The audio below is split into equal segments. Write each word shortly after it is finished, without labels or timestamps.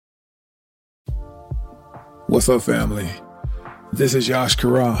What's up, family? This is Yash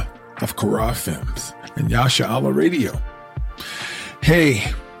Kara of Kara Films and Yasha Allah Radio. Hey,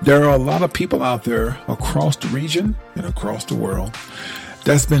 there are a lot of people out there across the region and across the world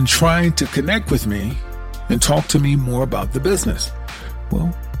that's been trying to connect with me and talk to me more about the business.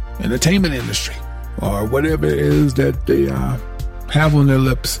 Well, entertainment industry or whatever it is that they have on their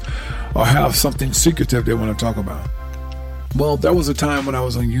lips or have something secretive they want to talk about. Well, there was a time when I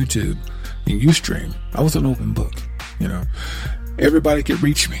was on YouTube and Ustream. I was an open book, Everybody could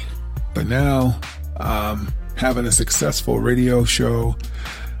reach me. But now, having a successful radio show,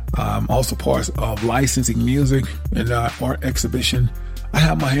 also part of licensing music and art exhibition, I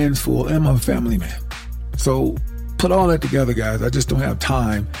have my hands full and I'm a family man. So put all that together, guys. I just don't have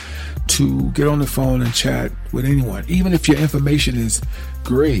time to get on the phone and chat with anyone, even if your information is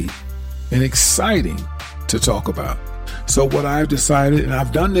great and exciting to talk about. So what I've decided, and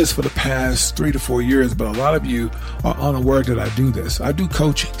I've done this for the past 3 to 4 years, but a lot of you are unaware that I do this. I do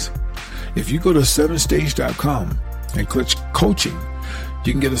coachings. If you go to 7stage.com and click coaching,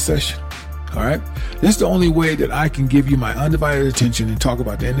 you can get a session. All right. This is the only way that I can give you my undivided attention and talk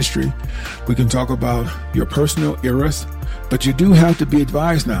about the industry. We can talk about your personal eras, but you do have to be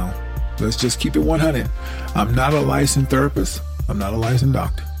advised now. Let's just keep it 100. I'm not a licensed therapist. I'm not a licensed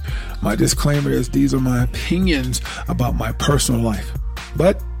doctor. My disclaimer is these are my opinions about my personal life.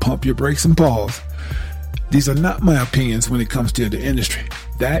 But pump your brakes and pause. These are not my opinions when it comes to the industry.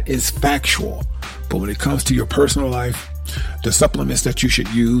 That is factual. But when it comes to your personal life, the supplements that you should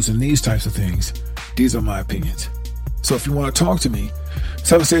use and these types of things, these are my opinions. So if you want to talk to me,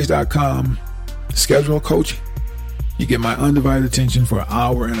 7stage.com, schedule coaching. You get my undivided attention for an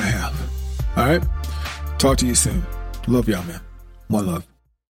hour and a half. All right? Talk to you soon. Love y'all, man. One love.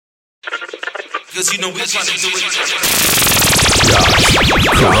 Cause we're trying to do it.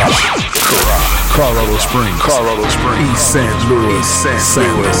 Colorado Springs, East St. Louis, St.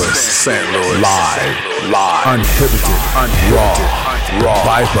 Louis, live, unhibited, raw,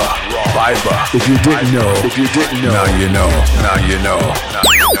 Viper. If you didn't know, now you know.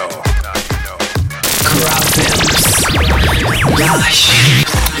 Kara Films, Yash,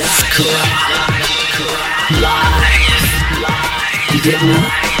 Kara, live. You didn't know?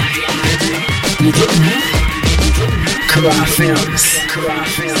 You didn't know? Kara Films,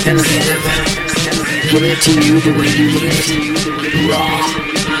 innovative, giving it to you the way you need it, raw.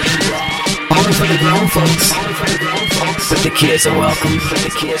 Only for the grown folks, but the kids are welcome.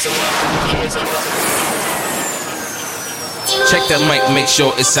 Check that mic, make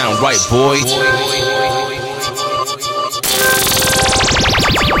sure it sound right, boy.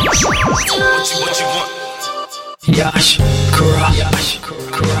 What you want? Yash, Kara.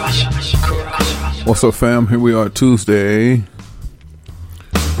 What's up, fam? Here we are, Tuesday,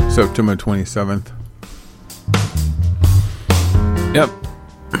 September 27th. Yep.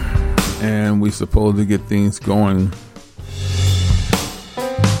 And we supposed to get things going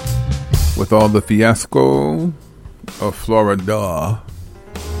with all the fiasco of Florida.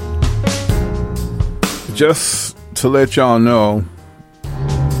 Just to let y'all know,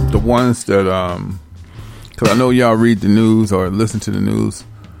 the ones that, because I know y'all read the news or listen to the news,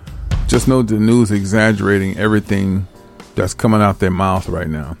 just know the news exaggerating everything that's coming out their mouth right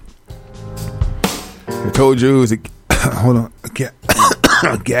now. They told you it was a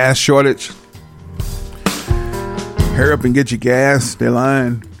gas shortage. Hurry up and get your gas. They're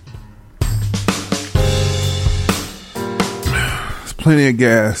lying. There's plenty of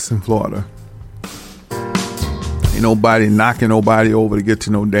gas in Florida. Ain't nobody knocking nobody over to get to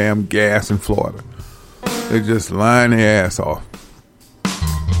no damn gas in Florida. They're just lying their ass off.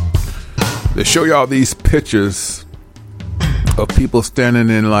 They show y'all these pictures of people standing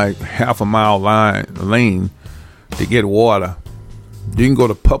in like half a mile lane to get water. You can go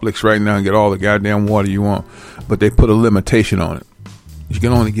to Publix right now and get all the goddamn water you want, but they put a limitation on it. You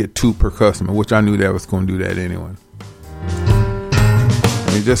can only get 2 per customer, which I knew that was going to do that anyway.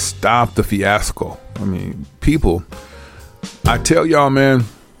 I mean, just stop the fiasco. I mean, people, I tell y'all, man,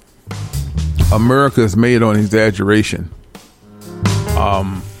 America is made on exaggeration.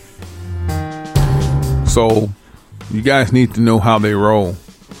 So you guys need to know how they roll.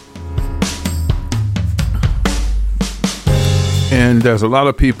 And there's a lot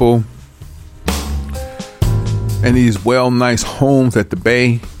of people in these nice homes at the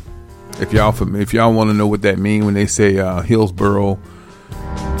Bay. If y'all want to know what that means when they say Hillsborough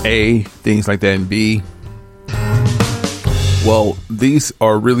A, things like that, and B. Well, these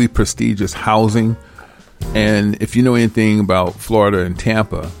are really prestigious housing. And if you know anything about Florida and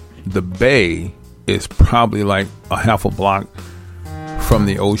Tampa, the Bay is probably like a half a block from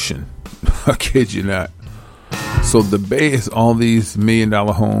the ocean. I kid you not. So the Bay is all these $1 million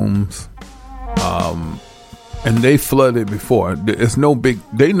homes, and they flooded before. It's no big.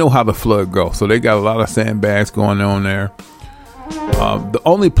 They know how the flood goes, so they got a lot of sandbags going on there. The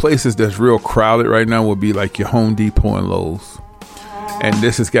only places that's real crowded right now would be like your Home Depot and Lowe's. And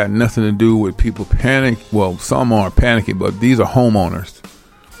this has got nothing to do with people panic. Well, some aren't panicking, but these are homeowners.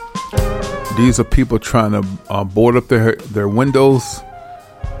 These are people trying to board up their windows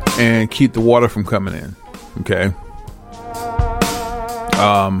and keep the water from coming in. Okay.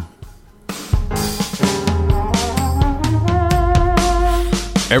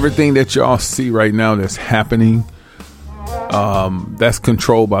 Everything that y'all see right now that's happening, that's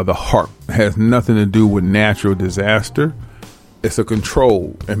controlled by the heart. It has nothing to do with natural disaster. It's a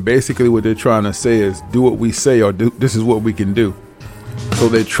control. And basically what they're trying to say is do what we say, or this is what we can do. So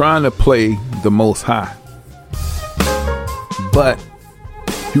they're trying to play the Most High. But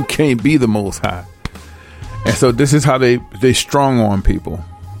you can't be the Most High. And so this is how they strong on people.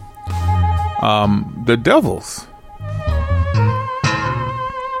 The devils.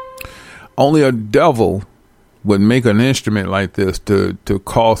 Only a devil would make an instrument like this to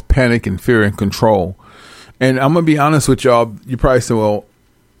cause panic and fear and control. And I'm going to be honest with y'all. You probably say, well,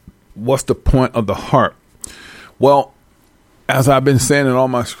 what's the point of the heart? Well, as I've been saying in all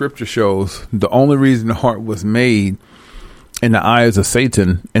my scripture shows, the only reason the heart was made in the eyes of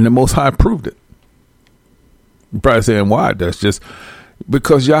Satan, and the Most High proved it. You're probably saying, why? That's just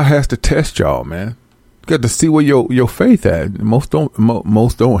because y'all has to test y'all, man. You got to see where your faith at. Most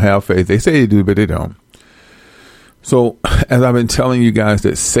don't have faith. They say they do, but they don't. So, as I've been telling you guys,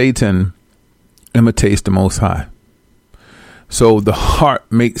 that Satan imitates the Most High. So the heart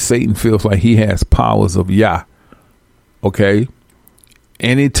makes Satan feels like he has powers of Yah. Okay?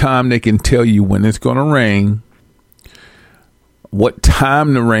 Anytime they can tell you when it's going to rain, what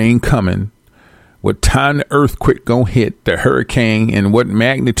time the rain coming, what time the earthquake going to hit, the hurricane, and what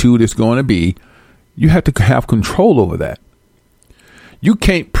magnitude it's going to be, you have to have control over that. You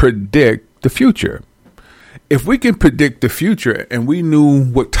can't predict the future. If we can predict the future and we knew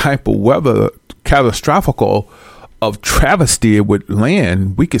what type of weather catastrophical of travesty it would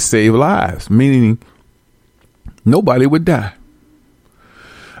land, we could save lives, meaning nobody would die.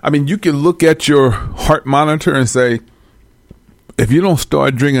 I mean, you can look at your heart monitor and say, if you don't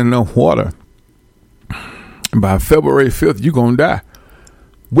start drinking enough water, by February 5th, you're going to die.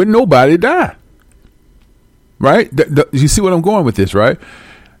 Would nobody die? Right? You see what I'm going with this, right?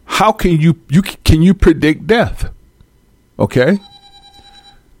 How can you predict death? Okay.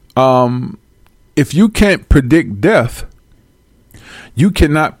 If you can't predict death, you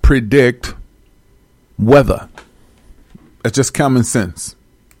cannot predict weather. That's just common sense.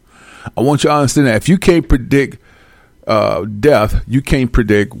 I want you to understand that if you can't predict death, you can't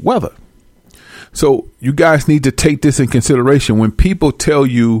predict weather. So you guys need to take this in consideration. When people tell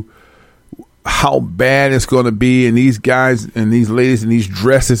you how bad it's going to be, and these guys and these ladies in these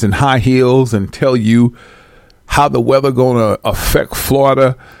dresses and high heels, and tell you how the weather going to affect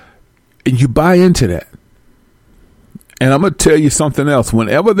Florida, and you buy into that. And I'm going to tell you something else.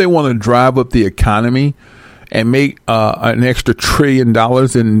 Whenever they want to drive up the economy and make an extra $1 trillion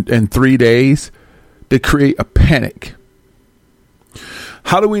in 3 days, they create a panic.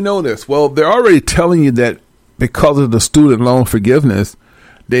 How do we know this? Well, they're already telling you that because of the student loan forgiveness,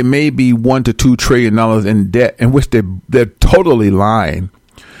 they may be $1 to $2 trillion in debt, in which they're totally lying.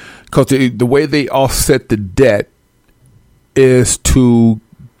 Because the way they offset the debt is to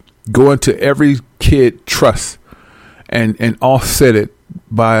go into every kid trust and offset it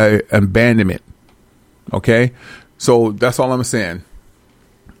by abandonment. Okay? So that's all I'm saying.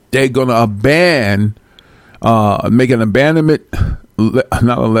 They're going to make an abandonment,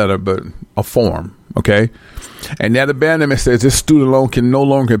 not a letter, but a form. Okay? And that abandonment says this student loan can no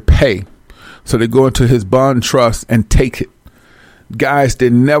longer pay. So they go into his bond trust and take it. Guys, they're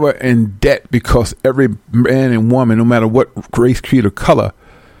never in debt, because every man and woman, no matter what race, creed, or color,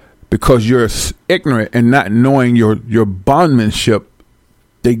 because you're ignorant and not knowing your bondmanship,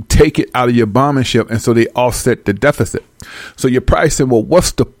 they take it out of your bondmanship, and so they offset the deficit. So you're probably saying, well,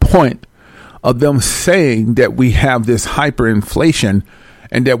 what's the point of them saying that we have this hyperinflation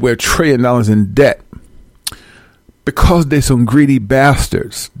and that we're $1 trillion in debt? Because they're some greedy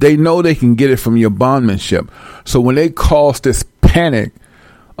bastards. They know they can get it from your bondmanship. So when they cause this panic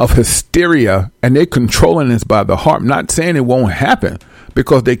of hysteria, and they're controlling this by the heart, I'm not saying it won't happen,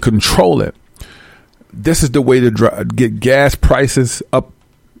 because they control it. This is the way to get gas prices up.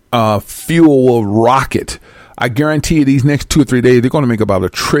 Fuel will rocket. I guarantee you these next 2 or 3 days, they're going to make about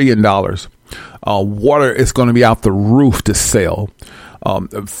 $1 trillion. Water is going to be out the roof to sell.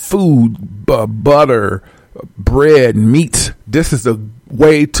 Food, butter, bread, meats. This is a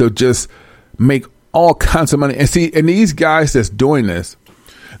way to just make all kinds of money. And see, and these guys that's doing this,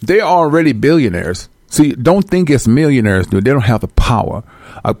 they're already billionaires. See, don't think it's millionaires, dude. They don't have the power.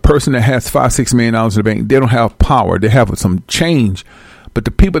 A person that has $5-6 million in the bank, they don't have power. They have some change. But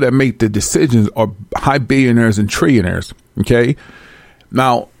the people that make the decisions are high billionaires and trillionaires. Okay.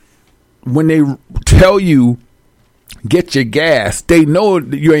 Now, when they tell you get your gas, they know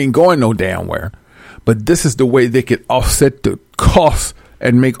you ain't going no damn where. But this is the way they could offset the costs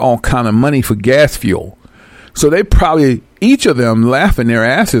and make all kind of money for gas fuel. So they probably, each of them laughing their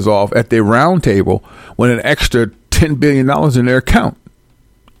asses off at their round table with an extra $10 billion in their account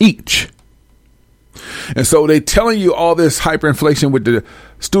each. And so they telling you all this hyperinflation with the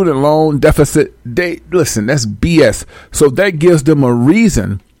student loan deficit. Listen, that's BS. So that gives them a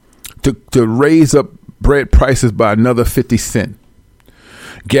reason to raise up bread prices by another 50 cents.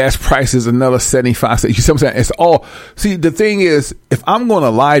 Gas prices another 75 cents. You see what I'm saying? It's all. See, the thing is, if I'm going to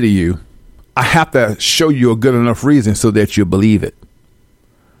lie to you, I have to show you a good enough reason so that you believe it.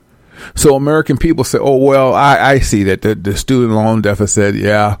 So American people say, oh, well, I see that the student loan deficit.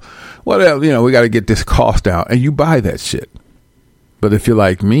 Yeah, well, we got to get this cost down. And you buy that shit. But if you're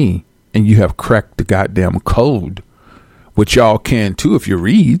like me and you have cracked the goddamn code, which y'all can too if you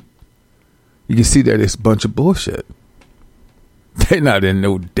read, you can see that it's a bunch of bullshit. They're not in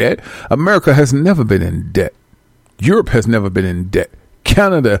no debt. America has never been in debt. Europe has never been in debt.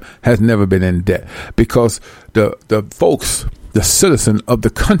 Canada has never been in debt because the folks, the citizen of the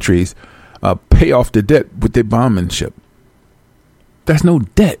countries, pay off the debt with their bondmanship. That's no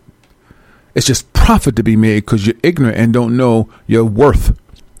debt. It's just profit to be made because you're ignorant and don't know your worth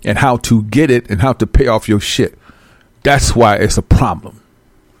and how to get it and how to pay off your shit. That's why it's a problem.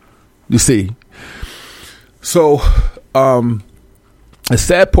 You see? So, the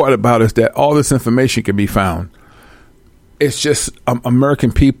sad part about it is that all this information can be found. It's just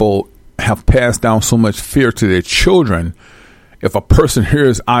American people have passed down so much fear to their children. If a person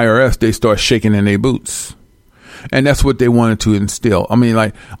hears IRS, they start shaking in their boots. And that's what they wanted to instill. I mean,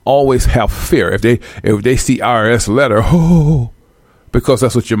 like, always have fear. If they see IRS letter, because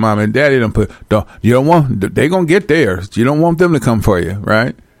that's what your mom and daddy done put. You don't want, they gonna get theirs. You don't want them to come for you,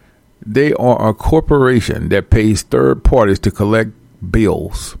 right? They are a corporation that pays third parties to collect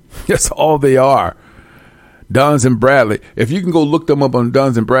bills. That's all they are. Duns and Bradley. If you can go look them up on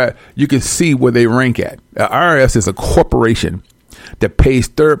Duns and Brad, you can see where they rank at. IRS is a corporation that pays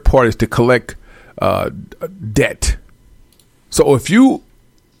third parties to collect debt. So if you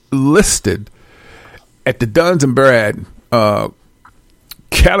listed at the Duns and Brad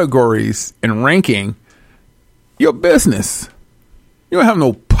categories and ranking, your business. You don't have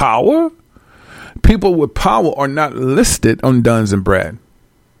no power. People with power are not listed on Duns and Brad.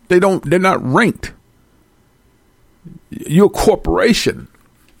 They're not ranked. You're a corporation.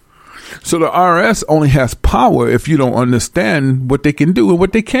 So the IRS only has power if you don't understand what they can do and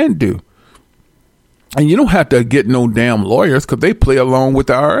what they can't do. And you don't have to get no damn lawyers because they play along with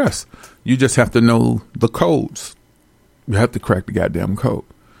the IRS. You just have to know the codes. You have to crack the goddamn code.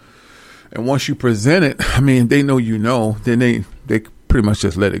 And once you present it, I mean, they know you know, then they pretty much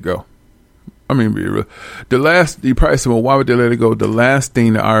just let it go. I mean, you probably say, well, why would they let it go? The last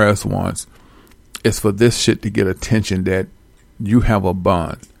thing the IRS wants is for this shit to get attention that you have a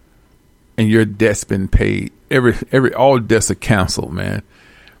bond and your debt's been paid. All debts are canceled, man.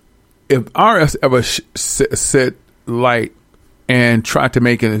 If IRS ever set light and tried to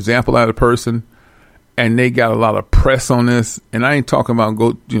make an example out of a person, and they got a lot of press on this, and I ain't talking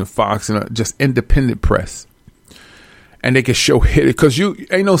about Fox and just independent press, and they can show hit it because you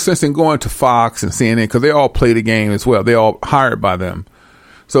ain't no sense in going to Fox and CNN because they all play the game as well. They all hired by them.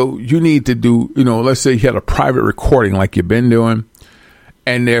 So you need to do, let's say you had a private recording like you've been doing,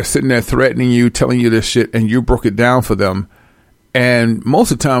 and they're sitting there threatening you, telling you this shit, and you broke it down for them. And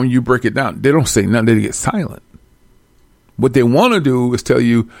most of the time when you break it down, they don't say nothing, they get silent. What they want to do is tell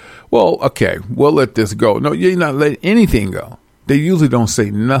you, well, okay, we'll let this go. No, you're not letting anything go. They usually don't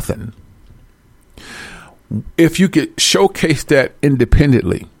say nothing. If you could showcase that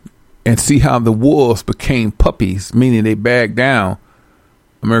independently and see how the wolves became puppies, meaning they back down,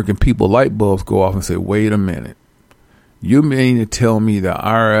 American people light bulbs go off and say, wait a minute. You mean to tell me the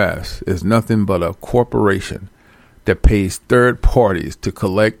IRS is nothing but a corporation that pays third parties to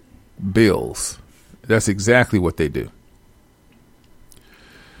collect bills? That's exactly what they do.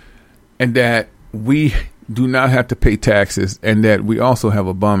 And that we do not have to pay taxes, and that we also have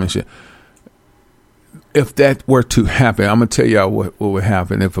a bum and shit. If that were to happen, I'm going to tell y'all what would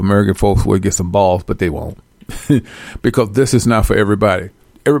happen if American folks would get some balls, but they won't. Because this is not for everybody.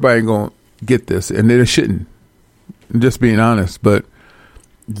 Everybody ain't going to get this, and they shouldn't. I'm just being honest, but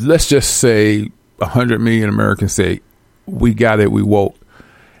let's just say 100 million Americans say, we got it, we woke,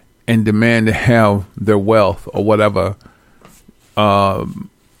 and demand to have their wealth or whatever. The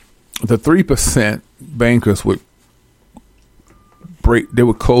 3% bankers would they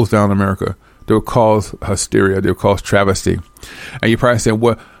would close down America. They would cause hysteria. They would cause travesty. And you probably say,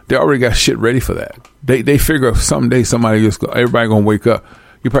 well, they already got shit ready for that. They figure someday everybody gonna wake up.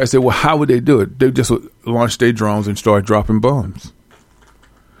 You probably say, well, how would they do it? They just would launch their drones and start dropping bombs.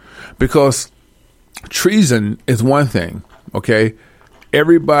 Because treason is one thing, okay?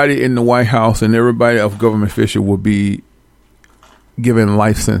 Everybody in the White House and everybody of government official will be given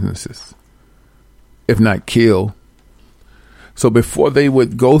life sentences, if not killed. So before they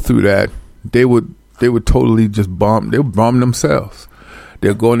would go through that, they would totally just bomb. They would bomb themselves.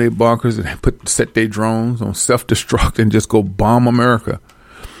 They'll go in their bunkers and set their drones on self-destruct and just go bomb America.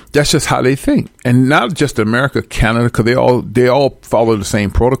 That's just how they think. And not just America, Canada, because they all follow the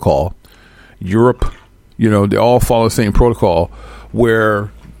same protocol. Europe, they all follow the same protocol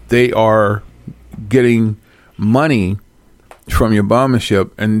where they are getting money from your bombing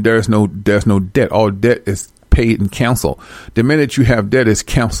ship, and there's no debt. All debt is paid and canceled. The minute you have debt, it's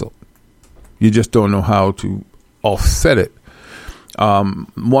canceled. You just don't know how to offset it. One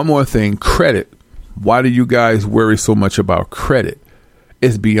more thing, credit. Why do you guys worry so much about credit?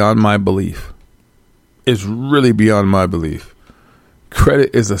 It's beyond my belief. It's really beyond my belief.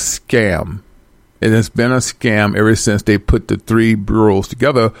 Credit is a scam. It has been a scam ever since they put the three bureaus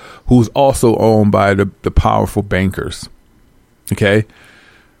together, who's also owned by the powerful bankers. Okay?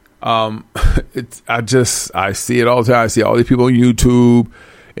 I see it all the time. I see all these people on YouTube,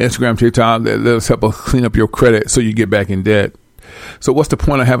 Instagram, TikTok, that let's help us clean up your credit so you get back in debt. So what's the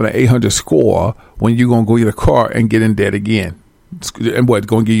point of having an 800 score when you're going to go get a car and get in debt again? And what,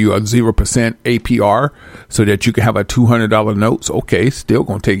 going to give you a 0% APR so that you can have a $200 note? So, okay, still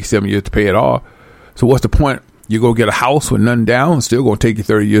going to take you 7 years to pay it off. So what's the point? You go get a house with nothing down, still going to take you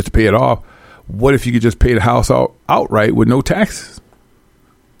 30 years to pay it off. What if you could just pay the house outright with no taxes?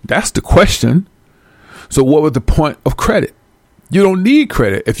 That's the question. So what was the point of credit? You don't need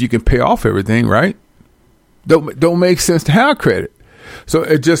credit if you can pay off everything, right? Don't make sense to have credit. So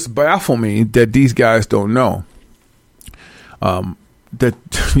it just baffles me that these guys don't know that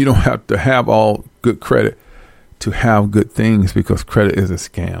you don't have to have all good credit to have good things, because credit is a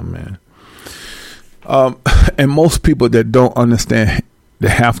scam, man. And most people that don't understand the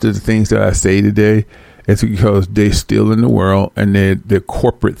half of the things that I say today, it's because they're still in the world and they're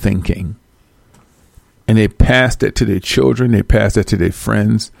corporate thinking. And they pass that to their children. They pass that to their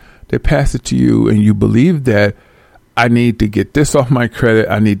friends. They pass it to you, and you believe that I need to get this off my credit.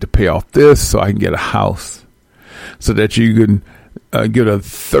 I need to pay off this so I can get a house, so that you can get a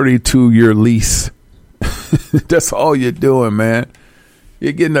 32-year lease. That's all you're doing, man.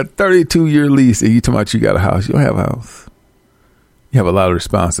 You're getting a 32-year lease, and you talking about you got a house. You don't have a house. You have a lot of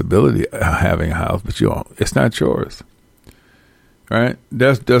responsibility having a house, but it's not yours. Right?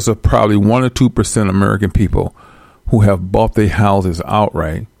 There's probably 1 or 2% American people who have bought their houses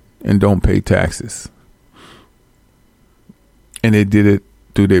outright and don't pay taxes. And they did it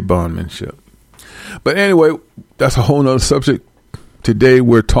through their bondmanship. But anyway, that's a whole nother subject. Today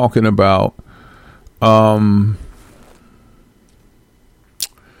we're talking about the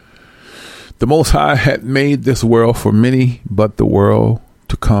Most High had made this world for many, but the world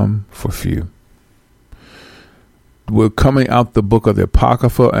to come for few. We're coming out the book of the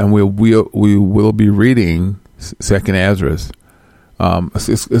Apocrypha, and we will be reading Second Ezra.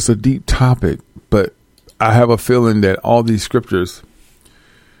 It's a deep topic, but I have a feeling that all these scriptures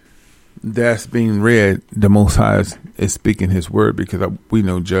that's being read, the Most High is speaking His word, because we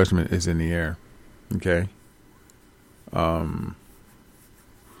know judgment is in the air. Okay.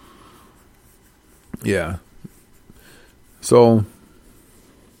 Yeah. So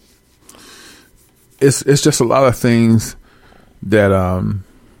it's just a lot of things that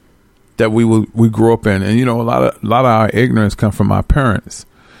that we grew up in, and a lot of our ignorance come from our parents,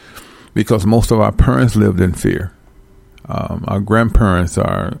 because most of our parents lived in fear. Our grandparents,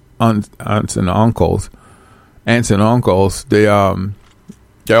 our aunts and uncles, they all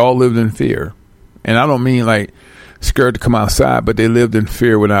lived in fear, and I don't mean like scared to come outside, but they lived in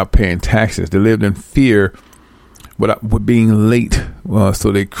fear without paying taxes. They lived in fear with being late,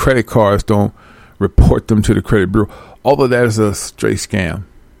 so their credit cards don't report them to the credit bureau. All of that is a straight scam.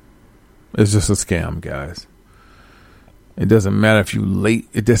 It's just a scam, guys. It doesn't matter if you're late.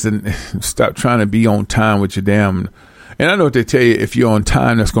 It doesn't. Stop trying to be on time with your damn. And I know what they tell you, if you're on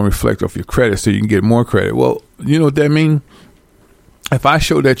time, that's going to reflect off your credit so you can get more credit. Well, you know what that means? if I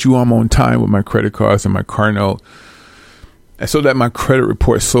show that I'm on time with my credit cards and my car note, and so that my credit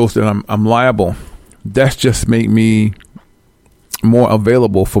report shows that I'm liable, that's just make me more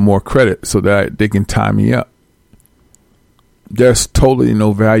available for more credit so that they can tie me up. There's totally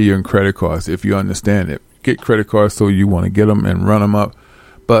no value in credit cards if you understand it. Get credit cards so you want to get them and run them up,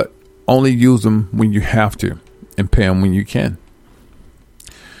 but only use them when you have to and pay them when you can.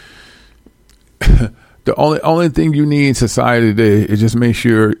 The only thing you need in society today is just make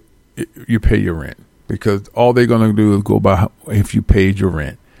sure you pay your rent, because all they're going to do is go by if you paid your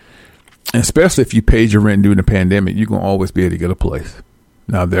rent. And especially if you paid your rent during the pandemic, you're going to always be able to get a place.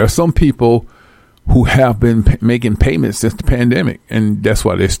 Now, there are some people who have been making payments since the pandemic, and that's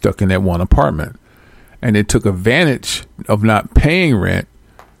why they're stuck in that one apartment. And they took advantage of not paying rent,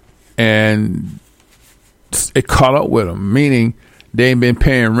 and it caught up with them, meaning they ain't been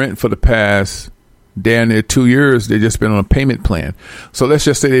paying rent for the past damn near 2 years. They just been on a payment plan. So let's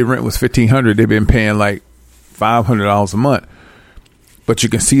just say their rent was $1,500. They've been paying like $500 a month. But you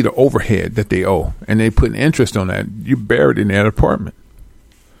can see the overhead that they owe, and they put interest on that. You buried in that apartment,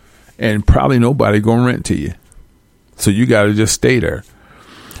 and probably nobody gonna rent to you. So you got to just stay there.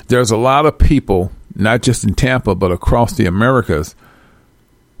 There's a lot of people, not just in Tampa, but across the Americas,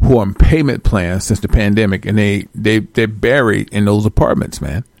 who are on payment plans since the pandemic, and they're buried in those apartments,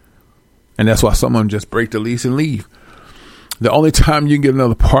 man. And that's why some of them just break the lease and leave. The only time you can get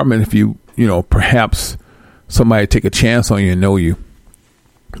another apartment if you perhaps somebody take a chance on you and know you.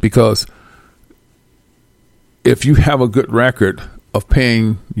 Because if you have a good record of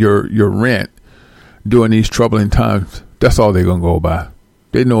paying your rent during these troubling times, that's all they're going to go by.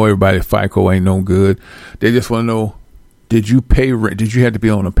 They know everybody's FICO ain't no good. They just want to know, did you pay rent? Did you have to be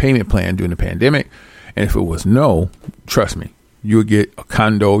on a payment plan during the pandemic? And if it was no, trust me, you'll get a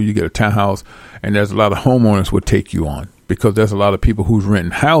condo, you get a townhouse, and there's a lot of homeowners would take you on, because there's a lot of people who's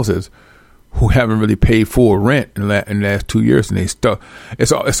renting houses who haven't really paid full rent in the last 2 years, and they stuck. It's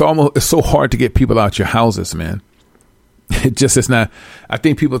so hard to get people out your houses, man. It's not. I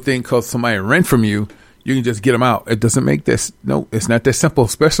think people think because somebody rent from you, you can just get them out. It doesn't make this. No, it's not that simple.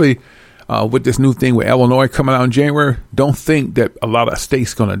 Especially with this new thing with Illinois coming out in January. Don't think that a lot of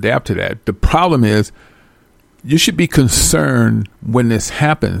states going to adapt to that. The problem is, you should be concerned when this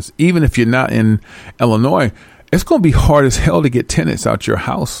happens. Even if you're not in Illinois, it's going to be hard as hell to get tenants out your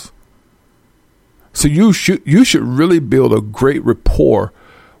house. So you should really build a great rapport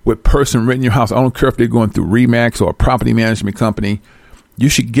with person renting your house. I don't care if they're going through RE/MAX or a property management company. You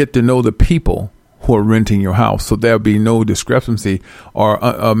should get to know the people who are renting your house, so there'll be no discrepancy or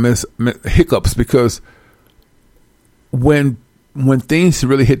hiccups. Because when things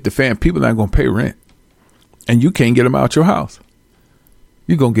really hit the fan, people are not going to pay rent, and you can't get them out your house.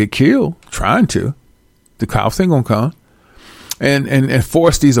 You're going to get killed trying to. The cops ain't going to come and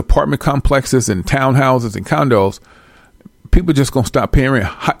force these apartment complexes and townhouses and condos. People just going to stop paying rent.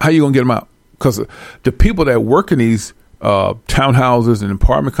 How you going to get them out? Because the people that work in these townhouses and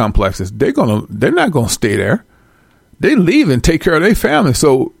apartment complexes, they're not going to stay there. They leave and take care of their family.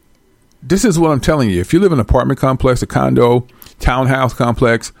 So this is what I'm telling you. If you live in an apartment complex, a condo, townhouse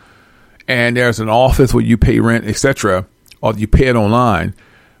complex, and there's an office where you pay rent, etc., or you pay it online,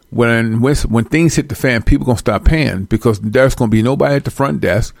 when things hit the fan, people going to stop paying, because there's going to be nobody at the front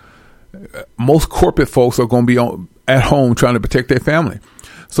desk. Most corporate folks are going to be at home trying to protect their family.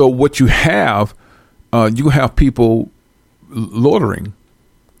 So what you have people loitering,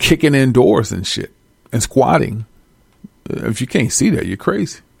 kicking in doors and shit, and squatting. If you can't see that, you're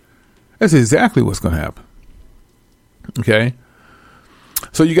crazy. That's exactly what's going to happen. Okay?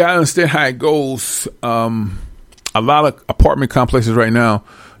 So you got to understand how it goes. A lot of apartment complexes right now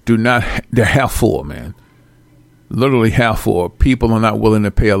they're half full, man. Literally half full. People are not willing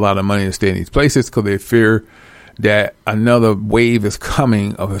to pay a lot of money to stay in these places because they fear that another wave is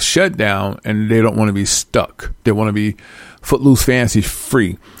coming of a shutdown, and they don't want to be stuck. They want to be footloose, fancy,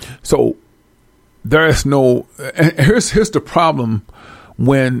 free. So there is no. And here's the problem: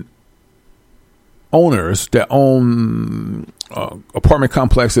 when owners that own apartment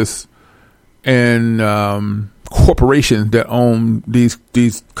complexes and corporations that own these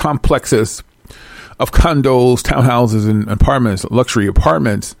complexes of condos, townhouses, and apartments, luxury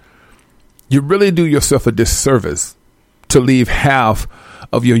apartments, you really do yourself a disservice to leave half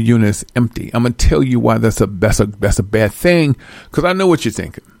of your units empty. I'm gonna tell you why that's a bad thing, because I know what you're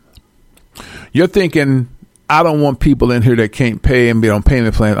thinking. You're thinking, I don't want people in here that can't pay and be on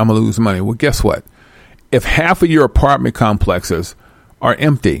payment plan. I'm gonna lose money. Well, guess what? If half of your apartment complexes are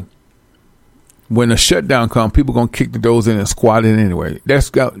empty, when the shutdown comes, people gonna kick the doors in and squat in anyway.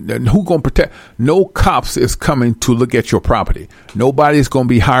 Who gonna protect? No cops is coming to look at your property. Nobody's gonna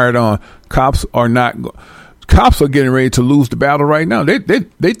be hired on. Cops are getting ready to lose the battle right now. They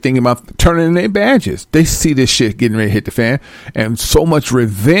thinking about turning in their badges. They see this shit getting ready to hit the fan, and so much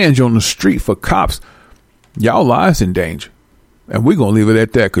revenge on the street for cops. Y'all lives in danger, and we're gonna leave it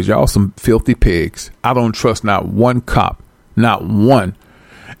at that because y'all some filthy pigs. I don't trust not one cop, not one.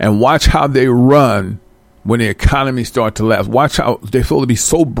 And watch how they run when the economy starts to lapse. Watch how they feel to be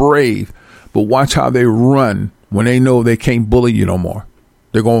so brave, but watch how they run when they know they can't bully you no more.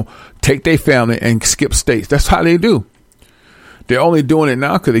 They're going to take their family and skip states. That's how they do. They're only doing it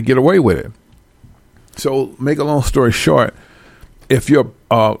now because they get away with it. So make a long story short, if you're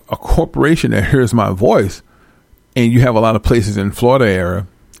a corporation that hears my voice and you have a lot of places in Florida area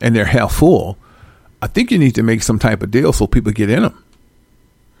and they're half full, I think you need to make some type of deal so people get in them.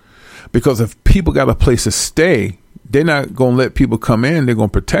 Because if people got a place to stay, they're not going to let people come in. They're going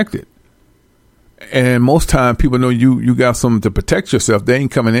to protect it. And most time people know you got something to protect yourself. They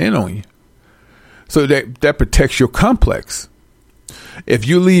ain't coming in on you. So that protects your complex. If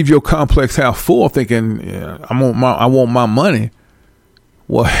you leave your complex half full thinking, I want my money.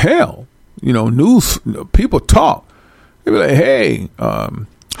 Well, hell, news people talk. They be like, hey,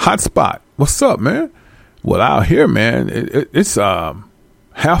 hotspot, what's up, man? Well, out here, man, it's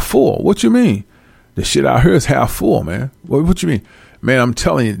half full. What you mean? The shit out here is half full, man. What you mean? Man, I'm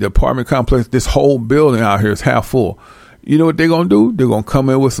telling you, the apartment complex, this whole building out here is half full. You know what they're going to do? They're going to come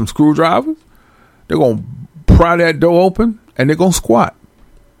in with some screwdrivers. They're going to pry that door open and they're going to squat.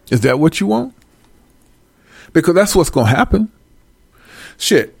 Is that what you want? Because that's what's going to happen.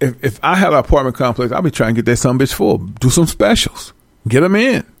 Shit, if I had an apartment complex, I'd be trying to get that son bitch full. Do some specials. Get them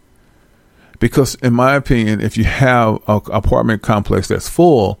in. Because in my opinion, if you have an apartment complex that's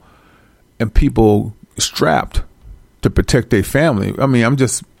full and people strapped to protect their family, I mean, I'm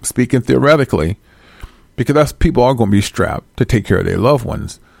just speaking theoretically, because that's people are going to be strapped to take care of their loved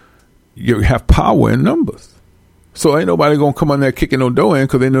ones. You have power in numbers. So ain't nobody going to come on there kicking no door in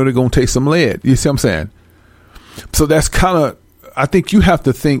because they know they're going to take some lead. You see what I'm saying? So that's kind of, I think you have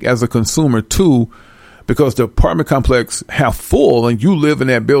to think as a consumer too, because the apartment complex half full and you live in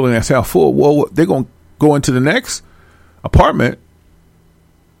that building that's half full. Well, they're going to go into the next apartment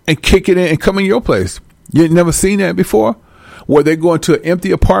and kick it in and come in your place. You ain't never seen that before? Where they go into an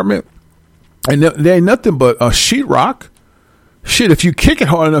empty apartment and there ain't nothing but a sheetrock. Shit, if you kick it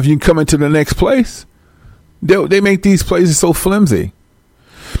hard enough, you can come into the next place. They make these places so flimsy.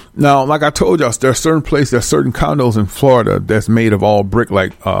 Now, like I told y'all, there's certain condos in Florida that's made of all brick,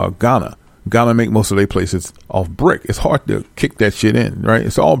 like Ghana. Ghana make most of their places off brick. It's hard to kick that shit in, right?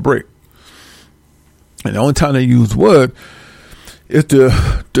 It's all brick. And the only time they use wood is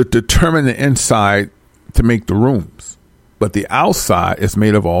to determine the inside to make the rooms. But the outside is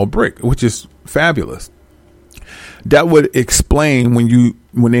made of all brick, which is fabulous. That would explain when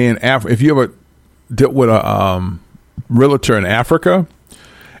they're in Africa. If you ever dealt with a realtor in Africa,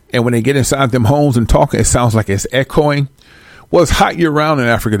 and when they get inside them homes and talk, it sounds like it's echoing. Well, it's hot year round in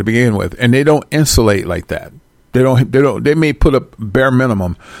Africa to begin with, and they don't insulate like that. They may put up bare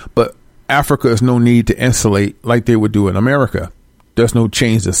minimum, but Africa is no need to insulate like they would do in America. There's no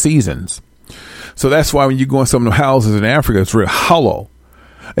change of seasons. So that's why when you go in some of the houses in Africa, it's real hollow.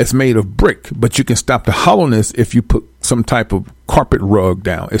 It's made of brick, but you can stop the hollowness if you put some type of carpet rug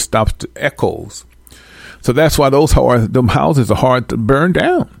down. It stops the echoes. So that's why them houses are hard to burn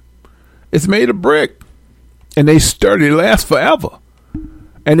down. It's made of brick, and they sturdy, they last forever.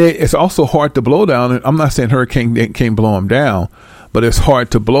 And it's also hard to blow down. And I'm not saying hurricane can't blow them down, but it's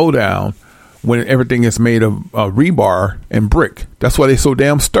hard to blow down when everything is made of rebar and brick. That's why they're so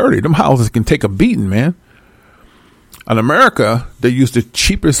damn sturdy. Them houses can take a beating, man. In America, they use the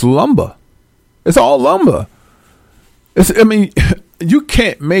cheapest lumber. It's all lumber. You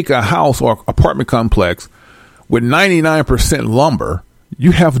can't make a house or apartment complex with 99% lumber.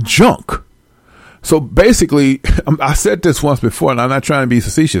 You have junk. So basically, I said this once before, and I'm not trying to be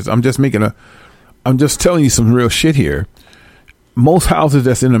facetious. I'm just telling you some real shit here. Most houses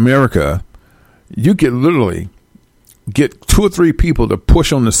that's in America, you can literally get 2 or 3 people to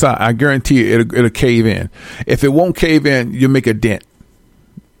push on the side. I guarantee you it'll cave in. If it won't cave in, you make a dent.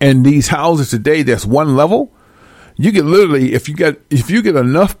 And these houses today, that's one level. You can literally, if you get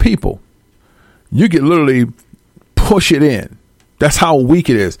enough people, you can literally push it in. That's how weak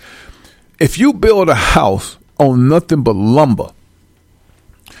it is. If you build a house on nothing but lumber,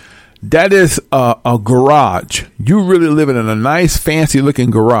 that is a garage. You really living in a nice, fancy looking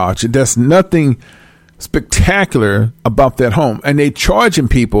garage. There's nothing spectacular about that home. And they charging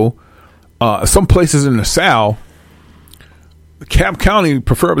people some places in the South, Cap County,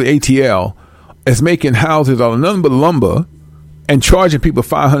 preferably ATL, is making houses out of nothing but lumber and charging people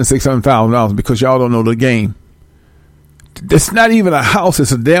 $500,000-$600,000 because y'all don't know the game. It's not even a house;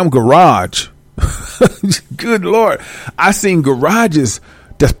 it's a damn garage. Good Lord, I seen garages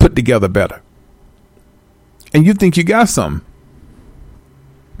that's put together better, and you think you got something.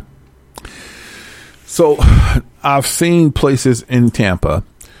 So, I've seen places in Tampa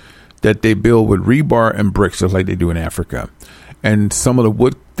that they build with rebar and bricks, just like they do in Africa. And some of the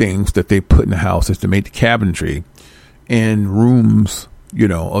wood things that they put in the house is to make the cabinetry in rooms,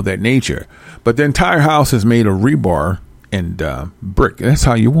 of that nature. But the entire house is made of rebar and brick. That's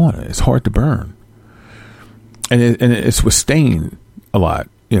how you want it. It's hard to burn. And it's withstanding a lot,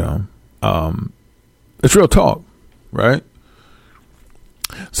 It's real talk, right?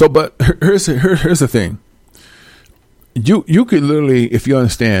 So, but here's the thing. You could literally, if you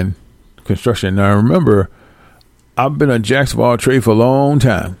understand construction. Now, remember, I've been a jack of all trades for a long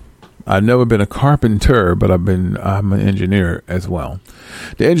time. I've never been a carpenter, but I'm an engineer as well.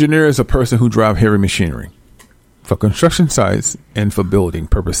 The engineer is a person who drives heavy machinery for construction sites and for building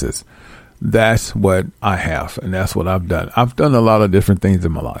purposes. That's what I have, and that's what I've done. I've done a lot of different things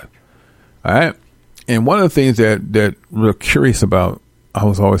in my life. All right. And one of the things that we're curious about, I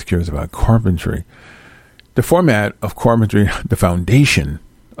was always curious about carpentry, the format of carpentry, the foundation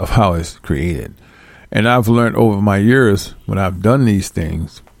of how it's created. And I've learned over my years when I've done these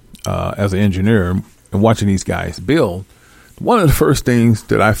things as an engineer and watching these guys build, one of the first things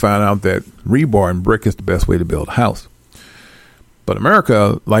that I found out that rebar and brick is the best way to build a house. But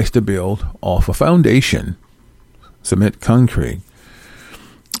America likes to build off a foundation, cement, concrete,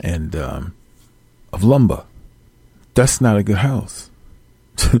 and of lumber. That's not a good house.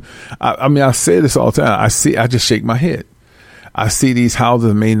 I say this all the time. I just shake my head. I see these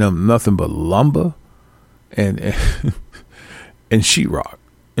houses made of nothing but lumber and sheetrock.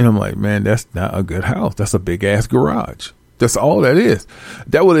 And I'm like, man, that's not a good house. That's a big ass garage. That's all that is.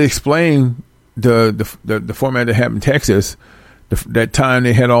 That would explain the format that happened in Texas. That time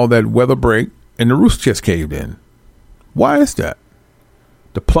they had all that weather break and the roof just caved in. Why is that?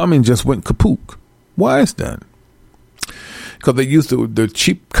 The plumbing just went kaput. Why is that? Because they used the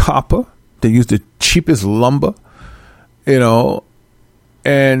cheap copper. They used the cheapest lumber, and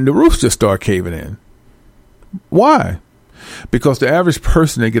the roofs just start caving in. Why? Because the average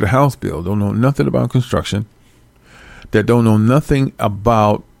person that get a house built don't know nothing about construction. They don't know nothing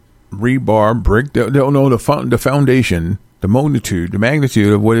about rebar, brick. They don't know the foundation, the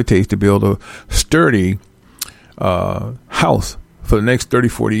magnitude of what it takes to build a sturdy house for the next 30,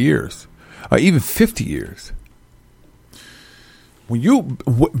 40 years, or even 50 years.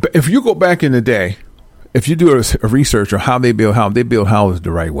 If you go back in the day, if you do a research on how they build houses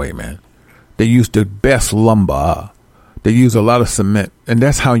the right way, man. They use the best lumber. They use a lot of cement, and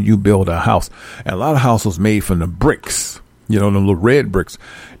that's how you build a house. And a lot of houses made from the bricks, the little red bricks.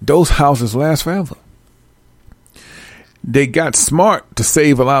 Those houses last forever. They got smart to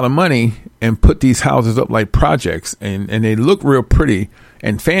save a lot of money and put these houses up like projects, and they look real pretty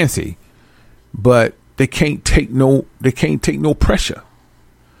and fancy, but they can't take no pressure.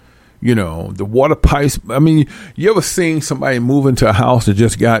 The water pipes. I mean, you ever seen somebody move into a house that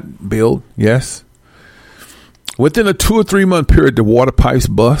just got built? Yes. Within a 2 or 3 month period, the water pipes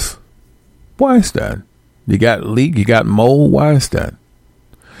bust. Why is that? You got leak, you got mold. Why is that?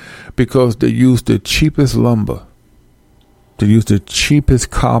 Because they use the cheapest lumber. They use the cheapest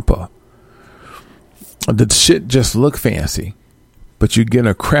copper. The shit just look fancy, but you get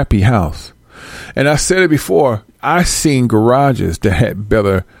a crappy house. And I said it before, I seen garages that had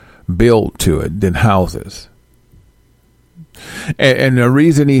better build to it than houses. And the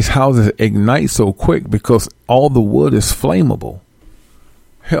reason these houses ignite so quick, because all the wood is flammable.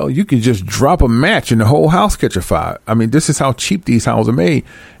 Hell, you can just drop a match and the whole house catch a fire. I mean, this is how cheap these houses are made.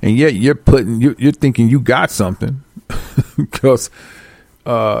 And yet you're thinking you got something because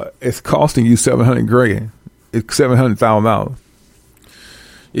it's costing you $700,000. It's $700,000.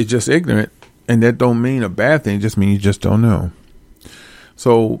 It's just ignorant. And that don't mean a bad thing. It just means you just don't know.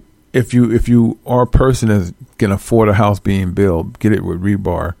 So if you are a person that can afford a house being built, get it with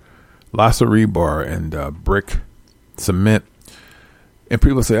rebar, lots of rebar and brick, cement. And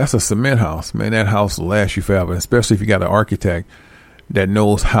people say, that's a cement house. Man, that house will last you forever, especially if you got an architect that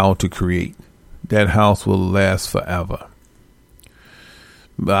knows how to create. That house will last forever.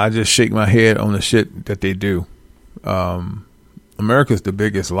 But I just shake my head on the shit that they do. America's the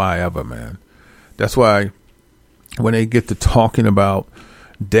biggest lie ever, man. That's why when they get to talking about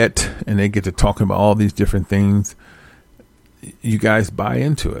debt and they get to talking about all these different things, you guys buy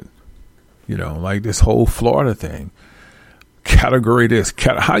into it. like this whole Florida thing. Category this.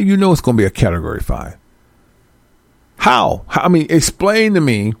 How you know it's going to be a Category 5? How? I mean, explain to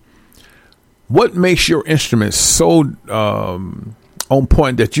me what makes your instrument so on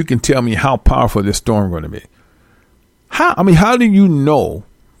point that you can tell me how powerful this storm is going to be. How do you know?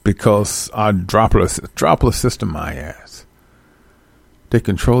 Because our droplet system, my ass. They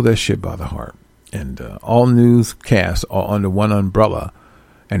control that shit by the heart. And all newscasts are under one umbrella,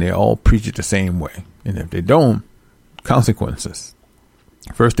 and they all preach it the same way. And if they don't, consequences.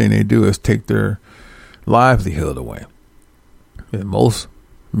 First thing they do is take their livelihood away. And most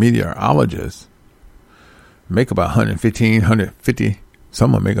meteorologists make about 150,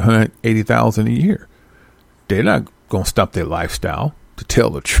 some of them make 180,000 a year. They're not going to stop their lifestyle to tell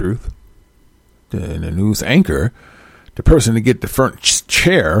the truth. And the news anchor, the person to get the front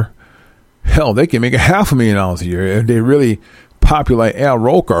chair, hell, they can make $500,000 a year if they really populate Al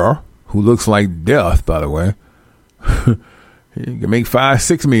Roker, who looks like death, by the way. He can make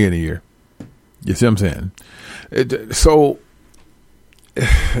 $5-6 million a year. You see what I'm saying? So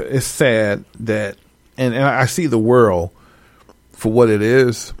it's sad that, and I see the world for what it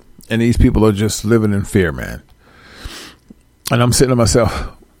is, and these people are just living in fear, man. And I'm saying to myself,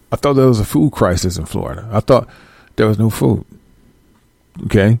 I thought there was a food crisis in Florida. I thought there was no food.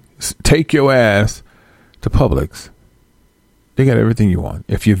 Okay? Take your ass to Publix. They got everything you want.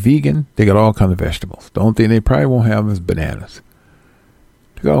 If you're vegan, they got all kinds of vegetables. The only thing they probably won't have is bananas.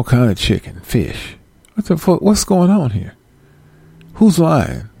 They got all kinds of chicken, fish. What the fuck? What's going on here? Who's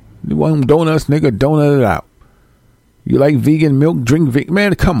lying? You want them donuts, nigga, donut it out. You like vegan milk, drink vegan.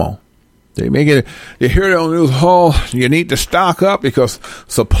 Man, come on. They make it, you hear it on the news, oh, you need to stock up because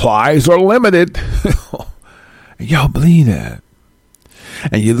supplies are limited. Y'all believe that.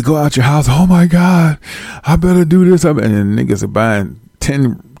 And you go out your house, oh my God, I better do this. And then niggas are buying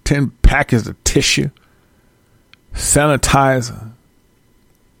 10 packets of tissue, sanitizer.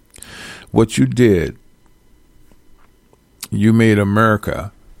 What you did, you made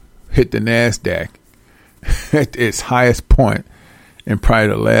America hit the NASDAQ at its highest point in probably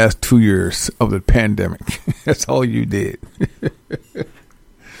the last 2 years of the pandemic. That's all you did.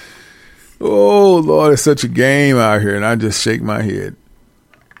 Oh, Lord, it's such a game out here, and I just shake my head.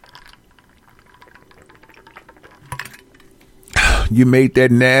 You made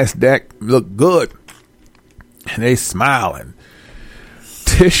that NASDAQ look good, and they smiling.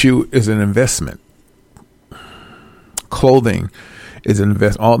 Tissue is an investment. Clothing is an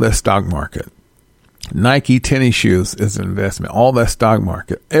investment. All that stock market. Nike tennis shoes is an investment. All that stock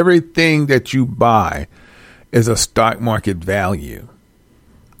market. Everything that you buy is a stock market value.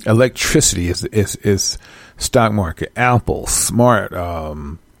 Electricity is stock market. Apple, Smart,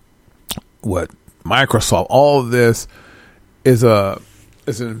 Microsoft. All of this is an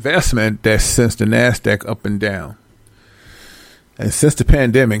investment that sends the NASDAQ up and down. And since the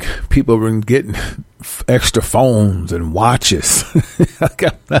pandemic, people have been getting extra phones and watches. I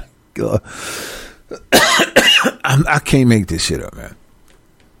can't make this shit up, man.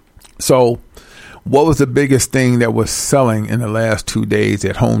 So, what was the biggest thing that was selling in the last 2 days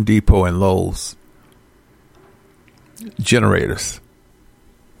at Home Depot and Lowe's? Generators.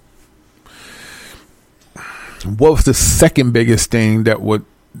 What was the second biggest thing that would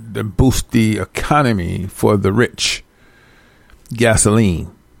boost the economy for the rich?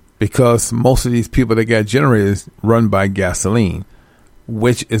 Gasoline. Because most of these people that got generators run by gasoline,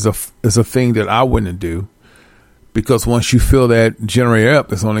 which is a thing that I wouldn't do. Because once you fill that generator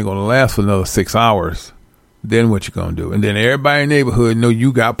up, it's only going to last for another 6 hours. Then what you going to do? And then everybody in the neighborhood know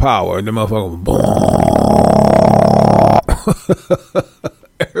you got power. And the motherfucker, boom.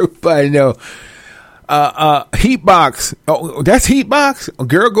 Everybody know. Heat box. Oh, that's heat box. A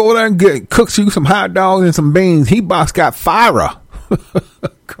girl go there and cooks you some hot dogs and some beans. Heat box got fire.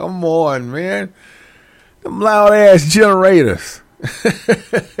 Come on, man. Them loud ass generators.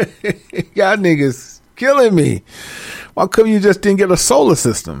 Y'all niggas killing me. Why come you just didn't get a solar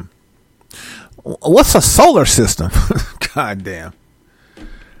system? What's a solar system? God damn.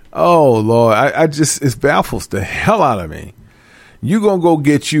 Oh Lord, I just, it baffles the hell out of me. You gonna go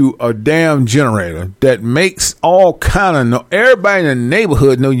get you a damn generator that makes all kind of everybody in the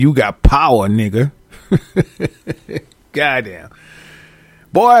neighborhood know you got power, nigga. Goddamn.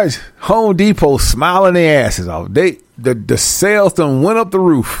 Boys, Home Depot smiling their asses off. The sales done went up the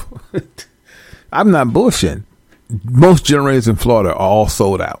roof. I'm not bullshitting. Most generators in Florida are all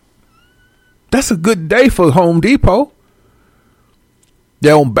sold out. That's a good day for Home Depot.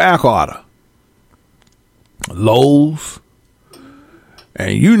 They're on back order. Lowe's.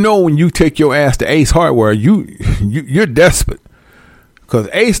 And you know when you take your ass to Ace Hardware, you're desperate. Because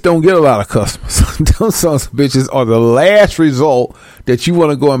Ace don't get a lot of customers. Those sons of bitches are the last result that you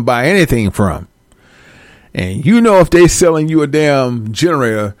want to go and buy anything from. And you know if they selling you a damn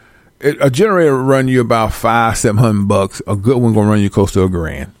generator, a generator will run you about $500-700. A good one gonna run you close to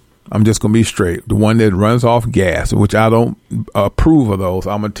 $1,000. I'm just gonna be straight. The one that runs off gas, which I don't approve of those.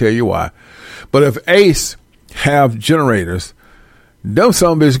 I'm gonna tell you why. But if Ace have generators, them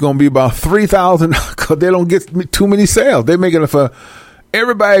some bitches gonna be about $3,000 because they don't get too many sales. They making it for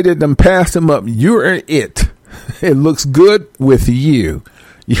everybody that done passed them up. You're it. It looks good with you.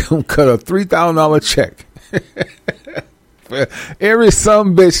 You gonna cut a $3,000 check. Every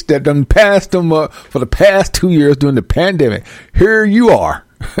some bitch that done passed them up for the past 2 years during the pandemic. Here you are.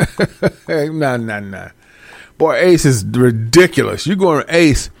 Nah. Boy, Ace is ridiculous. You going to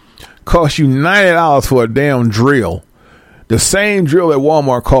Ace, cost you $90 for a damn drill. The same drill at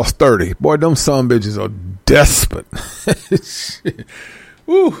Walmart costs $30. Boy, them some bitches are desperate.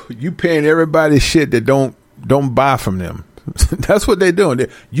 Woo, you paying everybody shit that don't buy from them. That's what they're doing.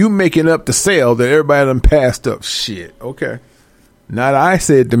 You making up the sale that everybody done passed up. Shit. Okay. Not I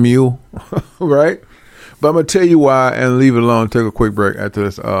said the mule. Right? But I'm going to tell you why and leave it alone. Take a quick break after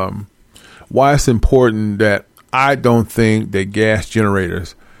this. Why it's important that I don't think that gas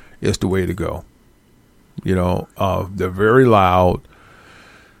generators is the way to go. You know, they're very loud.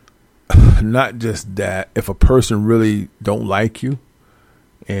 Not just that. If a person really don't like you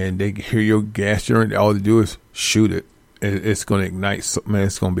and they hear your gas generator, all they do is shoot it. It's going to ignite. Man,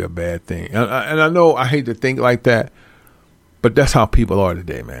 it's going to be a bad thing. And I know I hate to think like that, but that's how people are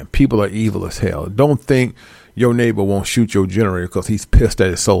today, man. People are evil as hell. Don't think your neighbor won't shoot your generator because he's pissed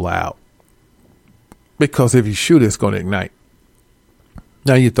that it's so loud. Because if you shoot it, it's going to ignite.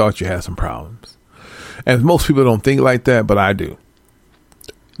 Now you thought you had some problems. And most people don't think like that, but I do.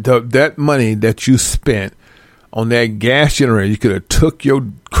 That money that you spent on that gas generator, you could have took your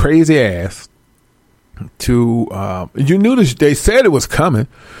crazy ass to, you knew this, they said it was coming.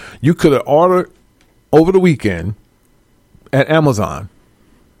 You could have ordered over the weekend at Amazon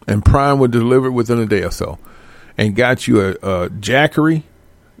and Prime would deliver it within a day or so and got you a Jackery.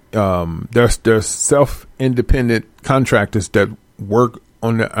 There's self-independent contractors that work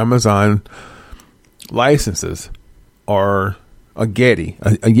on the Amazon licenses or a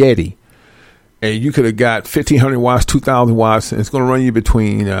Yeti. And you could have got 1,500 watts, 2,000 watts, and it's going to run you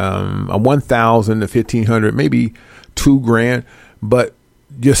between 1,000 to 1,500, maybe $2,000. But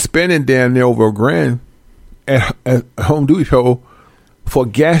you're spending damn near over $1,000 at Home Depot for a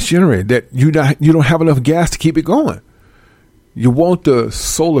gas generator that you don't have enough gas to keep it going. You want the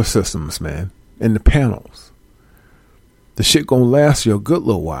solar systems, man, and the panels. The shit gonna last you a good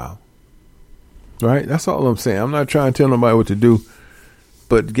little while, right? That's all I'm saying. I'm not trying to tell nobody what to do.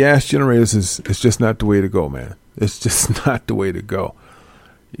 But gas generators is just not the way to go, man. It's just not the way to go.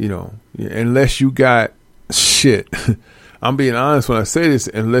 You know, unless you got shit. I'm being honest when I say this,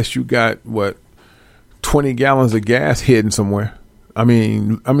 unless you got 20 gallons of gas hidden somewhere. I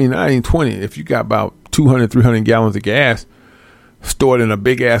mean, I ain't 20. If you got about 200, 300 gallons of gas stored in a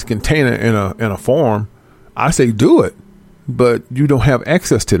big ass container in a farm, I say do it. But you don't have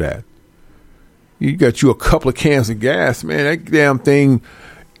access to that. You got you a couple of cans of gas, man. That damn thing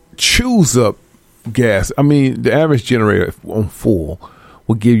chews up gas. I mean, the average generator on full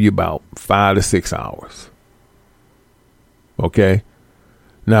will give you about 5 to 6 hours. Okay?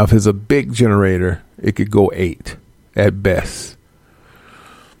 Now, if it's a big generator, it could go 8 at best.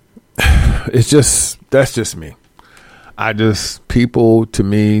 That's just me. People to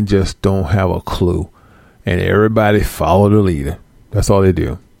me just don't have a clue. And everybody follow the leader. That's all they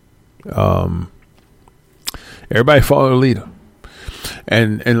do. Everybody follow the leader.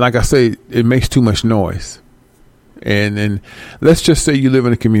 And like I say, it makes too much noise. And let's just say you live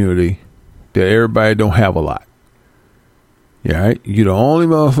in a community that everybody don't have a lot. Yeah, right? You're the only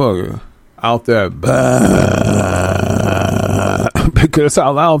motherfucker out there because that's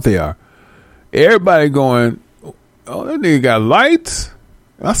how loud they are. Everybody going, oh, that nigga got lights.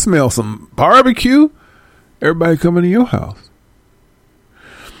 I smell some barbecue. Everybody coming to your house.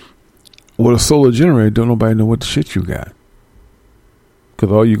 With a solar generator, don't nobody know what the shit you got.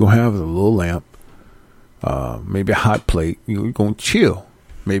 Because all you're going to have is a little lamp, maybe a hot plate. You're going to chill.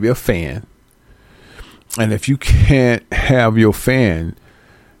 Maybe a fan. And if you can't have your fan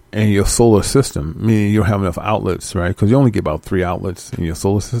and your solar system, meaning you don't have enough outlets, right? Because you only get about 3 outlets in your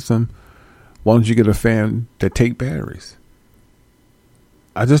solar system. Why don't you get a fan that take batteries?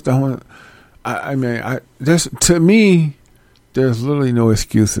 I just don't want. To me, there's literally no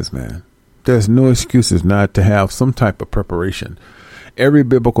excuses, man. There's no excuses not to have some type of preparation. Every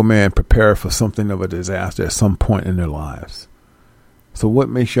biblical man prepared for something of a disaster at some point in their lives. So what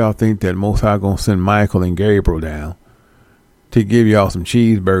makes y'all think that Most High gonna send Michael and Gabriel down to give y'all some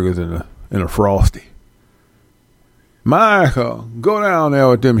cheeseburgers and a Frosty? Michael, go down there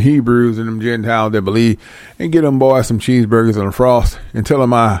with them Hebrews and them Gentiles that believe and get them boys some cheeseburgers and a Frost and tell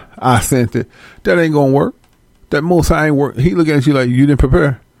them I sent it. That ain't gonna work. That Most High ain't work. He looking at you like you didn't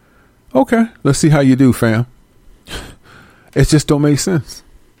prepare. Okay, let's see how you do, fam. It just don't make sense.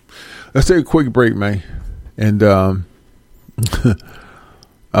 Let's take a quick break, man. And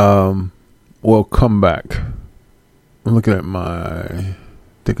we'll come back. I'm looking at my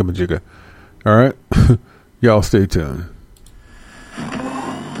thingamajigger. All right. Y'all stay tuned.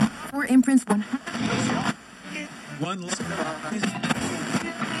 Or imprints one.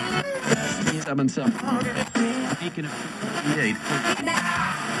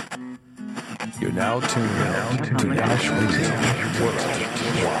 You're now tuned in to Yash Radio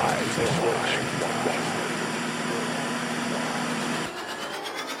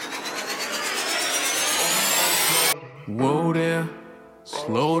Whoa there,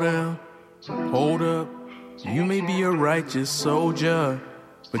 slow down, hold up. You may be a righteous soldier,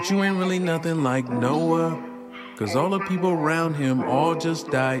 but you ain't really nothing like Noah. Cause all the people around him all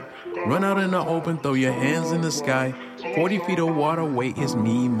just died. Run out in the open, throw your hands in the sky. 40 feet of water, weight is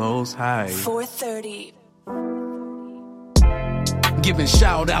me most high. 4:30. Giving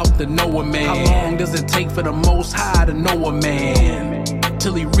shout out to Noah, man. How long does it take for the Most High to know a man?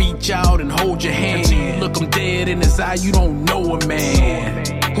 Till he reach out and hold your hand. Until you look him dead in his eye, you don't know a man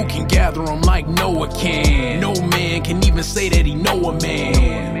who can gather him like Noah can. No man can even say that he know a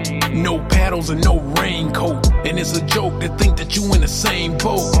man. No paddles and no raincoat, and it's a joke to think that you in the same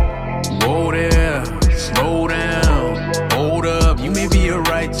boat. Whoa there, slow down, hold up. You may be a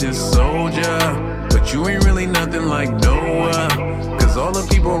righteous soldier, but you ain't really nothing like Noah. Cause all the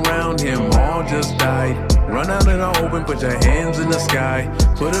people around him all just died. Run out in the open, put your hands in the sky.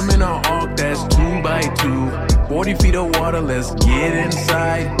 Put them in an ark that's 2x2. 40 feet of water, let's get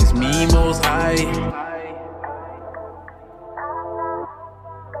inside. It's me most high.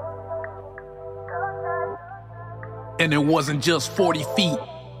 And it wasn't just 40 feet,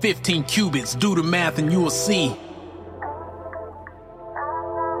 15 cubits. Do the math and you will see.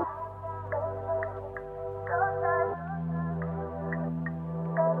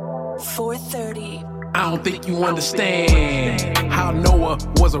 I don't think you understand how Noah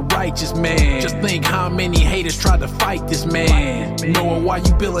was a righteous man. Just think how many haters tried to fight this man. Noah, why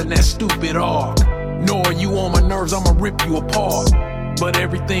you building that stupid ark? Noah, you on my nerves, I'ma rip you apart. But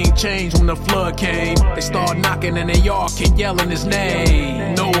everything changed when the flood came. They start knocking and they all kept yelling his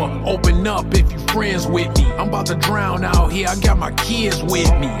name. Noah, open up if you friends with me. I'm about to drown out here, I got my kids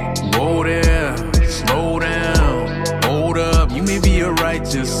with me. Whoa there, slow down, hold up. You may be a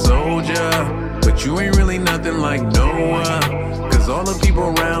righteous soldier, but you ain't really nothing like Noah. Cause all the people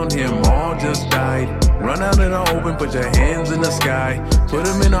around him all just died. Run out in the open, put your hands in the sky. Put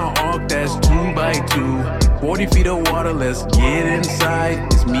them in an ark that's 2x2. 40 feet of water, let's get inside.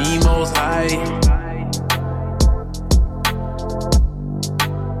 It's me most high.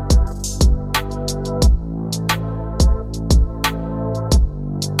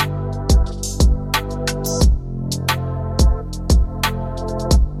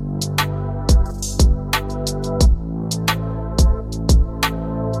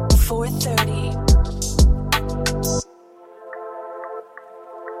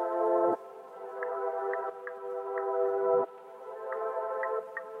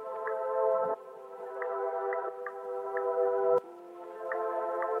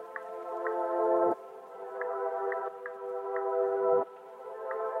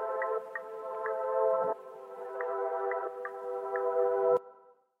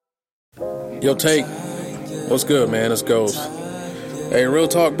 Yo, Tate, what's good, man? It's Ghost. Hey, real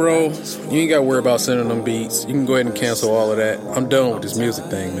talk, bro. You ain't got to worry about sending them beats. You can go ahead and cancel all of that. I'm done with this music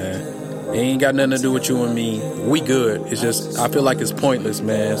thing, man. It ain't got nothing to do with you and me. We good. It's just, I feel like it's pointless,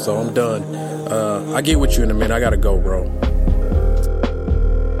 man, so I'm done. I get with you in a minute. I gotta go, bro.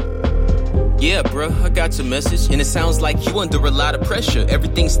 Yeah, bruh, I got your message, and it sounds like you under a lot of pressure.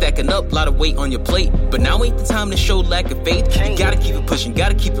 Everything's stacking up, a lot of weight on your plate. But now ain't the time to show lack of faith. You gotta keep it pushing,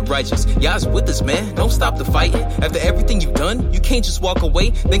 gotta keep it righteous. Y'all's with us, man, don't stop the fighting. After everything you've done, you can't just walk away.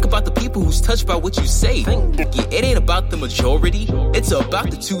 Think about the people who's touched by what you say. Yeah, it ain't about the majority, it's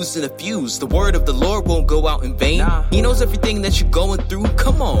about the twos and the fews. The word of the Lord won't go out in vain. He knows everything that you're going through,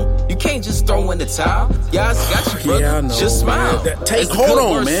 come on. You can't just throw in the towel. Y'all's got you, brother, Yeah, I know, just smile. Hold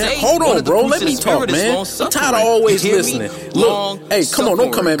on, man. Hold on, bro. let me talk, man. I'm tired of always listening. Look, hey, come on,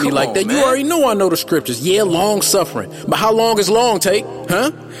 don't come at me like that. You already know I know the scriptures. Yeah, long suffering. But how long is long, Tate?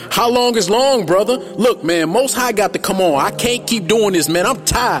 Huh? How long is long, brother? Look, man, Most High got to come on. I can't keep doing this, man. I'm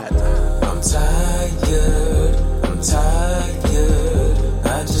tired. I'm tired.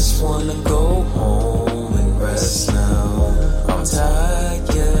 I just wanna go home and rest now. I'm tired.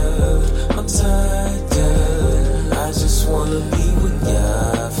 I just wanna be with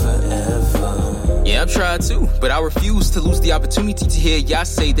ya forever. Yeah, I've tried too, but I refuse to lose the opportunity to hear y'all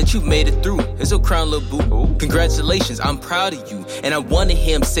say that you've made it through. It's your crown, little boo. Congratulations, I'm proud of you, and I want to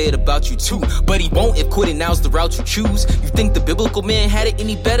hear him say it about you too. But he won't if quitting now's the route you choose. You think the biblical man had it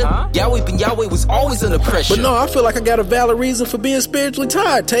any better? Yahweh ben Yahweh was always under pressure. But no, I feel like I got a valid reason for being spiritually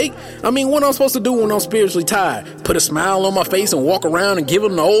tired, Tate. I mean, what I'm supposed to do when I'm spiritually tired? Put a smile on my face and walk around and give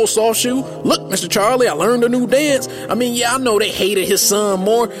him the old soft shoe? Look, Mr. Charlie, I learned a new dance. I mean, yeah, I know they hated his son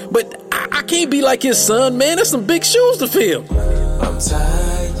more, but I can't be like his son, man. That's some big shoes to fill. I'm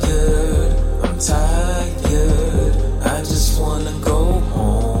tired. I just wanna go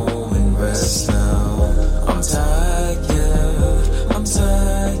home and rest now. I'm tired.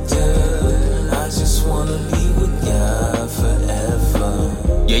 I just wanna be with ya forever.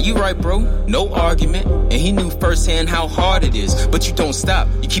 Yeah, you right, bro. No argument. And he knew firsthand how hard it is. But you don't stop.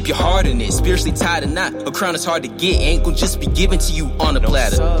 You keep your heart in it. Spiritually tied or not, a crown is hard to get. Ain't gonna just be given to you on a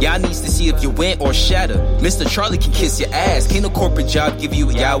platter. Y'all needs to see if you win or shatter. Mr. Charlie can kiss your ass. Can't no corporate job give you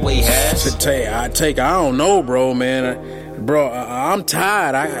what Yahweh has. I don't know, bro, man. I'm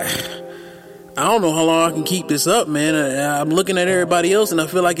tired. I don't know how long I can keep this up, man. I'm looking at everybody else and I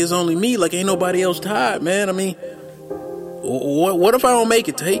feel like it's only me. Like ain't nobody else tired, man. I mean, what if I don't make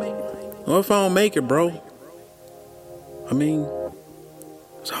it, Tate? What if I don't make it, bro? I mean,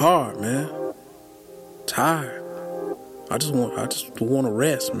 it's hard, man. Tired. I just want to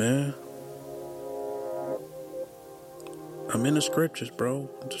rest, man. I'm in the scriptures, bro.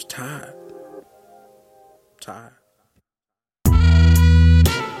 I'm just tired.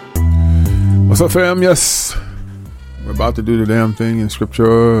 What's up, fam? Yes, we're about to do the damn thing in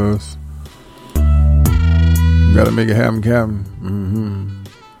scriptures. Gotta make it happen, Captain.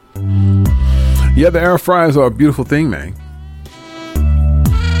 Yeah, the air fryers are a beautiful thing, man.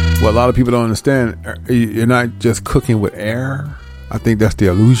 What a lot of people don't understand, you're not just cooking with air. I think that's the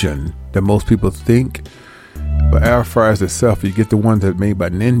illusion that most people think. But air fryers itself, you get the one that's made by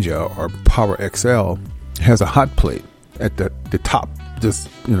Ninja or Power XL, has a hot plate at the top. Just,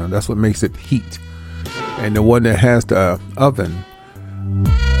 that's what makes it heat. And the one that has the oven,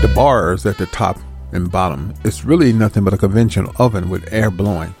 the bars at the top and bottom, it's really nothing but a conventional oven with air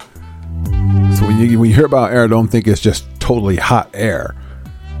blowing. So when you hear about air, don't think it's just totally hot air.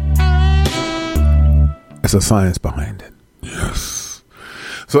 It's a science behind it. Yes.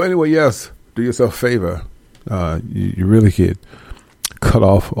 So anyway, yes, do yourself a favor. You really could cut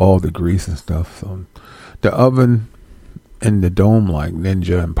off all the grease and stuff. So the oven and the dome, like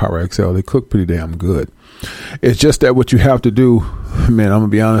Ninja and Power XL, they cook pretty damn good. It's just that what you have to do, man, I'm gonna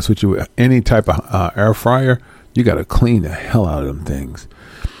be honest with you, any type of air fryer, you got to clean the hell out of them things.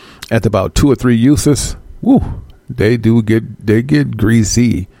 After about 2 or 3 uses, they get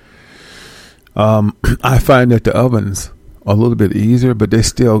greasy. I find that the ovens are a little bit easier, but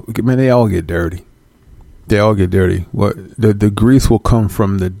they all get dirty. They all get dirty. The grease will come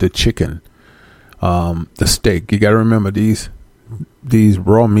from the chicken, the steak. You got to remember these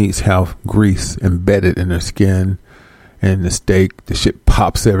raw meats have grease embedded in their skin, and the steak, the shit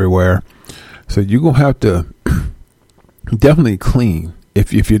pops everywhere. So you're gonna have to definitely clean.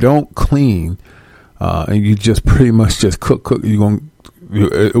 If you don't clean, and you just pretty much just cook, you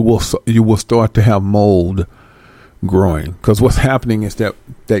will start to have mold growing. Because what's happening is that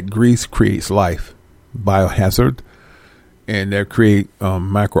grease creates life, biohazard, and they create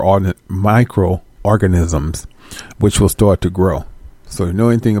microorganisms, which will start to grow. So you know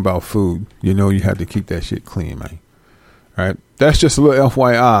anything about food, you have to keep that shit clean, man. All right, that's just a little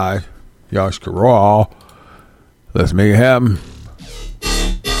FYI. Yash Karal. Let's make it happen.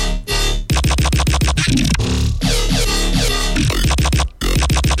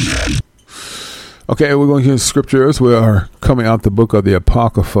 Okay, we're going to use scriptures. We are coming out the book of the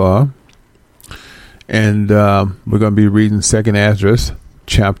Apocrypha, and we're going to be reading 2nd Esdras,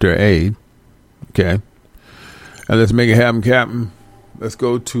 chapter 8. Okay, and let's make it happen, Captain. Let's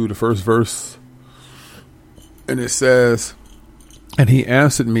go to the first verse, and it says, "And he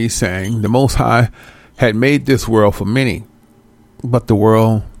answered me, saying, The Most High had made this world for many, but the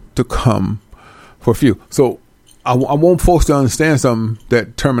world to come for few." So I want folks to understand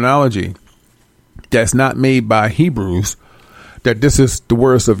that terminology that's not made by Hebrews, that this is the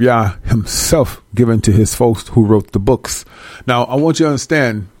words of Yah himself given to his folks who wrote the books. Now, I want you to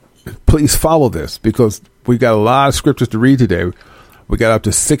understand, please follow this, because we got a lot of scriptures to read today. We got up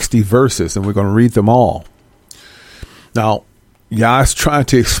to 60 verses, and we're going to read them all. Now, Yah is trying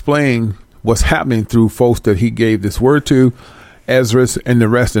to explain what's happening through folks that he gave this word to, Ezra and the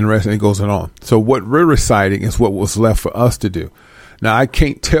rest, and it goes on. So what we're reciting is what was left for us to do. Now, I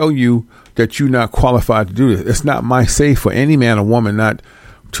can't tell you that you're not qualified to do this. It's not my say for any man or woman not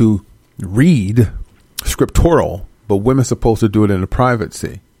to read scriptural, but women's supposed to do it in the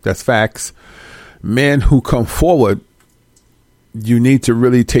privacy. That's facts. Men who come forward, you need to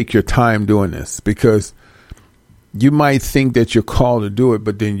really take your time doing this, because you might think that you're called to do it,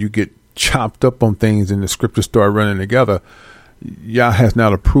 but then you get chopped up on things and the scriptures start running together. Yah has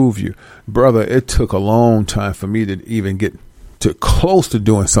not approved you. Brother, it took a long time for me to even get to close to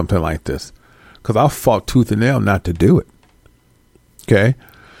doing something like this, because I fought tooth and nail not to do it. Okay.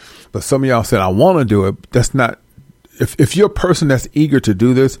 But some of y'all said, I want to do it. That's not, if you're a person that's eager to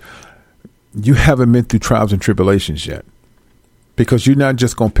do this, you haven't been through trials and tribulations yet, because you're not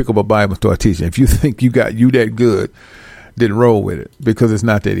just going to pick up a Bible and start teaching. If you think you that good, then roll with it, because it's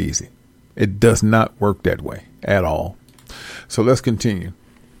not that easy. It does not work that way at all. So let's continue.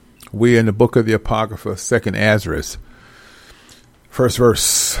 We're in the book of the Apocrypha, 2nd Ezra. First verse,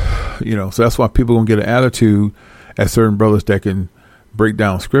 so that's why people gonna get an attitude at certain brothers that can break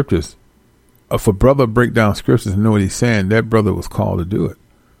down scriptures. If a brother break down scriptures and know what he's saying, that brother was called to do it.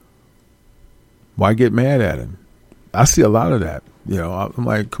 Why get mad at him? I see a lot of that. I'm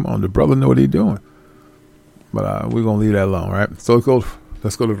like, come on, the brother know what he's doing. But we're gonna leave that alone, right? So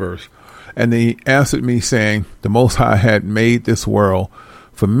let's go to verse. And he answered me, saying, the Most High had made this world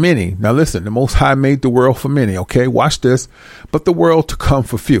for many. Now listen, the Most High made the world for many. Okay, watch this. But the world to come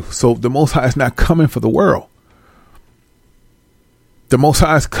for few. So the Most High is not coming for the world. The Most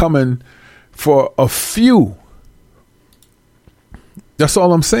High is coming for a few. That's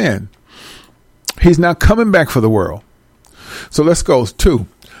all I'm saying. He's not coming back for the world. So let's go. 2.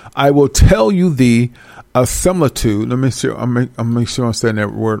 I will tell you a similitude. Let me see. I'll make sure I'm saying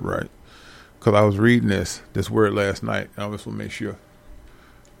that word right, because I was reading this word last night. I just want to make sure.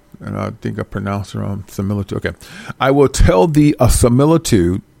 And I think I pronounced it wrong. Similitude. Okay. I will tell thee a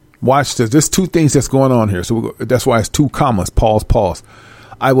similitude. Watch this. There's 2 things that's going on here. So that's why it's 2 commas. Pause.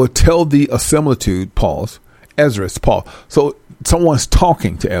 I will tell thee a similitude. Pause. Ezra. Pause. So someone's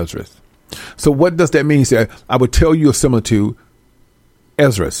talking to Ezra. So what does that mean? Say, I will tell you a similitude.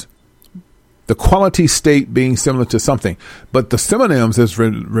 Ezra. The quality state being similar to something. But the synonyms is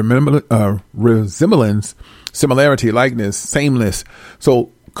resemblance, similarity, likeness, sameness.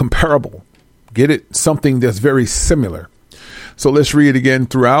 So comparable. Get it? Something that's very similar. So let's read it again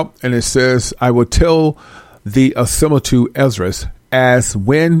throughout. And it says, I will tell thee a similitude, Ezra, as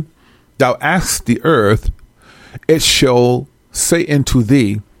when thou askest the earth, it shall say unto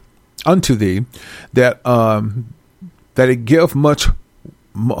thee that it give much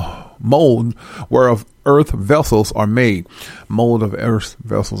mold whereof earth vessels are made. Mold of earth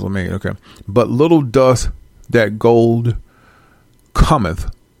vessels are made. Okay. But little does that gold cometh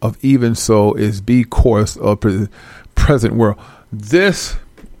of, even so is be course of present world. This,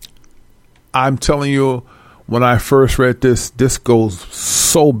 I'm telling you, when I first read this goes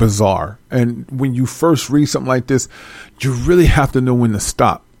so bizarre. And when you first read something like this, you really have to know when to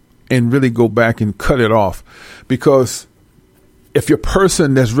stop and really go back and cut it off. Because if you're a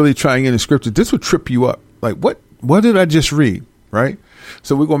person that's really trying in the scripture, this would trip you up. Like, what did I just read? Right?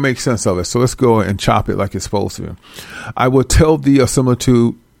 So we're going to make sense of it. So let's go and chop it like it's supposed to. I will tell thee a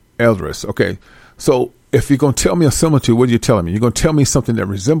similitude, Eldris. Okay. So if you're going to tell me a similitude, what are you telling me? You're going to tell me something that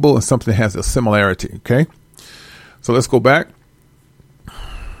resembles and something that has a similarity. Okay. So let's go back.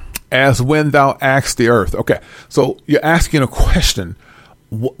 As when thou askest the earth. Okay. So you're asking a question.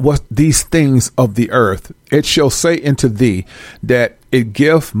 What these things of the earth, it shall say unto thee that it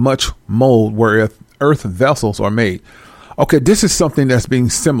give much mold whereof earth vessels are made. Okay, this is something that's being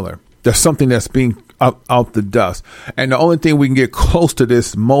similar. There's something that's being out the dust. And the only thing we can get close to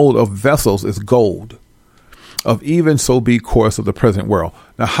this mold of vessels is gold. Of even so be course of the present world.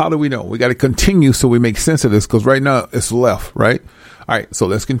 Now, how do we know? We got to continue so we make sense of this, because right now it's left, right? All right, so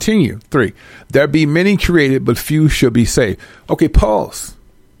let's continue. 3. There be many created, but few shall be saved. Okay, pause.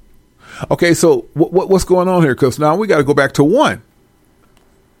 Okay, so what's going on here? Because now we got to go back to 1,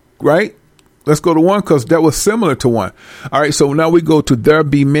 right? Let's go to 1 because that was similar to 1. All right, so now we go to there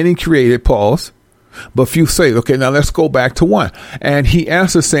be many created, pause, but few saved. Okay, now let's go back to 1. And he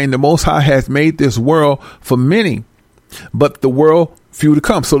answered, saying, the Most High hath made this world for many, but the world few to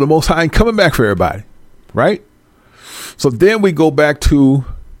come. So the Most High ain't coming back for everybody, right? So then we go back to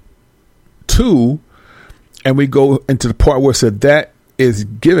 2, and we go into the part where it said that is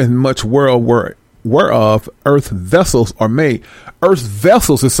given much world whereof earth vessels are made. Earth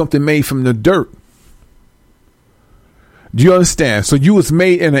vessels is something made from the dirt. Do you understand? So you was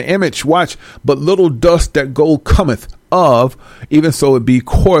made in an image, watch, but little dust that gold cometh of, even so it be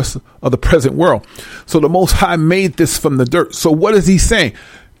course of the present world. So the Most High made this from the dirt. So what is he saying?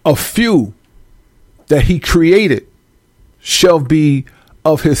 A few that he created shall be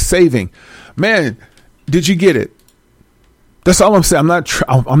of his saving. Man, did you get it? That's all I'm saying.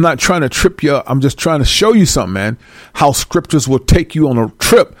 I'm not trying to trip you up. I'm just trying to show you something, man. How scriptures will take you on a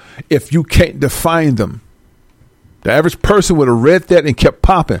trip if you can't define them. The average person would have read that and kept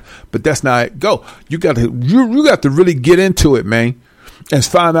popping, but that's not it. Go. You got to really get into it, man, and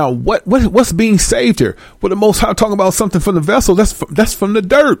find out what's being saved here. Well, the Most High talking about something from the vessel. That's from the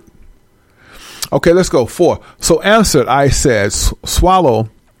dirt. Okay, let's go. 4. So answered, I said, swallow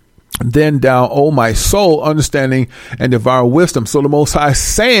then down, O my soul, understanding and devour wisdom. So the Most High is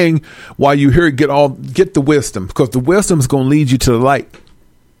saying, while you hear it, get the wisdom, because the wisdom is going to lead you to the light.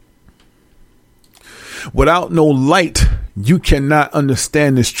 Without no light, you cannot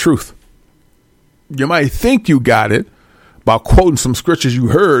understand this truth. You might think you got it by quoting some scriptures you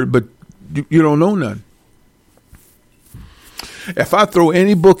heard, but you don't know none. If I throw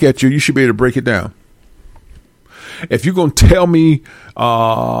any book at you, you should be able to break it down. If you're going to tell me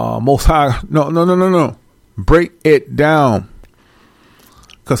Most High, no. Break it down.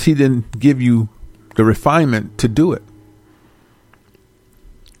 Because he didn't give you the refinement to do it.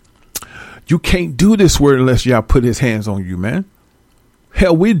 You can't do this word unless y'all put his hands on you, man.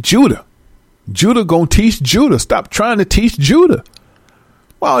 Hell, we're Judah. Judah gonna teach Judah. Stop trying to teach Judah.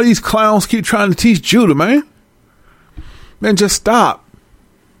 Why all these clowns keep trying to teach Judah, man? Man, just stop.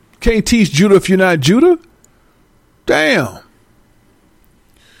 Can't teach Judah if you're not Judah? Damn.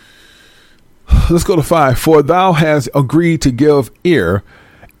 Let's go to 5. For thou hast agreed to give ear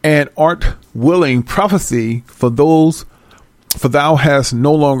and art willing prophecy for thou hast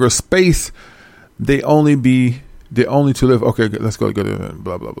no longer space. They only to live. Okay, let's go to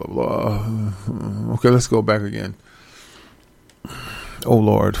blah, blah, blah, blah. Okay, let's go back again. O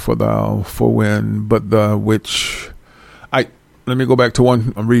Lord, let me go back to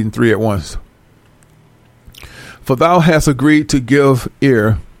 1. I'm reading 3 at once. For thou hast agreed to give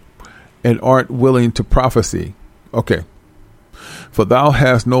ear and art willing to prophecy. Okay. For thou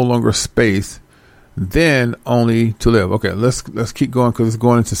hast no longer space, then only to live. Okay, let's keep going, because it's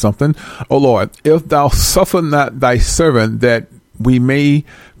going into something. O Lord, if thou suffer not thy servant that we may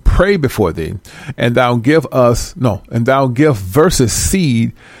pray before thee, and thou give versus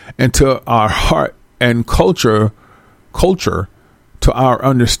seed into our heart and culture to our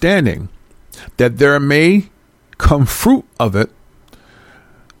understanding, that there may come fruit of it,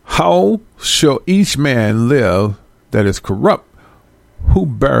 how shall each man live that is corrupt, who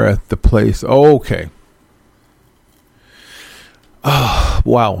beareth the place? Okay. Oh,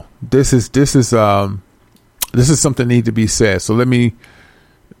 wow. This is something that needs to be said. So let me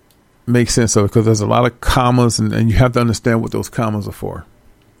make sense of it, because there's a lot of commas, and you have to understand what those commas are for.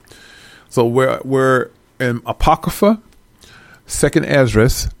 So we're in Apocrypha, 2nd Ezra,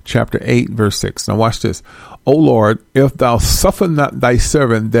 chapter 8, verse 6. Now watch this. O Lord, if thou suffer not thy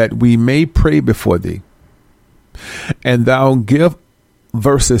servant that we may pray before thee, and thou give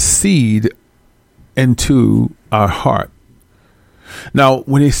versus seed into our heart. Now,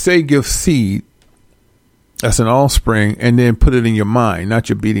 when they say give seed, that's an offspring, and then put it in your mind, not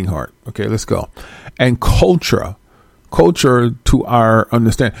your beating heart. Okay, let's go. And culture to our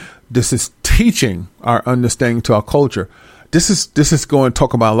understanding. This is teaching our understanding to our culture. This is going to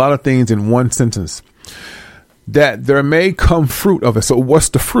talk about a lot of things in one sentence. That there may come fruit of it. So what's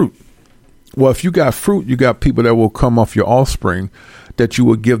the fruit? Well, if you got fruit, you got people that will come off your offspring, that you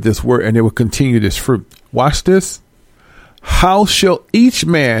will give this word, and they will continue this fruit. Watch this. How shall each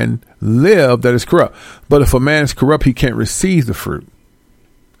man live that is corrupt? But if a man is corrupt, he can't receive the fruit.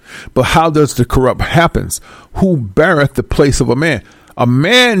 But how does the corrupt happens? Who beareth the place of a man? A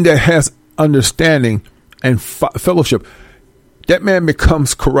man that has understanding and fellowship, that man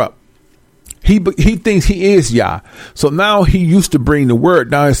becomes corrupt. He thinks he is Yah. So now he used to bring the word.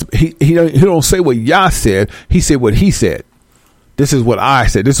 Now he don't say what Yah said. He said what he said. This is what I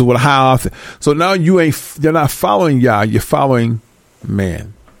said. This is how I said. So now you're not following Yah. You're following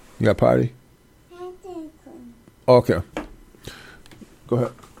man. You got a party? Okay. Go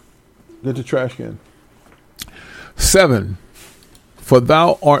ahead. Get the trash can. 7. For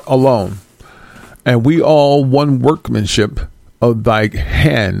thou art alone, and we all one workmanship of thy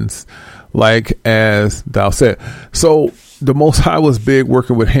hands. like as thou said. So the Most High was big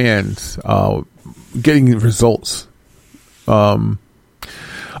working with hands, getting results. You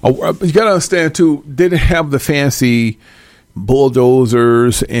got to understand too, they didn't have the fancy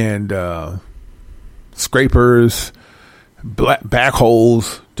bulldozers and scrapers,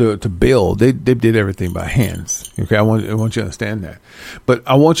 backhoes to build. They did everything by hands. Okay, I want you to understand that. But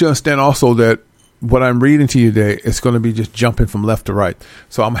I want you to understand also that what I'm reading to you today is going to be just jumping from left to right.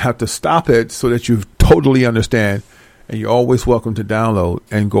 So I'm going to have to stop it so that you totally understand. And you're always welcome to download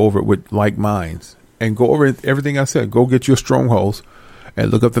and go over it with like minds and go over everything I said. Go get your strongholds and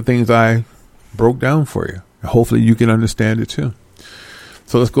look up the things I broke down for you. Hopefully you can understand it too.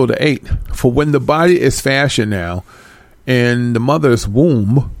 So let's go to 8. For when the body is fashioned now in the mother's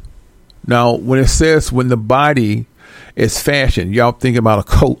womb. Now, when it says when the body is fashioned, y'all think about a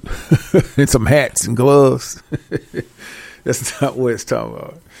coat and some hats and gloves. That's not what it's talking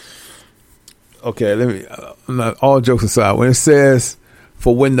about. Okay, let me, not all jokes aside. When it says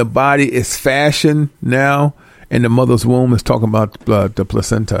for when the body is fashioned now in the mother's womb, it's talking about the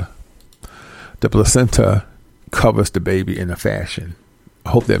placenta. The placenta covers the baby in a fashion. I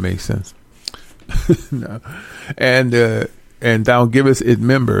hope that makes sense. No. And thou givest it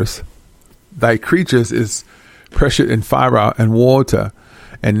members. Thy creatures is pressured in fire and water,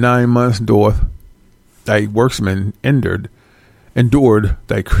 and 9 months doth thy workman endured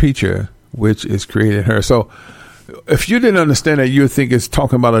thy creature which is created her. So if you didn't understand that, you would think it's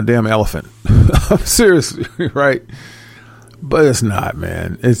talking about a damn elephant. I'm serious, right? But it's not,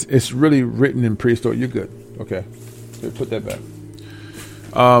 man. It's really written in prehistoric. You're good. Okay. Put that back.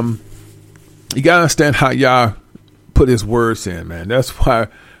 You gotta understand how Yah put his words in, man. That's why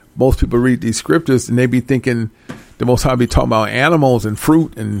most people read these scriptures and they be thinking the Most High be talking about animals and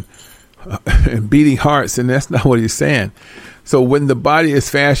fruit and beating hearts, and that's not what he's saying. So when the body is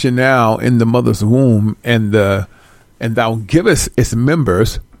fashioned now in the mother's womb, and thou givest its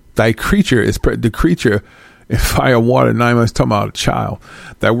members, thy creature is the creature in fire, water, 9 months, talking about a child.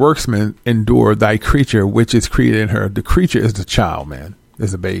 Thy workman endure thy creature which is created in her. The creature is the child, man,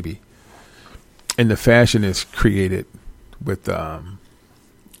 is a baby, and the fashion is created with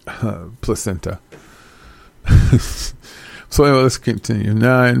placenta. So anyway, let's continue.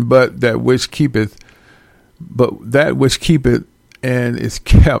 9, but that which keepeth and is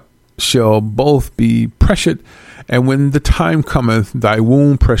kept shall both be pressured, and when the time cometh, thy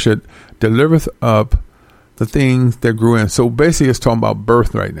womb pressured delivereth up the things that grew in. So basically it's talking about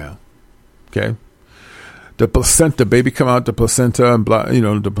birth right now. Okay. The placenta, baby come out the placenta, and blah,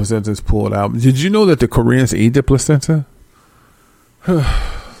 the placenta is pulled out. Did you know that the Koreans eat the placenta?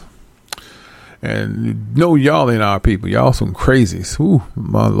 And no, y'all ain't our people. Y'all some crazies. Ooh,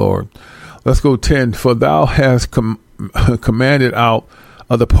 my Lord. Let's go 10. For thou hast commanded out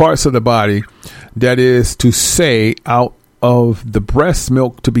of the parts of the body, that is to say, out of the breast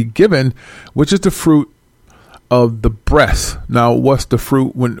milk to be given, which is the fruit of the breast. Now, what's the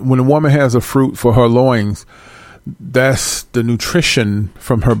fruit? When a woman has a fruit for her loins, that's the nutrition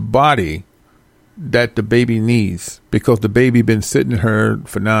from her body that the baby needs, because the baby been sitting in her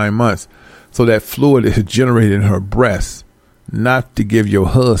for 9 months. So that fluid is generated in her breast, not to give your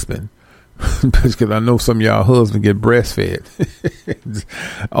husband. Because I know some of y'all husbands get breastfed.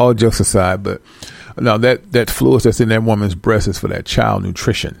 All jokes aside, but now that fluid that's in that woman's breast is for that child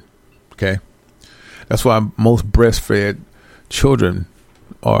nutrition. Okay, that's why most breastfed children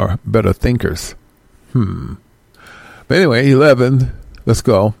are better thinkers. But anyway, 11. Let's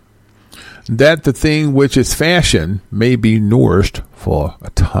go. That the thing which is fashioned may be nourished for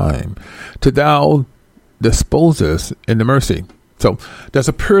a time, to thou disposest in the mercy. So there's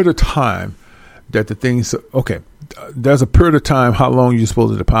a period of time that the things, there's a period of time how long you're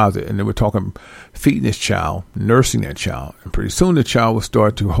supposed to deposit. And then we're talking feeding this child, nursing that child. And pretty soon the child will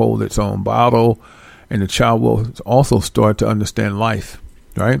start to hold its own bottle, and the child will also start to understand life,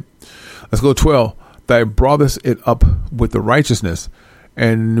 right? Let's go 12. Thou broughtest it up with the righteousness.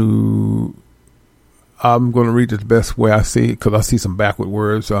 And I'm going to read it the best way I see it, because I see some backward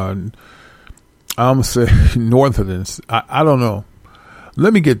words on, I'm going to say northerners. I don't know.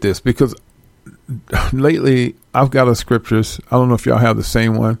 Let me get this, because lately I've got a scriptures. I don't know if y'all have the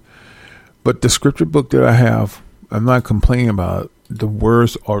same one, but the scripture book that I have, I'm not complaining about it. The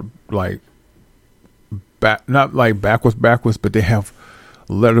words are like not like backwards, but they have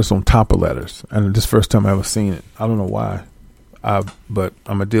letters on top of letters. And this is the first time I've ever seen it. I don't know why. But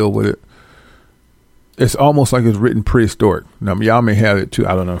I'm going to deal with it. It's almost like it's written prehistoric. Now, y'all may have it too.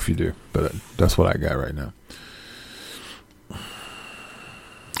 I don't know if you do, but that's what I got right now.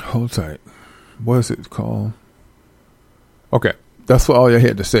 Hold tight. What is it called? Okay. That's what all you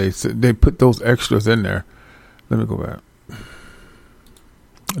had to say. So they put those extras in there. Let me go back.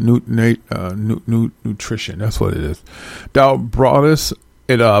 Nutrition. That's what it is. Thou broughtest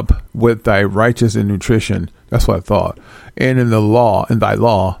it up with thy righteous and nutrition. That's what I thought. And in thy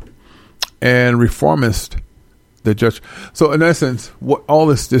law, and reformest the judge. So in essence, what all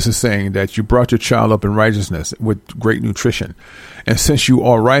this is saying, that you brought your child up in righteousness with great nutrition. And since you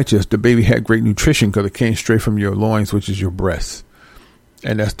are righteous, the baby had great nutrition because it came straight from your loins, which is your breasts.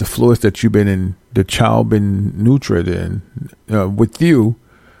 And that's the fluids that you've been in, the child been nurtured in with you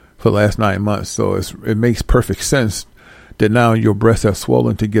for the last 9 months. So it makes perfect sense that now your breasts have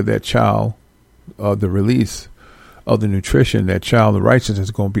swollen to give that child the release of the nutrition. That child, the righteousness,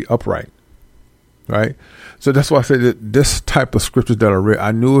 is going to be upright. Right? So that's why I say that this type of scriptures that are read,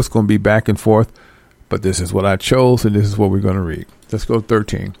 I knew it's going to be back and forth, but this is what I chose, and this is what we're going to read. Let's go to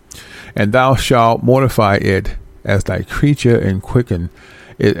 13. And thou shalt mortify it as thy creature, and quicken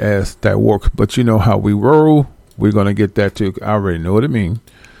it as thy work. But you know how we roll. We're going to get that too. I already know what it means.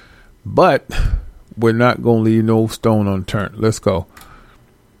 But we're not going to leave no stone unturned. Let's go.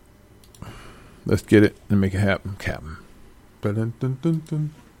 Let's get it and make it happen, Captain. Dun, dun, dun,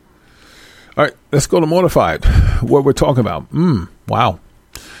 dun. All right, let's go to mortified. What we're talking about. Wow.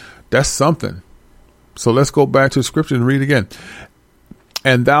 That's something. So let's go back to the scripture and read again.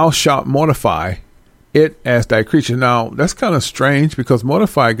 And thou shalt mortify it as thy creature. Now, that's kind of strange because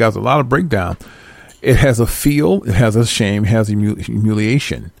mortify got a lot of breakdown. It has a feel, it has a shame, it has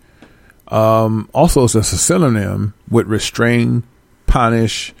humiliation. Also, it's a synonym with restrain,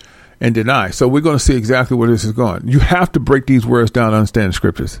 punish, and deny. So we're going to see exactly where this is going. You have to break these words down to understand the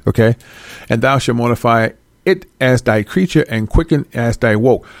scriptures, okay? And thou shalt mortify it as thy creature, and quicken as thy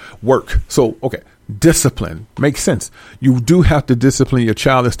work. So, okay, discipline makes sense. You do have to discipline your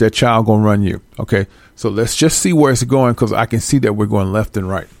child. It's that child going to run you, okay? So let's just see where it's going, because I can see that we're going left and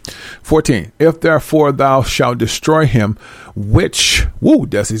right. 14, if therefore thou shalt destroy him, which,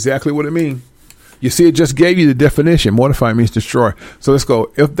 that's exactly what it means. You see, it just gave you the definition. Mortify means destroy. So let's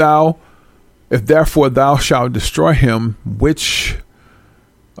go. If therefore thou shalt destroy him, which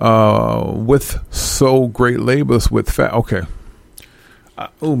with so great labors with okay.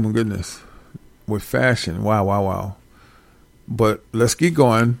 Oh my goodness. With fashion. Wow. But let's keep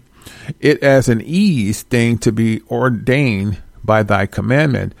going. It as an ease thing to be ordained by thy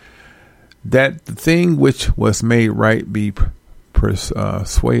commandment, that the thing which was made right be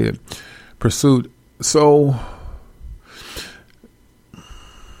pursued. So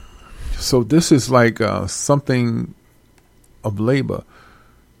this is like something of labor.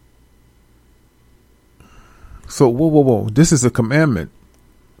 So whoa. This is a commandment.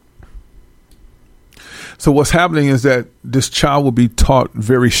 So what's happening is that this child will be taught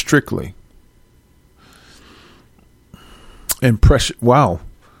very strictly. And pressure. Wow.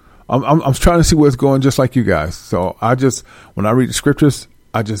 I'm trying to see where it's going, just like you guys. So when I read the scriptures,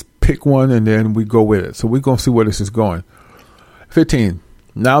 I just pick one and then we go with it. So we're going to see where this is going. 15.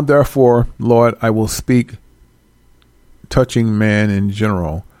 Now, therefore, Lord, I will speak touching man in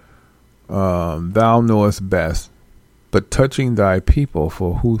general. Thou knowest best, but touching thy people,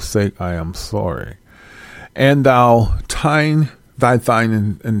 for whose sake I am sorry. And thou thine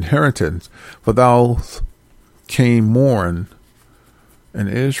inheritance, for thou came mourn in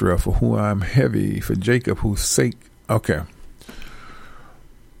Israel, for whom I am heavy, for Jacob, whose sake. Okay.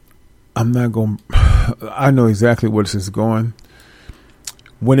 I know exactly where this is going.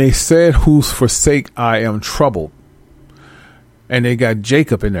 When they said, whose forsake I am troubled, and they got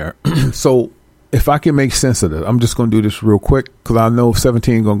Jacob in there. So if I can make sense of it, I'm just going to do this real quick, because I know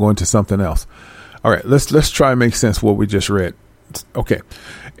 17 is going to go into something else. All right, let's try and make sense of what we just read. Okay.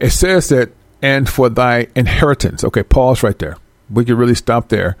 It says that, and for thy inheritance. Okay, pause right there. We can really stop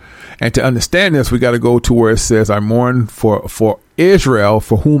there. And to understand this, we got to go to where it says, I mourn for Israel,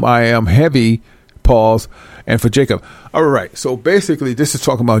 for whom I am heavy, pause, and for Jacob. All right. So basically, this is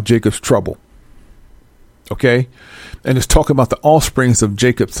talking about Jacob's trouble. Okay. And it's talking about the offsprings of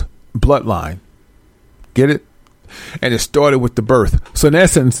Jacob's bloodline. Get it? And it started with the birth. So in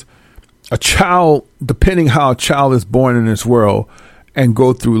essence, a child, depending how a child is born in this world and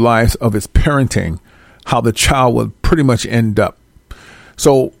go through lives of its parenting, how the child will pretty much end up.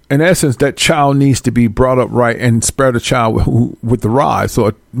 So in essence, that child needs to be brought up right and spare the child with the rod.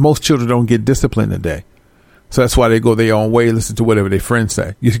 So most children don't get disciplined today. So that's why they go their own way, listen to whatever their friends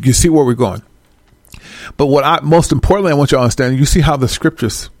say. You see where we're going. But most importantly, I want you to understand, you see how the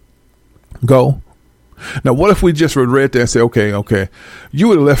scriptures go. Now, what if we just read that and say, okay, you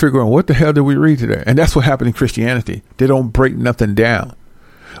would have left here going, what the hell did we read today? And that's what happened in Christianity. They don't break nothing down.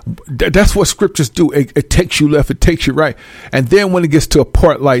 That's what scriptures do. It takes you left, it takes you right. And then when it gets to a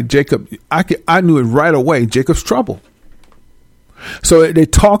part like Jacob, I knew it right away. Jacob's trouble. So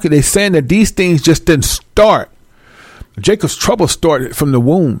they're saying that these things just didn't start. Jacob's trouble started from the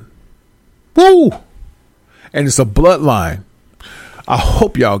womb. Woo! And it's a bloodline. I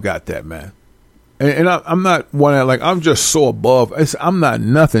hope y'all got that, man. And I'm not one that I'm just so above. I'm not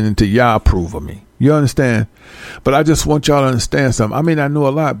nothing until y'all approve of me. You understand? But I just want y'all to understand something. I mean, I know a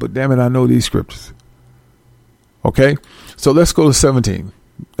lot, but damn it, I know these scriptures. Okay? So let's go to 17.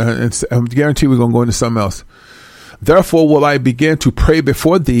 I guarantee we're going to go into something else. Therefore will I begin to pray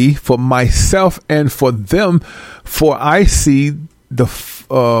before thee for myself and for them, for I see the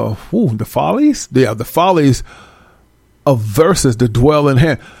follies? Yeah, the follies of verses that dwell in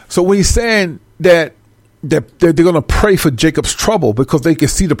hand. So when he's saying that they're going to pray for Jacob's trouble because they can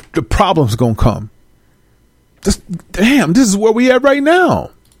see the problems going to come. This is where we at right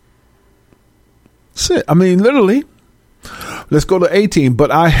now. Shit. I mean, literally. Let's go to 18.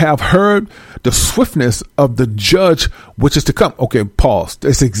 But I have heard the swiftness of the judge which is to come. Okay, pause.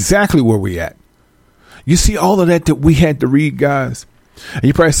 That's exactly where we at. You see all of that we had to read, guys. And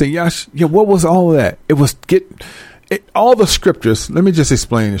you probably say, Yash, what was all of that? It was all the scriptures. Let me just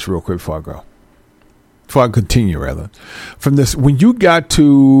explain this real quick before I continue, rather. From this, when it got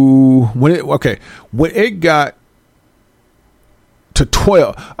to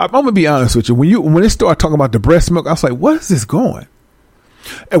 12, I'm gonna be honest with you. When it started talking about the breast milk, I was like, "What is this going?"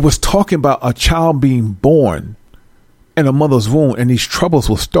 It was talking about a child being born in a mother's womb, and these troubles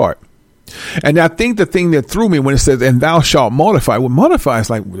will start. And I think the thing that threw me when it says, "And thou shalt multiply," well, multiply is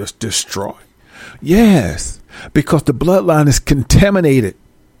like just destroy. Yes, because the bloodline is contaminated.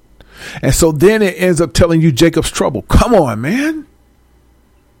 And so then it ends up telling you Jacob's trouble. Come on, man.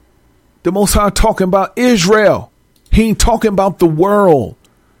 The Most High talking about Israel. He ain't talking about the world.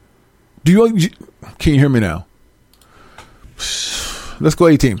 Can you hear me now? Let's go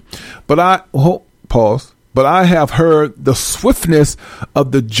 18. But I have heard the swiftness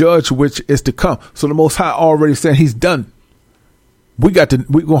of the judge which is to come. So the Most High already said he's done. We're going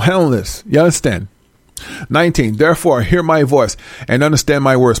to handle this. You understand? 19. Therefore, hear my voice and understand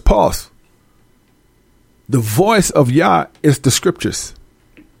my words. Pause. The voice of Yah is the scriptures.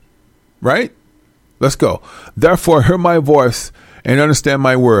 Right? Let's go. Therefore, hear my voice and understand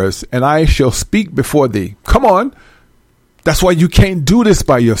my words, and I shall speak before thee. Come on. That's why you can't do this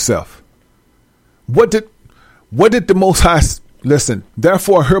by yourself. What did the Most High listen?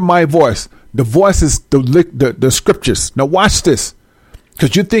 Therefore, hear my voice. The voice is the scriptures. Now watch this,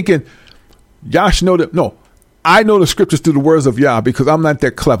 because you're thinking, Yash know that. No, I know the scriptures through the words of Yah because I'm not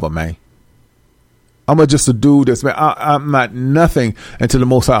that clever, man. I'm just a dude that's, man, I'm not nothing until the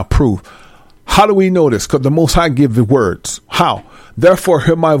Most High approve. How do we know this? Because the Most High give the words. How? Therefore,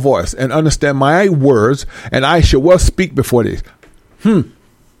 hear my voice and understand my words, and I shall well speak before these. Can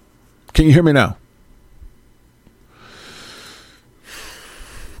you hear me now?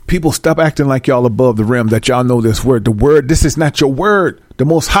 People, stop acting like y'all above the rim, that y'all know this word. The word, this is not your word. The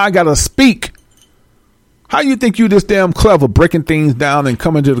Most High got to speak. How you think you this damn clever, breaking things down and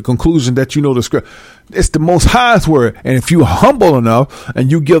coming to the conclusion that you know the script? It's the Most High's word. And if you humble enough and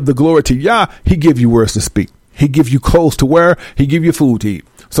you give the glory to Yah, he give you words to speak. He give you clothes to wear. He give you food to eat.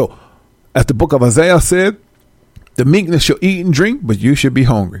 So as the book of Isaiah said, the meekness shall eat and drink, but you should be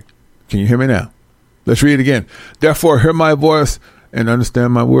hungry. Can you hear me now? Let's read it again. Therefore, hear my voice and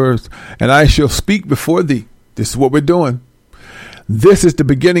understand my words, and I shall speak before thee. This is what we're doing. This is the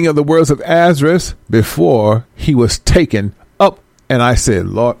beginning of the words of Azarus before he was taken up. And I said,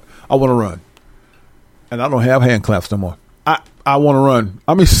 Lord, I want to run. And I don't have hand claps no more. I want to run.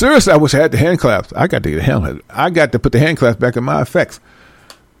 I mean, seriously, I wish I had the hand claps. I got to get a hand. I got to put the hand claps back in my effects.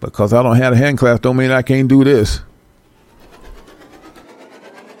 Because I don't have the hand claps don't mean I can't do this.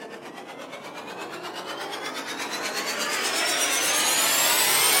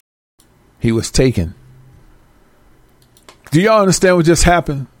 He was taken. Do y'all understand what just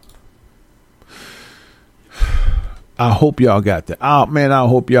happened? I hope y'all got that. Oh, man, I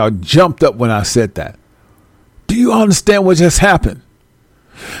hope y'all jumped up when I said that. Do you understand what just happened?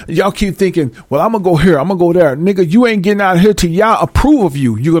 Y'all keep thinking, well, I'm going to go here, I'm going to go there. Nigga, you ain't getting out here till y'all approve of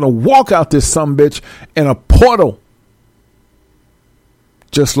you. You're going to walk out this sumbitch in a portal.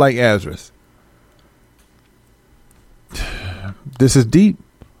 Just like Azarus. This is deep.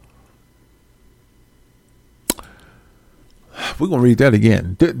 We're going to read that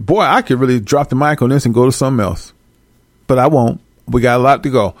again. Boy, I could really drop the mic on this and go to something else. But I won't. We got a lot to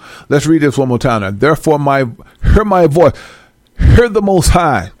go. Let's read this one more time now. Therefore, hear my voice. Hear the Most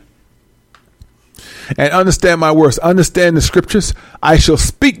High. and understand my words. Understand the scriptures. I shall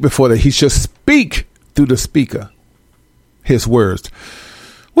speak before them. He shall speak through the speaker his words.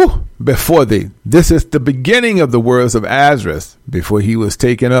 Woo, before thee. This is the beginning of the words of Azarus before he was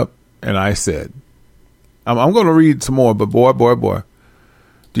taken up. And I said, I'm going to read some more, but boy,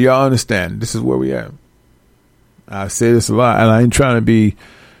 do y'all understand? This is where we at. I say this a lot, and I ain't trying to be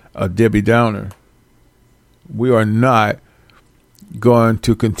a Debbie Downer. We are not going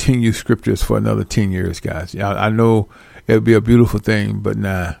to continue scriptures for another 10 years, guys. I know it'll be a beautiful thing, but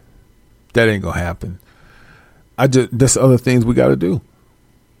nah, that ain't going to happen. There's other things we got to do.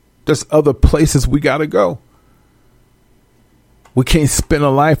 There's other places we got to go. We can't spend a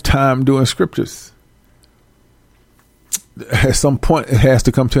lifetime doing scriptures. At some point, it has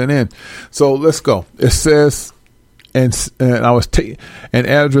to come to an end. So let's go. It says, and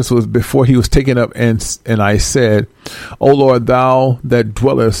Esdras was before he was taken up, and I said, O Lord, thou that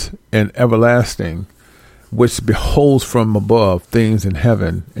dwellest in everlasting, which beholds from above things in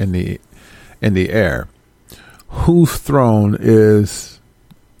heaven and in the air, whose throne is,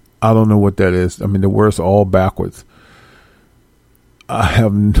 I don't know what that is. I mean, the words are all backwards. I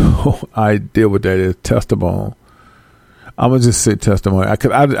have no idea what that is. Testimony. I'm going to just say testimony. I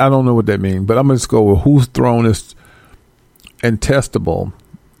don't know what that means, but I'm going to just go with whose throne is intestable.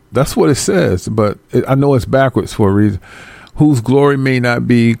 That's what it says, but I know it's backwards for a reason. Whose glory may not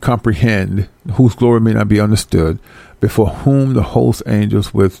be comprehended, whose glory may not be understood, before whom the host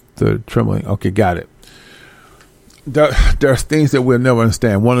angels with the trembling. Okay, got it. There's things that we'll never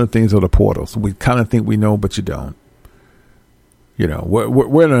understand. One of the things are the portals. We kind of think we know, but you don't. You know,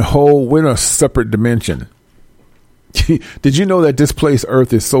 we're in a separate dimension. Did you know that this place,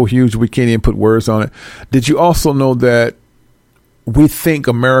 Earth, is so huge we can't even put words on it? Did you also know that we think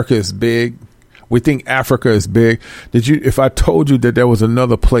America is big? We think Africa is big. If I told you that there was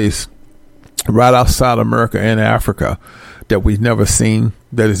another place right outside America and Africa that we've never seen,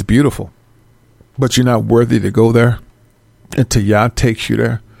 that is beautiful, but you're not worthy to go there until Yah takes you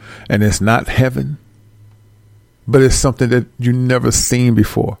there, and it's not heaven, but it's something that you've never seen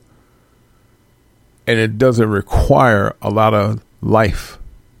before. And it doesn't require a lot of life.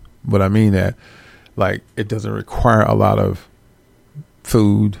 What I mean that, like, it doesn't require a lot of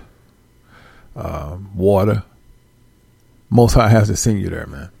food, water. Most High has to send you there,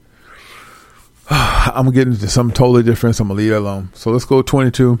 man. I'm getting into something totally different, so I'm going to leave it alone. So let's go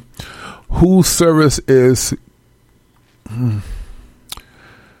 22. Whose service is...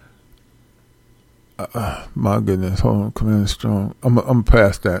 my goodness. Hold on. Command strong. I'm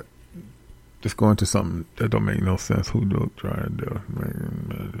past that. Just going to something that don't make no sense. Who do try to do?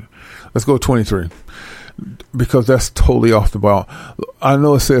 Let's go 23, because that's totally off the ball. I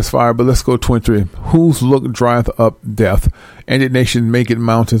know it says fire, but let's go 23. Whose look drieth up death, and the nation maketh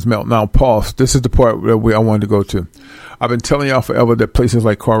mountains melt. Now pause. This is the part that I wanted to go to. I've been telling y'all forever that places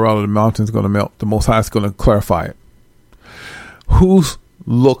like Colorado, the mountains going to melt. The Most High is going to clarify it. Whose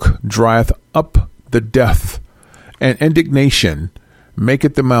look drieth up the death, and indignation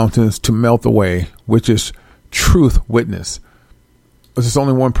maketh the mountains to melt away, which is truth witness. There's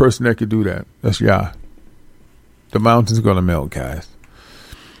only one person that could do that. That's Yah. The mountain's going to melt, guys.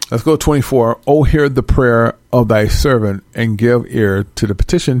 Let's go 24. O hear the prayer of thy servant, and give ear to the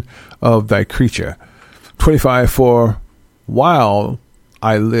petition of thy creature. 25. For while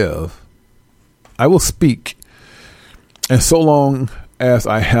I live, I will speak, and so long as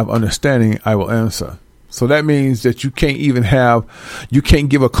I have understanding, I will answer. So that means that you can't give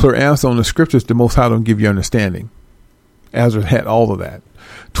a clear answer on the scriptures. The Most High don't give you understanding. Ezra had all of that.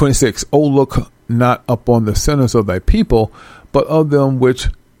 26. O look not upon the sinners of thy people, but of them which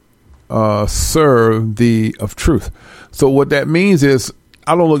serve thee of truth. So what that means is,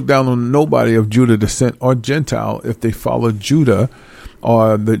 I don't look down on nobody of Judah descent or Gentile if they follow Judah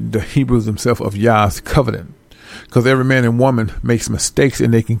or the Hebrews themselves of Yah's covenant. Because every man and woman makes mistakes,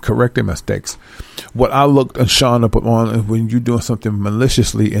 and they can correct their mistakes. What I looked and shone up on is when you're doing something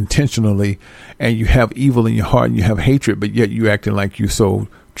maliciously, intentionally, and you have evil in your heart and you have hatred, but yet you acting like you're so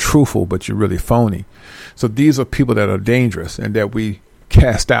truthful, but you're really phony. So these are people that are dangerous and that we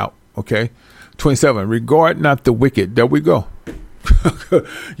cast out. Okay. 27. Regard not the wicked. There we go.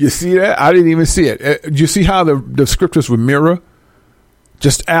 You see that? I didn't even see it. You see how the scriptures would mirror?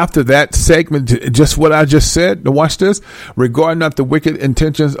 Just after that segment, just what I just said. Now watch this. Regard not the wicked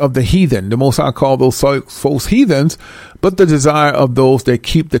intentions of the heathen. The Most High call those false heathens, but the desire of those that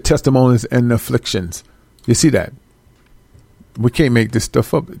keep the testimonies and the afflictions. You see that? We can't make this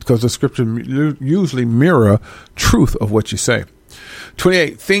stuff up because the scripture usually mirror truth of what you say.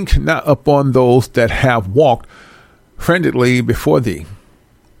 28. Think not upon those that have walked friendly before thee.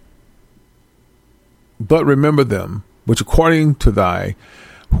 but remember them, which according to thy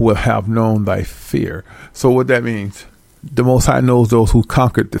who will have known thy fear. So what that means, the Most High knows those who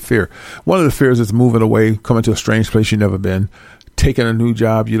conquered the fear. One of the fears is moving away, coming to a strange place you've never been, taking a new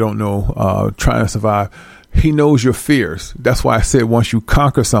job you don't know, trying to survive. He knows your fears. That's why I said once you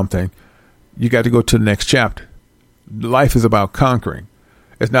conquer something, you got to go to the next chapter. Life is about conquering.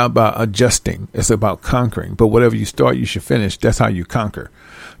 It's not about adjusting. It's about conquering. But whatever you start, you should finish. That's how you conquer.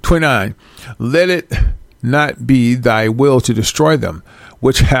 29. Let it not be thy will to destroy them,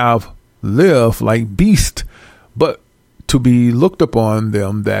 which have lived like beasts, but to be looked upon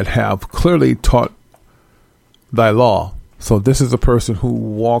them that have clearly taught thy law. So this is a person who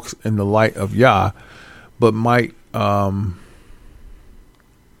walks in the light of Yah, but might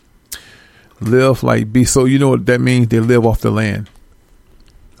live like beasts. So you know what that means? They live off the land.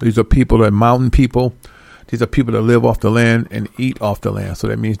 These are people that are mountain people. These are people that live off the land and eat off the land. So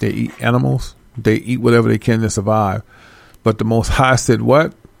that means they eat animals. They eat whatever they can to survive. But the Most High said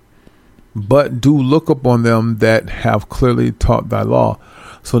what? But do look upon them that have clearly taught thy law.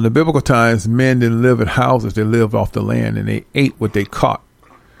 So in the biblical times, men didn't live in houses. They lived off the land and they ate what they caught.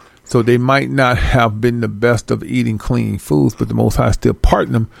 So they might not have been the best of eating clean foods, but the Most High still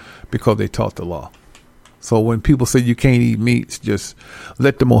pardoned them because they taught the law. So when people say you can't eat meats, just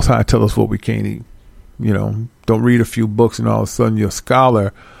let the Most High tell us what we can't eat. You know, don't read a few books and all of a sudden you're a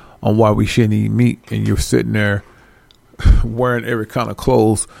scholar on why we shouldn't eat meat, and you're sitting there wearing every kind of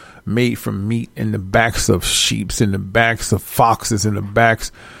clothes made from meat in the backs of sheeps, in the backs of foxes, in the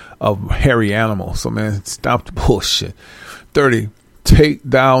backs of hairy animals. So man, stop the bullshit. 30. Take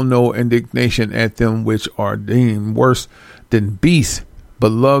thou no indignation at them which are deemed worse than beasts,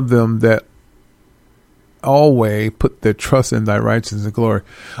 but love them that always put their trust in thy righteousness and glory.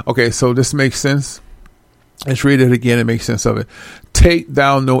 Okay, so this makes sense. Let's read it again and make sense of it. Take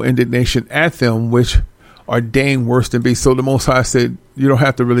thou no indignation at them which are deemed worse than beasts. So the Most High said you don't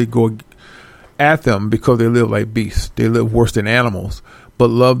have to really go at them because they live like beasts. They live worse than animals, but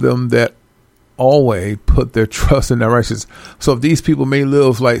love them that always put their trust in their righteousness. So if these people may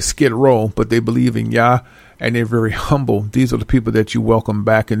live like Skid Row, but they believe in Yah and they're very humble, these are the people that you welcome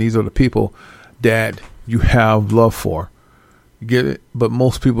back, and these are the people that you have love for. Get it? But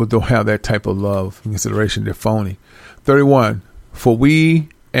most people don't have that type of love and consideration. They're phony. 31. For we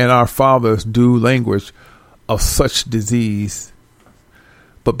and our fathers do language of such disease,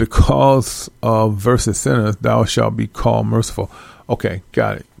 but because of versus sinners, thou shalt be called merciful. Okay,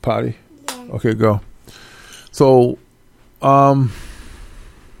 got it. Potty. Okay, go. So,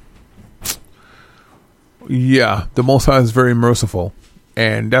 yeah, the Most High is very merciful.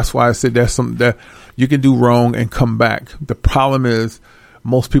 And that's why I said that's something that you can do wrong and come back. The problem is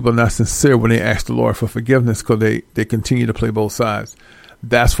most people are not sincere when they ask the Lord for forgiveness because they continue to play both sides.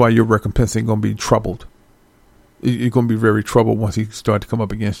 That's why your recompense ain't going to be troubled. You're going to be very troubled once he starts to come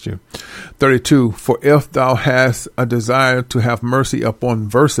up against you. 32. For if thou hast a desire to have mercy upon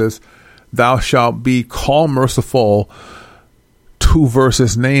verses, thou shalt be called merciful to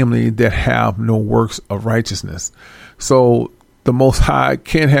verses, namely, that have no works of righteousness. So the Most High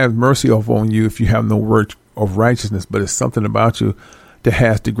can't have mercy upon you if you have no work of righteousness, but it's something about you that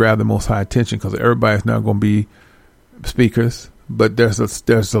has to grab the Most High attention, because everybody's not going to be speakers, but there's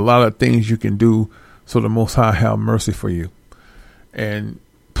a lot of things you can do so the Most High have mercy for you. And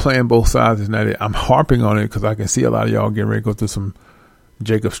playing both sides is not it. I'm harping on it because I can see a lot of y'all getting ready to go through some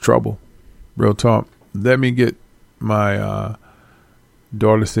Jacob's trouble. Real talk. Let me get my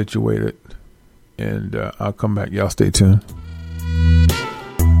daughter situated, and I'll come back. Y'all stay tuned.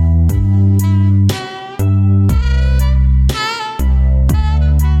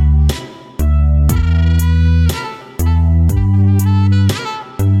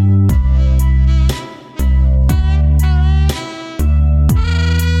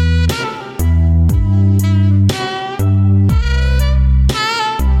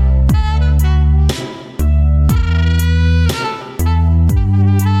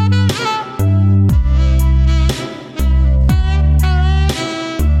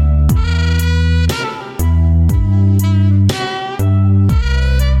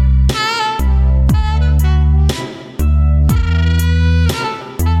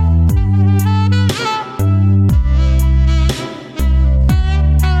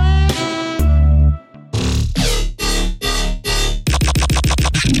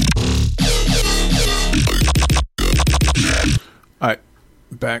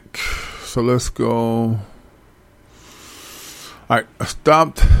 Back. So let's go. All right, I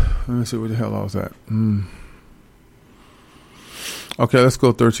stopped. Let me see where the hell I was at. Okay, let's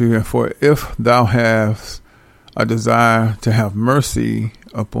go 13. For if thou hast a desire to have mercy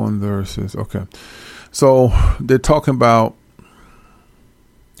upon verses. Okay. So they're talking about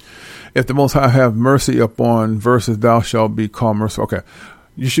if the Most High have mercy upon versus thou shalt be called merciful. Okay.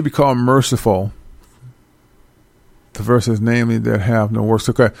 You should be called merciful. The verses, namely, that have no works.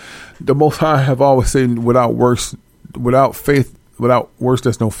 Okay. The Most High have always said without works, without faith, without works,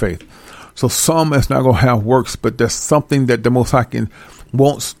 there's no faith. So some is not going to have works, but there's something that the Most High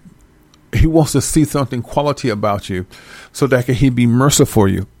wants. He wants to see something quality about you so that he be merciful for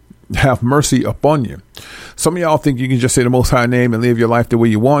you, have mercy upon you. Some of y'all think you can just say the Most High name and live your life the way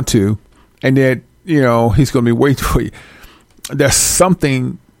you want to, and that, he's going to be waiting for you. There's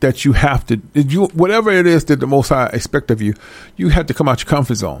something that you have to, whatever it is that the Most High expect of you, you have to come out your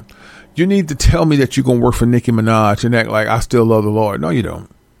comfort zone. You need to tell me that you're going to work for Nicki Minaj and act like I still love the Lord. No, you don't.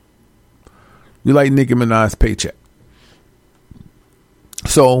 You like Nicki Minaj's paycheck.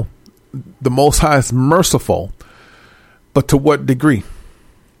 So the Most High is merciful, but to what degree?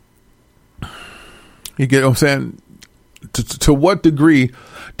 You get what I'm saying? To what degree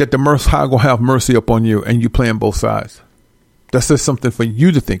that the Most High going to have mercy upon you and you playing both sides? That's just something for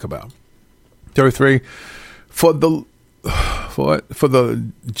you to think about. 33, for the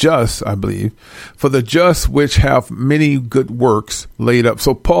just, I believe, for the just which have many good works laid up.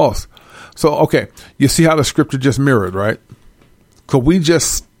 So pause. So, okay, you see how the scripture just mirrored, right? Because we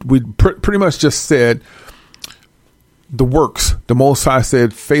pretty much just said the works. The Most High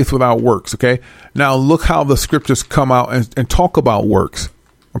said faith without works, okay? Now look how the scriptures come out and talk about works.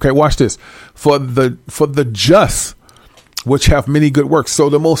 Okay, watch this. For the just which have many good works. So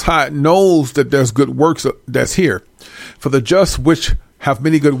the Most High knows that there's good works that's here. For the just which have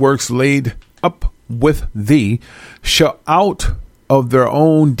many good works laid up with thee shall out of their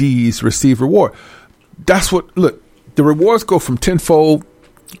own deeds receive reward. That's what, look, the rewards go from tenfold,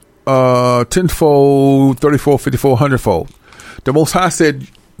 34, 54, 100-fold. The Most High said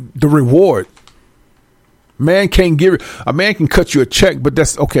the reward. A man can cut you a check, but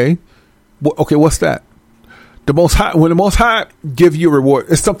that's okay. Okay, what's that? The Most High, when the Most High give you a reward,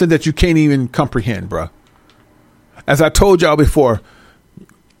 it's something that you can't even comprehend, bro. As I told y'all before,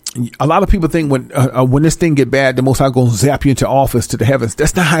 a lot of people think when this thing get bad, the Most High going to zap you into office to the heavens.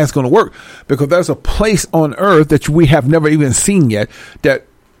 That's not how it's going to work, because there's a place on earth that we have never even seen yet that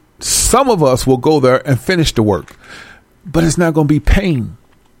some of us will go there and finish the work, but it's not going to be pain.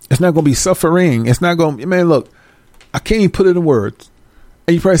 It's not going to be suffering. It's not going to, man, look, I can't even put it in words.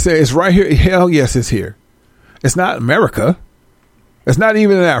 And you probably say it's right here. Hell yes, it's here. It's not America. It's not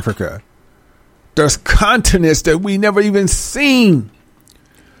even in Africa. There's continents that we never even seen.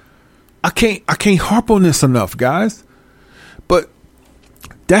 I can't harp on this enough, guys. But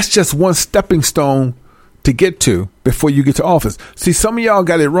that's just one stepping stone to get to before you get to office. See, some of y'all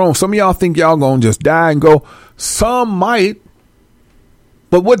got it wrong. Some of y'all think y'all gonna just die and go. Some might.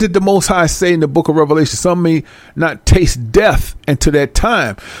 But what did the Most High say in the book of Revelation? Some may not taste death until that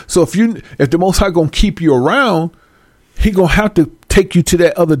time. So if the Most High gonna keep you around, he gonna have to take you to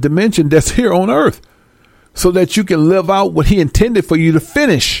that other dimension that's here on earth so that you can live out what he intended for you to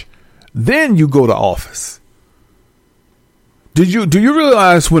finish. Then you go to office. Do you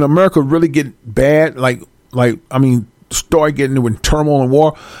realize when America really get bad, start getting in turmoil and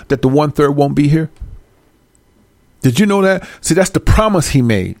war, that the 1/3 won't be here? Did you know that? See, that's the promise he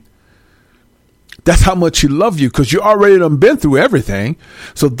made. That's how much he loves you, because you already done been through everything.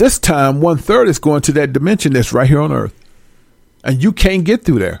 So this time 1/3 is going to that dimension that's right here on earth. And you can't get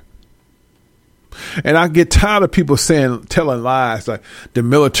through there. And I get tired of people telling lies like the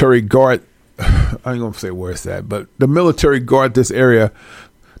military guard. I ain't going to say where it's at, but the military guard this area.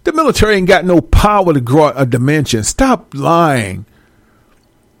 The military ain't got no power to guard a dimension. Stop lying.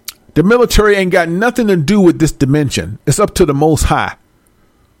 The military ain't got nothing to do with this dimension. It's up to the Most High.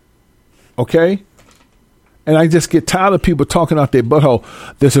 Okay? And I just get tired of people talking out their butthole.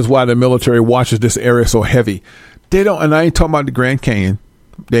 This is why the military watches this area so heavy. They don't, and I ain't talking about the Grand Canyon.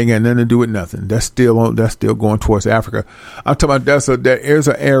 They ain't got nothing to do with nothing. That's still going towards Africa. I'm talking about there's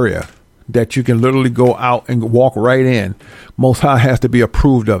an area that you can literally go out and walk right in. Most High has to be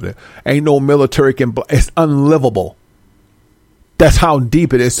approved of it. Ain't no military it's unlivable. That's how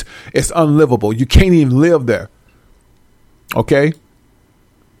deep it is. It's unlivable. You can't even live there. Okay?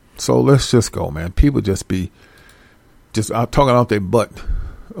 So let's just go, man. People just out talking out their butt.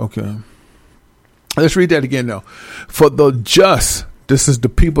 Okay. Let's read that again now. For the just, this is the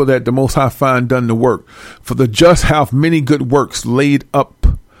people that the Most High find done the work. For the just have many good works laid up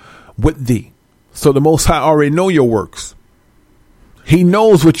with thee. So the Most High already know your works. He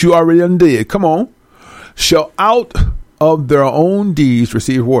knows what you already done did. Come on. Shall out of their own deeds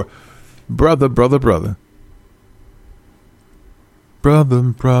receive reward. Brother.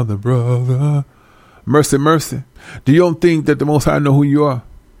 Mercy, mercy. Do you don't think that the Most High know who you are?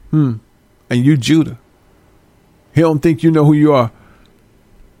 And you Judah. He don't think you know who you are.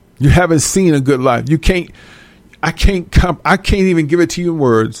 You haven't seen a good life. I can't even give it to you in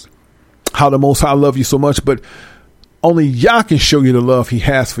words how the Most High love you so much, but only Yah can show you the love he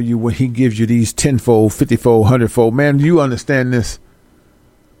has for you when he gives you these 10-fold, 50-fold, 100-fold. Man, do you understand this?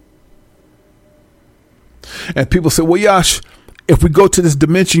 And people say, well, Yash, if we go to this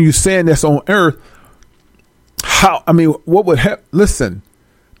dimension you're saying that's on earth, what would happen? Listen,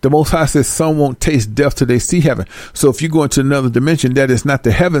 the Most High says some won't taste death till they see heaven. So if you go into another dimension, that is not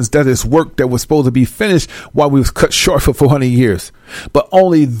the heavens. That is work that was supposed to be finished while we was cut short for 400 years. But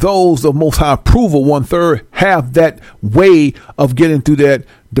only those of Most High approval, 1/3, have that way of getting through that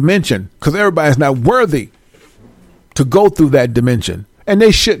dimension. Because everybody's not worthy to go through that dimension. And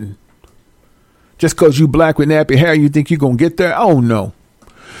they shouldn't. Just because you black with nappy hair, you think you're going to get there? Oh, no.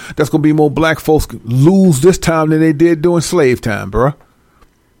 That's going to be more black folks lose this time than they did during slave time, bruh.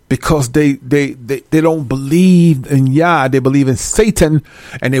 Because they don't believe in Yah, they believe in Satan,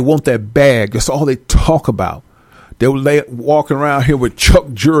 and they want that bag. That's all they talk about. They were walking around here with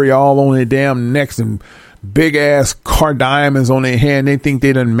Chuck jewelry all on their damn necks and big ass car diamonds on their hand. They think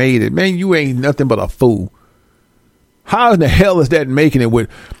they done made it. Man, you ain't nothing but a fool. How in the hell is that making it with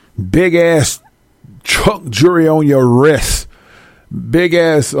big ass Chuck jewelry on your wrist, big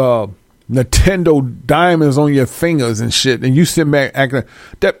ass Nintendo diamonds on your fingers and shit, and you sit back acting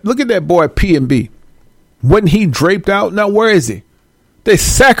that? Look at that boy P&B. Wasn't he draped out? Now where is he? They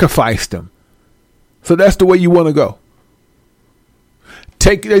sacrificed him. So that's the way you want to go.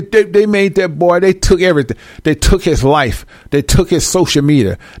 They made that boy. They took everything. They took his life. They took his social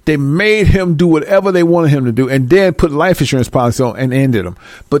media. They made him do whatever they wanted him to do, and then put life insurance policy on and ended him.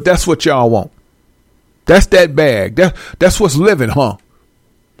 But that's what y'all want. That's that bag. That's what's living, huh?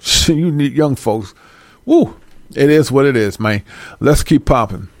 You need young folks. Woo. It is what it is, man. Let's keep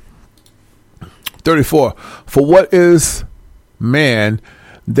popping. 34. For what is man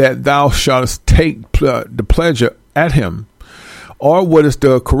that thou shalt take the pleasure at him? Or what is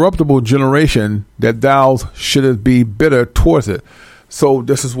the corruptible generation that thou shouldest be bitter towards it? So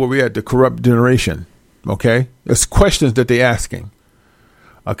this is where we're at, the corrupt generation. Okay? It's questions that they're asking.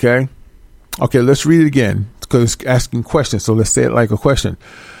 Okay? Okay, let's read it again because it's asking questions. So let's say it like a question.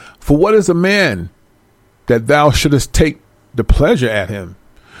 For what is a man that thou shouldest take the pleasure at him?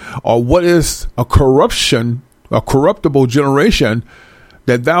 Or what is a corruptible generation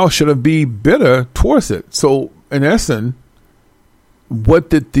that thou shouldest be bitter towards it? So in essence, what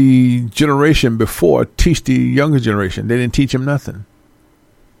did the generation before teach the younger generation? They didn't teach them nothing.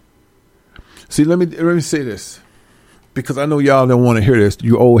 See, let me say this, because I know y'all don't want to hear this,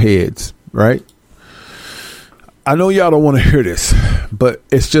 you old heads, right? I know y'all don't want to hear this, but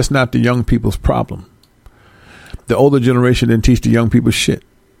it's just not the young people's problem. The older generation didn't teach the young people shit.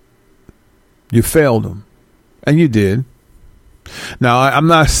 You failed them, and you did. Now, I'm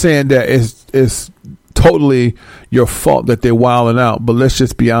not saying that it's totally your fault that they're wilding out, but let's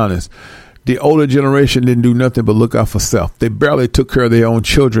just be honest. The older generation didn't do nothing but look out for self. They barely took care of their own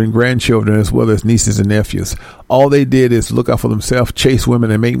children, grandchildren, as well as nieces and nephews. All they did is look out for themselves, chase women,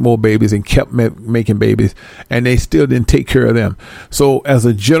 and make more babies, and kept making babies, and they still didn't take care of them. So as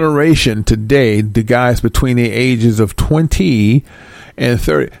a generation today, the guys between the ages of 20 and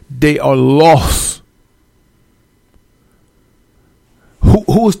 30, they are lost.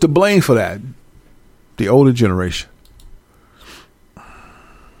 Who is to blame for that? The older generation.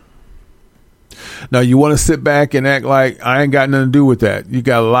 Now, you want to sit back and act like I ain't got nothing to do with that. You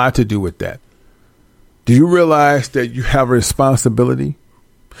got a lot to do with that. Do you realize that you have a responsibility?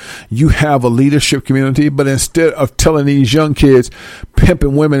 You have a leadership community, but instead of telling these young kids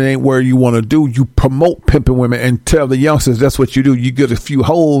pimping women ain't where you want to do, you promote pimping women and tell the youngsters that's what you do. You get a few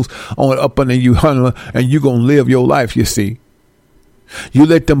holes on up under you, honey, and you're going to live your life, you see. You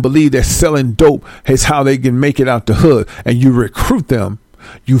let them believe that selling dope is how they can make it out the hood, and you recruit them.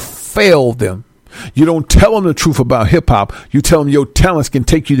 You fail them. You don't tell them the truth about hip hop. You tell them your talents can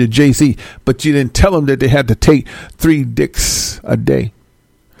take you to Jay-Z, but you didn't tell them that they had to take 3 dicks a day.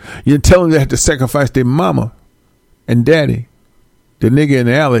 You didn't tell them they had to sacrifice their mama and daddy, the nigga in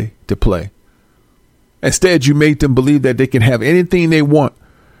the alley, to play. Instead, you made them believe that they can have anything they want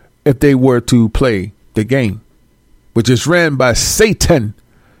if they were to play the game, which is ran by Satan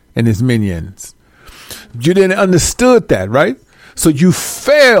and his minions. You didn't understood that, right? So you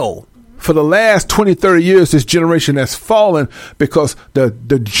failed. For the last 20, 30 years, this generation has fallen because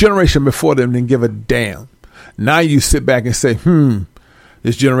the generation before them didn't give a damn. Now you sit back and say,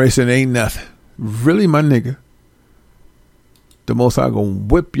 this generation ain't nothing. Really, my nigga? The Most High gonna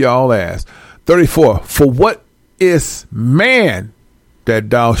whip y'all ass. 34. For what is man that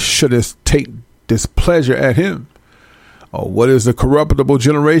thou shouldest take displeasure at him? Or what is the corruptible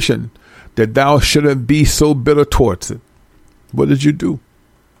generation that thou shouldn't be so bitter towards it? What did you do?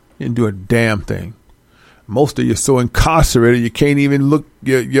 You didn't do a damn thing. Most of you are so incarcerated you can't even look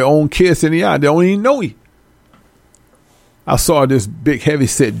your own kids in the eye. They don't even know you. I saw this big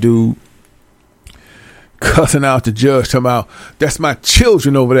heavyset dude cussing out the judge, talking about, that's my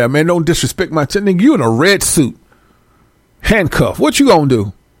children over there, man. Don't disrespect my children. You in a red suit, handcuffed. What you gonna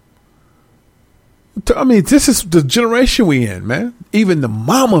do? I mean, this is the generation we in, man. Even the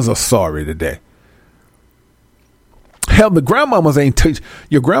mamas are sorry today. Hell, the grandmamas ain't teach.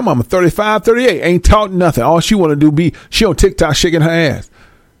 Your grandmama, 35, 38, ain't taught nothing. All she want to do she on TikTok shaking her ass.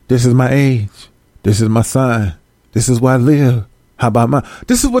 This is my age. This is my sign. This is where I live. How about mine?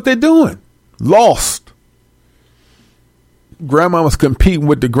 This is what they're doing. Lost. Grandmama's competing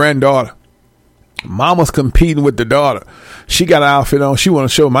with the granddaughter. Mama's competing with the daughter. She got an outfit on. She want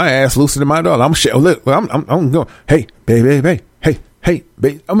to show my ass looser than my daughter. I'm going. Hey, baby. Hey,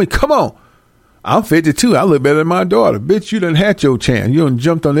 baby. I mean, come on. I'm 52. I look better than my daughter. Bitch, you done had your chance. You done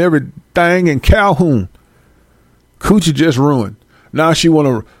jumped on everything in Calhoun. Coochie just ruined. Now she want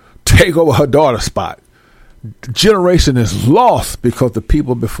to take over her daughter's spot. The generation is lost because the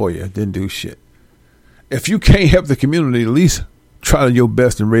people before you didn't do shit. If you can't help the community, at least try your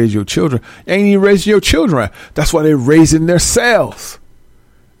best and raise your children. Ain't even raising your children right. That's why they're raising themselves.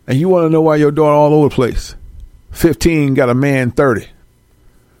 And you want to know why your daughter all over the place. 15 got a man 30.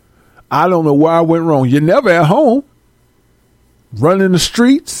 I don't know where I went wrong. You're never at home. Running the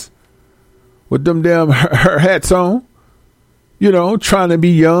streets with them damn her hats on. You know, trying to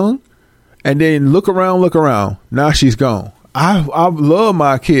be young. And then look around. Now she's gone. I love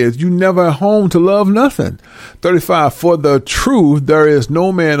my kids. You never at home to love nothing. 35. For the truth, there is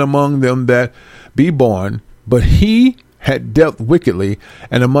no man among them that be born, but he had dealt wickedly,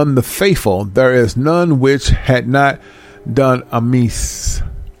 and among the faithful there is none which had not done amiss.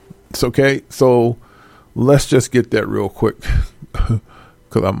 It's okay. So let's just get that real quick, because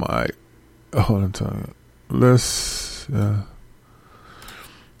I might. Hold on, time. Let's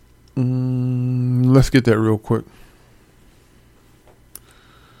get that real quick.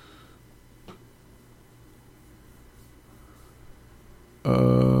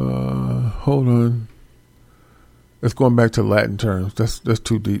 Hold on. It's going back to Latin terms. That's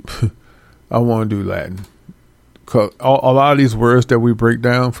too deep. I want to do Latin. Cause a lot of these words that we break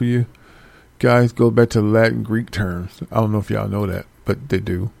down for you guys go back to Latin Greek terms. I don't know if y'all know that, but they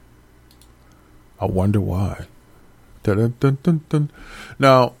do. I wonder why. Dun, dun, dun, dun.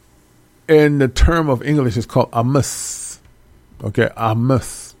 Now, in the term of English, it's called amiss. Okay,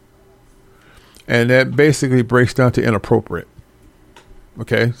 amiss. And that basically breaks down to inappropriate.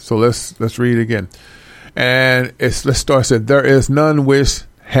 Okay, so let's read it again. And let's start. Said there is none which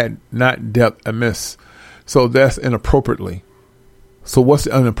had not dealt amiss. So that's inappropriately. So what's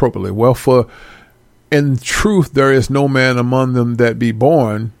inappropriately? Well, for in truth there is no man among them that be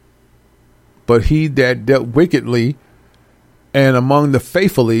born, but he that dealt wickedly, and among the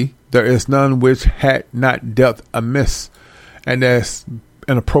faithfully there is none which had not dealt amiss, and that's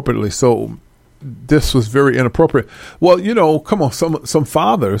inappropriately. So this was very inappropriate. Well, you know, come on, some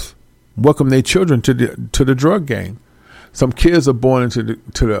fathers welcome their children to the drug gang. Some kids are born into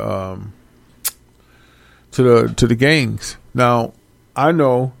the gangs. Now, I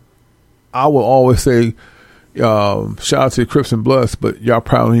know I will always say shout out to the Crips and Bloods, but y'all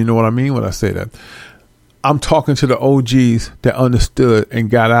probably know what I mean when I say that. I'm talking to the OGs that understood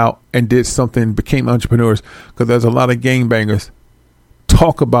and got out and did something, became entrepreneurs, because there's a lot of gangbangers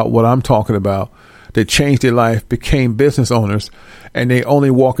talk about what I'm talking about. They changed their life, became business owners, and they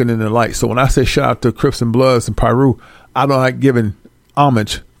only walking in the light. So when I say shout out to Crips and Bloods and Pyru, I don't like giving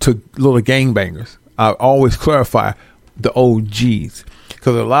homage to little gangbangers. I always clarify the OGs,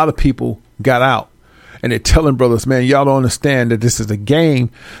 because a lot of people got out and they're telling brothers, man, y'all don't understand that this is a game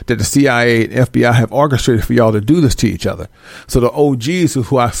that the CIA and FBI have orchestrated for y'all to do this to each other. So the OGs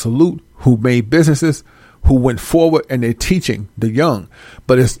who I salute, who made businesses, who went forward, and they're teaching the young.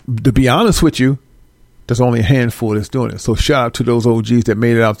 But it's, to be honest with you, there's only a handful that's doing it. So shout out to those OGs that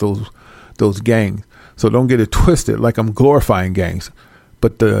made it out those gangs. So don't get it twisted like I'm glorifying gangs.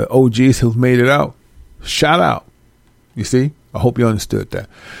 But the OGs who've made it out, shout out. You see? I hope you understood that.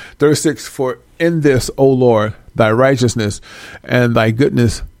 36, for in this, O Lord, thy righteousness and thy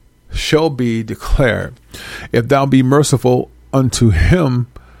goodness shall be declared. If thou be merciful unto them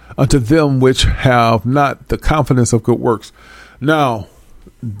which have not the confidence of good works. Now,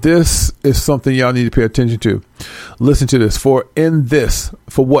 this is something y'all need to pay attention to. Listen to this. For in this,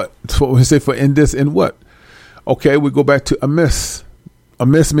 for what? For we say for in this, in what? Okay, we go back to amiss.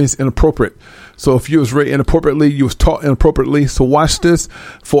 Amiss means inappropriate. So if you was raised inappropriately, you was taught inappropriately. So watch this.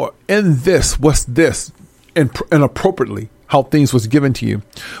 For in this, what's this? Inappropriately, how things was given to you.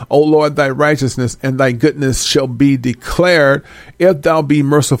 O Lord, thy righteousness and thy goodness shall be declared if thou be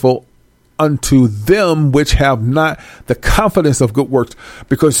merciful unto them which have not the confidence of good works,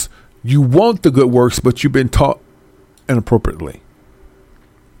 because you want the good works, but you've been taught inappropriately.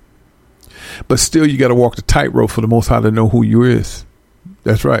 But still, you got to walk the tightrope for the Most High to know who you is.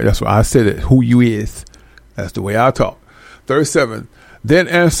 That's right. That's why I said it. Who you is. That's the way I talk. 37. Then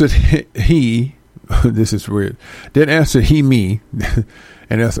answered he. This is weird. Then answered he me,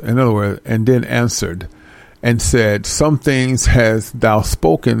 and that's in other words. And then answered and said, some things hast thou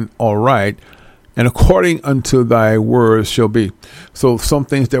spoken all right, and according unto thy words shall be. So some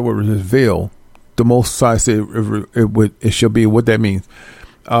things that were revealed, the Most High said it shall be. What that means,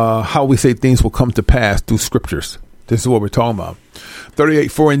 how we say things will come to pass through scriptures. This is what we're talking about.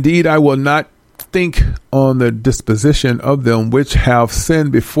 38. For indeed I will not think on the disposition of them which have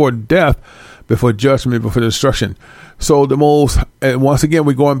sinned before death, before judgment, before destruction. So and once again,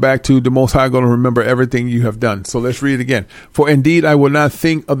 we're going back to the Most High going to remember everything you have done. So let's read it again. For indeed, I will not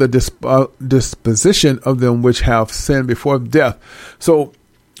think of the disposition of them which have sinned before death. So,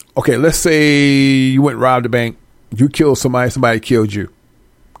 okay, let's say you went and robbed a bank. You killed somebody killed you.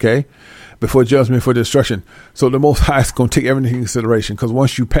 Okay. Before judgment, before destruction. So the Most High is going to take everything into consideration, because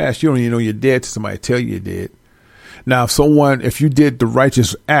once you pass, you don't even know you're dead till somebody tell you you're dead. Now, if you did the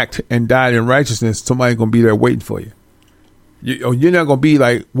righteous act and died in righteousness, somebody's going to be there waiting for you. You're not going to be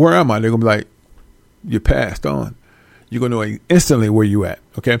like, where am I? They're going to be like, you passed on. You're going to know instantly where you at.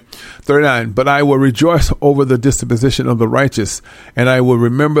 Okay. 39. But I will rejoice over the disposition of the righteous, and I will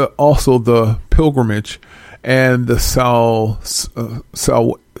remember also the pilgrimage and the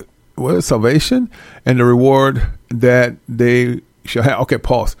salvation and the reward that they shall have. Okay,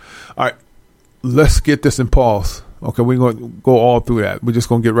 pause. All right, let's get this in pause. Okay, we're going to go all through that. We're just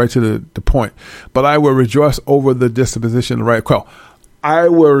going to get right to the point. But I will rejoice over the disposition of the right. Well, I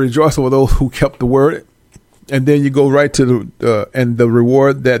will rejoice over those who kept the word. And then you go right to the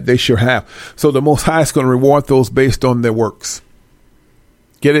reward that they shall have. So the Most High is going to reward those based on their works.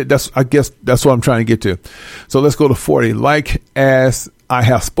 Get it? I guess that's what I'm trying to get to. So let's go to 40. Like as I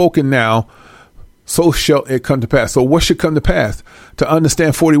have spoken now, so shall it come to pass. So what should come to pass? To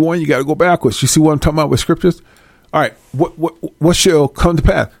understand 41, you got to go backwards. You see what I'm talking about with scriptures? All right. What shall come to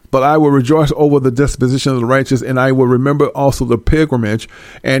pass? But I will rejoice over the disposition of the righteous, and I will remember also the pilgrimage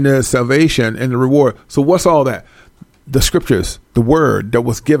and the salvation and the reward. So what's all that? The scriptures, the word that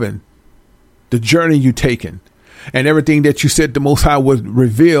was given, the journey you taken, and everything that you said the Most High would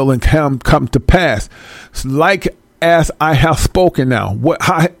reveal and come to pass. Like as I have spoken now.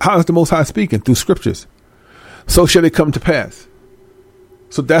 How is the Most High speaking? Through scriptures. So shall it come to pass.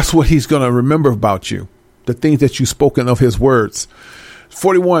 So that's what he's going to remember about you. The things that you've spoken of his words.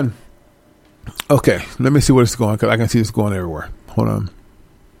 41. Okay, let me see where it's going, because I can see it's going everywhere. Hold on.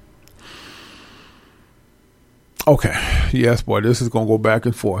 Okay. Yes, boy, this is going to go back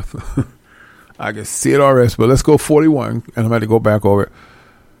and forth. I can see it already, but let's go 41, and I'm going to go back over it.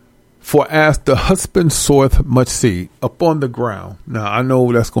 For as the husband soweth much seed upon the ground. Now, I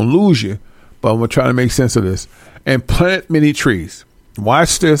know that's going to lose you, but I'm going to try to make sense of this. And plant many trees.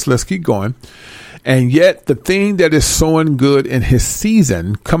 Watch this. Let's keep going. And yet the thing that is sown good in his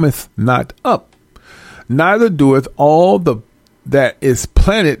season cometh not up. Neither doeth all that is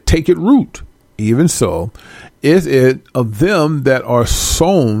planted take it root. Even so is it of them that are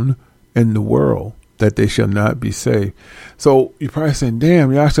sown in the world, that they shall not be saved. So you're probably saying,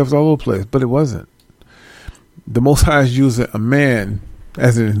 damn, y'all stuff's all over the place. But it wasn't. The Most High is using a man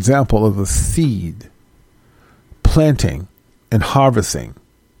as an example of a seed, planting and harvesting.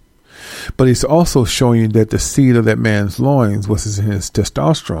 But he's also showing you that the seed of that man's loins was in his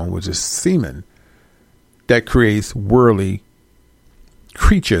testosterone, which is semen, that creates worldly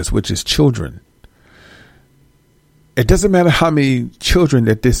creatures, which is children. It doesn't matter how many children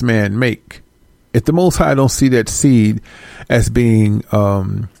that this man make. If the Most High don't see that seed as being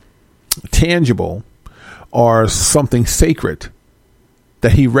tangible or something sacred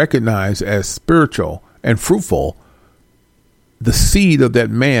that he recognized as spiritual and fruitful, the seed of that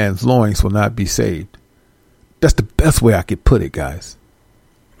man's loins will not be saved. That's the best way I could put it, guys.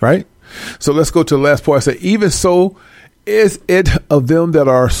 Right? So let's go to the last part. I say, even so is it of them that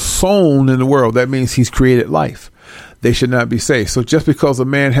are sown in the world. That means he's created life. They should not be saved. So just because a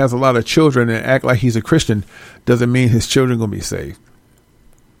man has a lot of children and act like he's a Christian doesn't mean his children are going to be saved.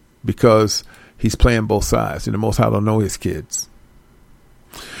 because he's playing both sides, and the Most High don't know his kids.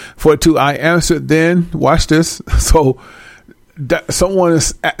 42, I answered then, watch this. So someone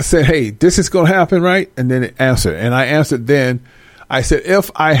said, hey, this is going to happen, right? And then it answered. And I answered then, I said,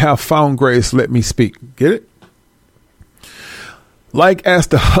 if I have found grace, let me speak. Get it? Like as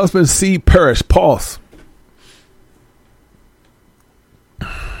the husband's seed perish. Pause.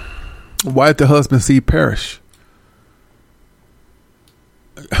 Why did the husband's seed perish?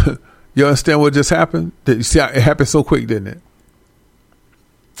 You understand what just happened? You see how it happened so quick, didn't it?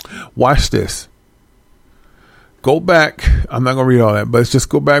 Watch this. Go back. I'm not going to read all that, but let's just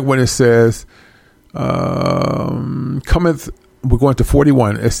go back when it says, cometh, we're going to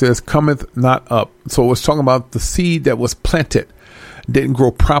 41. It says, cometh not up. So it's talking about the seed that was planted didn't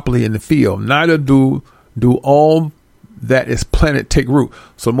grow properly in the field. Neither do all that is planted take root.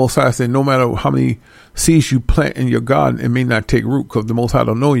 So the Most High said, no matter how many seeds you plant in your garden, it may not take root because the Most High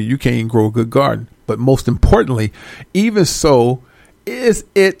don't know you. You can't even grow a good garden. But most importantly, even so, is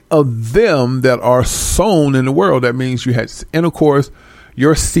it of them that are sown in the world? That means you had intercourse,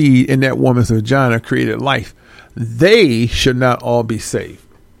 your seed in that woman's vagina created life. They should not all be saved.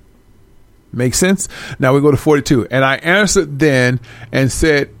 Make sense? Now we go to 42. And I answered then and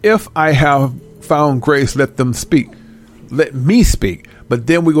said, if I have found grace, let them speak. Let me speak. But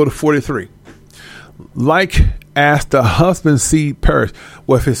then we go to 43. Like as the husband's seed perished.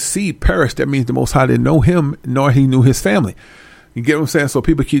 Well, if his seed perished, that means the Most High didn't know him, nor he knew his family. You get what I'm saying? So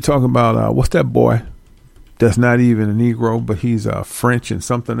people keep talking about, what's that boy that's not even a Negro, but he's French and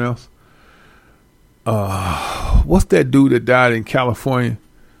something else? What's that dude that died in California?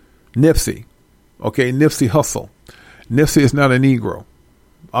 Nipsey. Okay, Nipsey Hussle. Nipsey is not a Negro.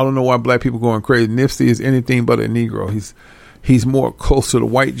 I don't know why black people going crazy. Nipsey is anything but a Negro. He's more close to the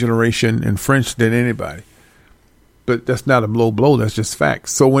white generation in French than anybody. But that's not a low blow. That's just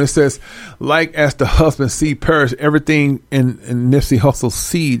facts. So when it says, like as the husband's seed perish, everything in Nipsey Hussle's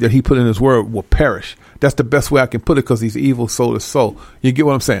seed that he put in his word will perish. That's the best way I can put it because he's evil soul to soul. You get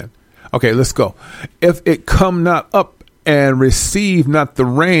what I'm saying? Okay, let's go. If it come not up and receive not the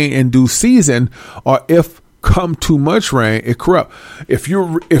rain in due season, or if come too much rain, it corrupt. If you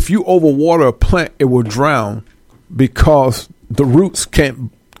overwater a plant, it will drown because the roots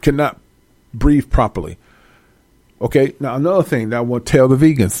cannot breathe properly. Okay, now another thing that I want to tell the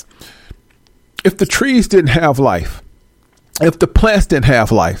vegans. If the trees didn't have life, if the plants didn't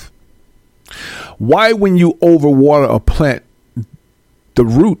have life, why when you overwater a plant, the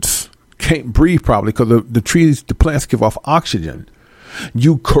roots can't breathe properly because the plants give off oxygen.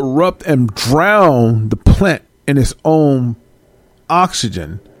 You corrupt and drown the plant in its own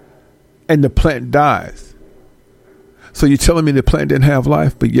oxygen and the plant dies. So you're telling me the plant didn't have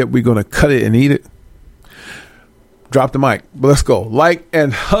life, but yet we're going to cut it and eat it? Drop the mic, but let's go. Like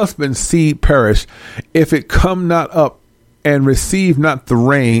an husband's seed perish, if it come not up and receive not the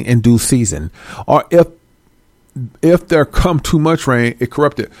rain in due season, or if there come too much rain, it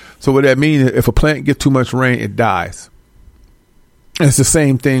corrupt it. So what that means is if a plant get too much rain, it dies. And it's the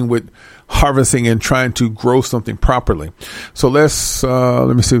same thing with harvesting and trying to grow something properly. So let's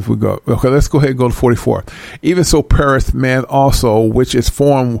let me see if we go. Okay, let's go ahead and go to 44. Even so perisheth man also, which is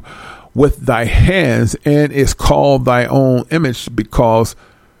formed with thy hands, and is called thy own image, because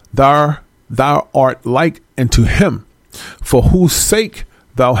thou art like unto him, for whose sake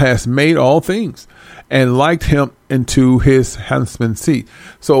thou hast made all things, and liked him into his husband's seed.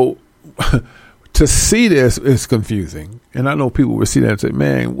 So to see this is confusing. And I know people will see that and say,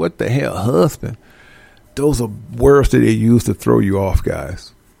 man, what the hell, husband? Those are words that they use to throw you off,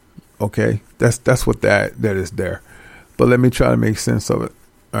 guys. Okay, that's what that is there. But let me try to make sense of it.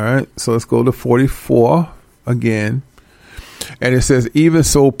 All right, so let's go to 44 again. And it says, even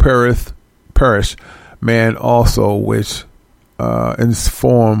so perish man also, which is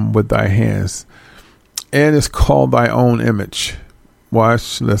formed with thy hands, and is called thy own image.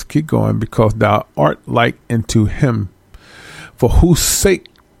 Watch, let's keep going. Because thou art like unto him, for whose sake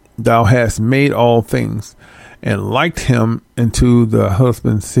thou hast made all things, and liked him into the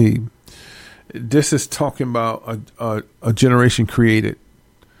husband's seed. This is talking about a generation created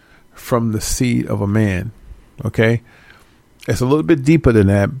from the seed of a man. Okay, it's a little bit deeper than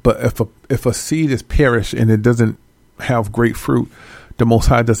that. But if a seed is perished and it doesn't have great fruit, the Most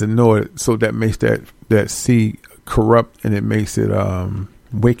High doesn't know it, so that makes that seed corrupt, and it makes it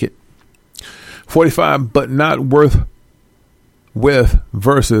wicked. 45. But not with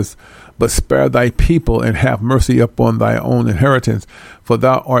verses, but spare thy people and have mercy upon thy own inheritance, for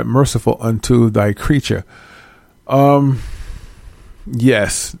thou art merciful unto thy creature.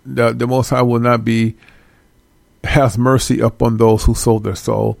 Yes, the Most High will not be has mercy upon those who sold their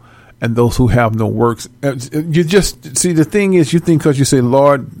soul and those who have no works. You just see, the thing is, you think because you say,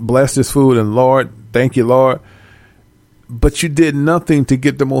 Lord, bless this food, and Lord, thank you, Lord, but you did nothing to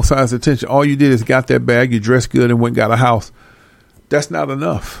get the Most High's attention. All you did is got that bag, you dressed good, and went and got a house. That's not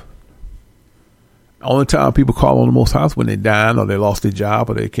enough. Only time people call on the Most High is when they dying, or they lost their job,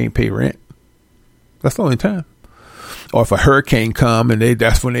 or they can't pay rent. That's the only time. Or if a hurricane come and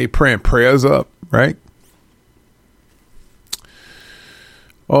that's when they praying prayers up, right?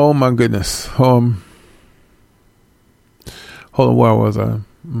 Oh my goodness. Hold on, where was I?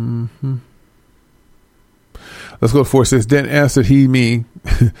 Let's go to 4. It says, then answered he me.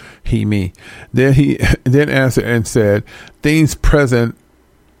 Then answered and said, things present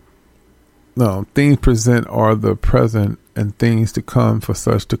are the present, and things to come for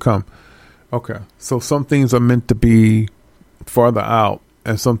such to come. Okay. So some things are meant to be farther out,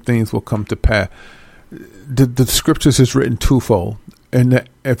 and some things will come to pass. The scriptures is written twofold. And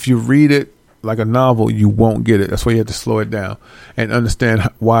if you read it like a novel, you won't get it. That's why you have to slow it down and understand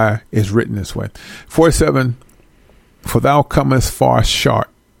why it's written this way. 47, for thou comest far short.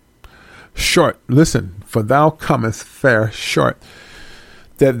 Listen, for thou comest fair short,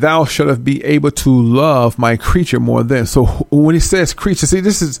 that thou shouldst be able to love my creature more than. So when he says creature, see,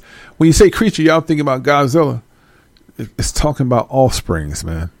 this is, when you say creature, y'all thinking about Godzilla. It's talking about offsprings,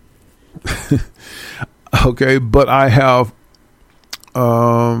 man. Okay, but I have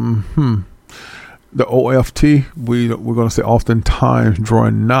the OFT, we're going to say oftentimes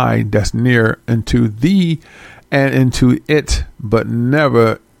drawing nigh, that's near, into thee and into it, but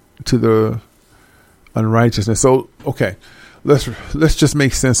never to the unrighteousness. So, okay, let's just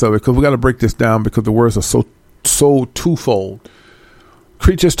make sense of it, because we got to break this down, because the words are so twofold.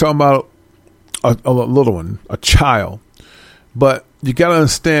 Creatures talking about a little one, a child, but you got to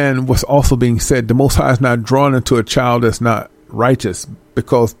understand what's also being said. The Most High is not drawn into a child that's not righteous,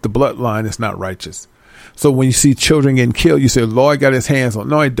 because the bloodline is not righteous. So when you see children getting killed, you say, Lord got his hands on.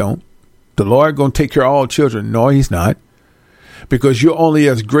 No, he don't. The Lord going to take care of all children. No, he's not. Because you're only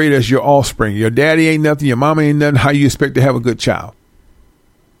as great as your offspring. Your daddy ain't nothing. Your mama ain't nothing. How you expect to have a good child?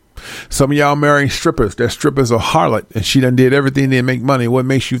 Some of y'all marrying strippers. That stripper's a harlot, and she done did everything to make money. What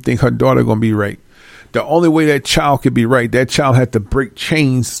makes you think her daughter going to be right? The only way that child could be right, that child had to break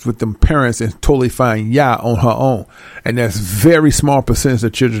chains with them parents and totally find Yah on her own. And that's very small percentage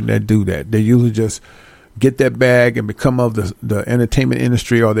of children that do that. They usually just get that bag and become of the entertainment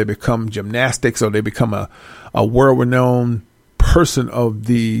industry, or they become gymnastics, or they become a world-renowned person of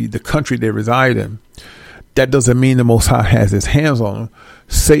the country they reside in. That doesn't mean the Most High has his hands on them.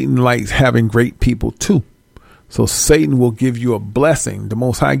 Satan likes having great people too. So Satan will give you a blessing. The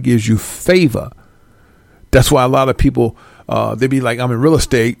Most High gives you favor. That's why a lot of people, they be like, I'm in real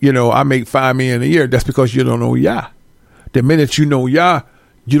estate, I make $5 million a year. That's because you don't know Yah. The minute you know Yah,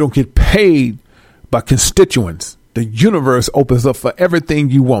 you don't get paid by constituents. The universe opens up for everything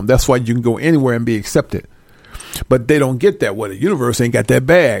you want. That's why you can go anywhere and be accepted. But they don't get that. Well, the universe ain't got that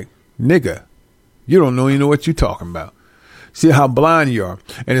bag. Nigga, you don't know what you're talking about. See how blind you are.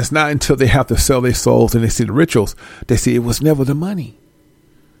 And it's not until they have to sell their souls and they see the rituals, they see it was never the money.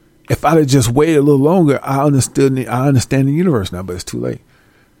 If I'd have just waited a little longer, I understand the universe now, but it's too late.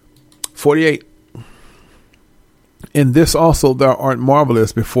 48. In this also thou art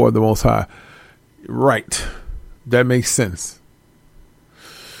marvelous before the Most High. Right. That makes sense.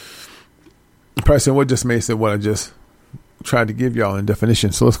 Probably saying what just made sense, what I just tried to give y'all in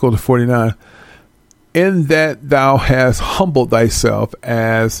definition. So let's go to 49. In that thou hast humbled thyself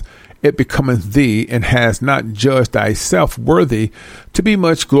as it becometh thee, and has not judged thyself worthy to be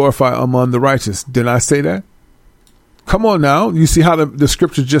much glorified among the righteous. Didn't I say that? Come on now. You see how the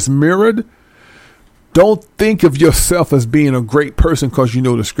scripture just mirrored? Don't think of yourself as being a great person because you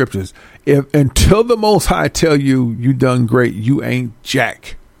know the scriptures. Until the Most High tell you you done great, you ain't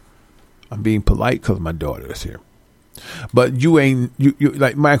jack. I'm being polite because my daughter is here. But you ain't, you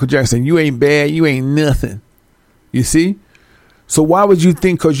like Michael Jackson, you ain't bad, you ain't nothing. You see? So why would you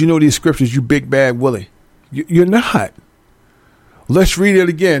think because you know these scriptures, you big bad Willie? You're not. Let's read it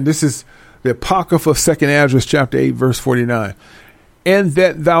again. This is the Apocrypha of 2nd Esdras, chapter 8, verse 49. And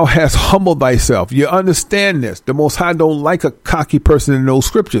that thou hast humbled thyself. You understand this. The Most High don't like a cocky person in those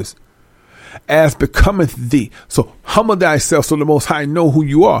scriptures. As becometh thee. So humble thyself so the Most High know who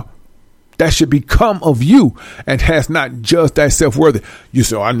you are. That should become of you, and has not judged thyself worthy. You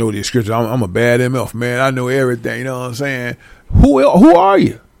say, I know these scriptures. I'm a bad MF, man. I know everything. You know what I'm saying? Who are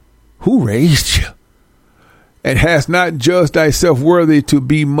you? Who raised you? And has not judged thyself worthy to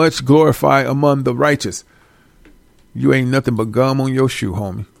be much glorified among the righteous. You ain't nothing but gum on your shoe,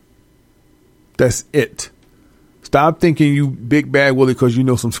 homie. That's it. Stop thinking you big bad Willie because you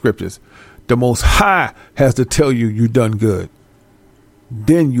know some scriptures. The Most High has to tell you you done good.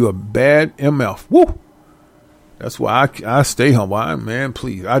 Then you a bad MF. Woo! That's why I stay humble. Man,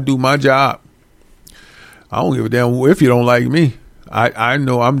 please. I do my job. I don't give a damn if you don't like me. I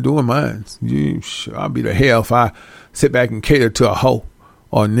know I'm doing mine. I'll be the hell if I sit back and cater to a hoe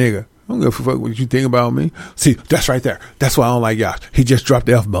or a nigga. I don't give a fuck what you think about me. See, that's right there. That's why I don't like y'all. He just dropped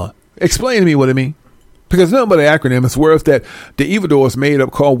the F-bomb. Explain to me what it means. Because nothing but an acronym. It's words that the evildoers made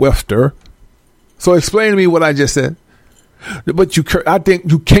up called Webster. So explain to me what I just said. But I think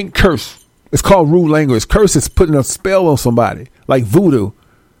you can't curse. It's called rude language. Curse is putting a spell on somebody, like voodoo.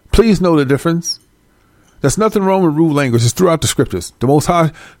 Please know the difference. There's nothing wrong with rude language. It's throughout the scriptures. The Most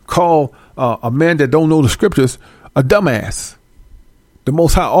High call a man that don't know the scriptures a dumbass. The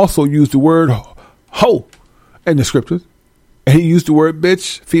Most High also used the word hoe in the scriptures. And he used the word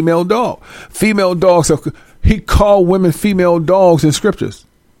bitch, female dog. Female dogs, he called women female dogs in scriptures.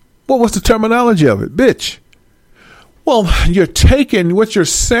 What was the terminology of it? Bitch. Well, you're taking, what you're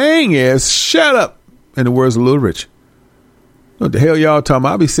saying is, shut up. In the words of Little Rich. What the hell y'all talking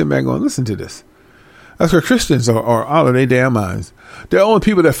about? I'll be sitting back going, listen to this. That's where Christians are out of their damn minds. They're only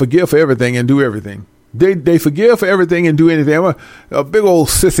people that forgive for everything and do everything. They forgive for everything and do anything. A big old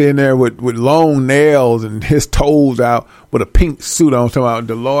sissy in there with long nails and his toes out with a pink suit on. Talking about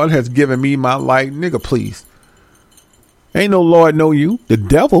the Lord has given me my light. Nigga, please. Ain't no Lord know you. The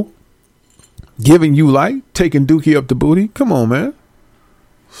devil giving you light, taking Dookie up the booty. Come on, man.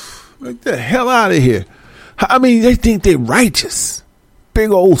 Get the hell out of here. I mean, they think they're righteous.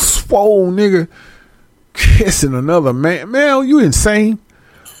 Big old swole nigga kissing another man. Man, you insane.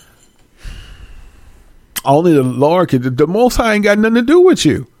 Only the Lord could. The Most High ain't got nothing to do with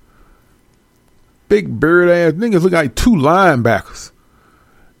you. Big bird ass niggas look like two linebackers.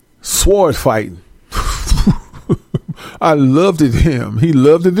 Sword fighting. I loved it him. He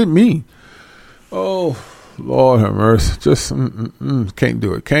loved it in me. Oh, Lord have mercy. Just can't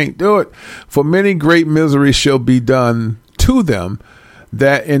do it. Can't do it. For many great misery shall be done to them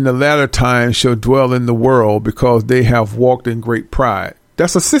that in the latter times shall dwell in the world because they have walked in great pride.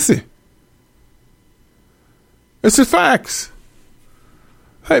 That's a sissy. It's the facts.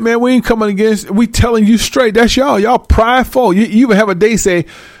 Hey, man, we ain't coming against. We telling you straight. That's y'all. Y'all prideful. You even have a day say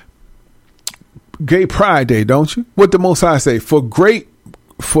Gay Pride Day, don't you? What the Most High say? For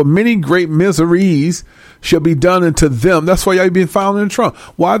many great miseries shall be done unto them. That's why y'all been filing in Trump.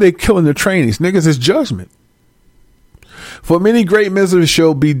 Why are they killing the trainees? Niggas, it's judgment. For many great miseries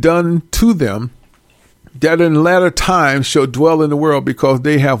shall be done to them that in latter times shall dwell in the world because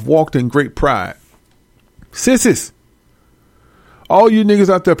they have walked in great pride. Sissies. All you niggas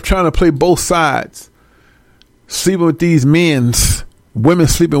out there trying to play both sides. Sleeping with these men's. Women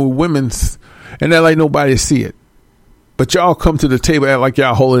sleeping with women's. And that like nobody see it. But y'all come to the table act like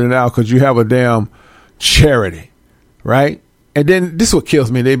y'all holding it out because you have a damn charity. Right? And then this is what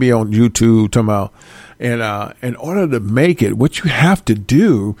kills me. They be on YouTube talking about, and in order to make it, what you have to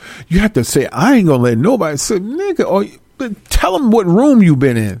do, you have to say, I ain't gonna let nobody say, nigga, or tell them what room you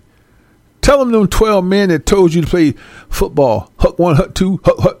been in. Tell them 12 men that told you to play football. Hook one, hook two,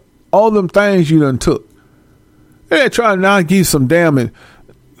 hook, all them things you done took. They're trying to now give you some damn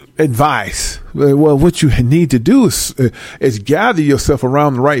advice. Well, what you need to do is gather yourself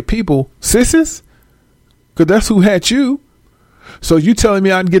around the right people. Sissies? Because that's who had you. So you telling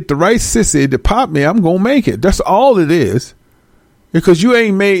me I can get the right sissy to pop me, I'm going to make it. That's all it is. Because you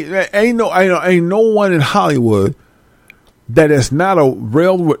ain't no one in Hollywood that is not a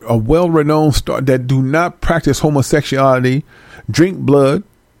well-renowned star that do not practice homosexuality, drink blood,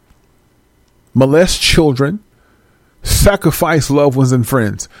 molest children, sacrifice loved ones and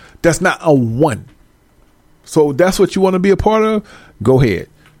friends. That's not a one. So that's what you want to be a part of? Go ahead.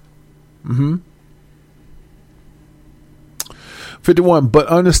 51. But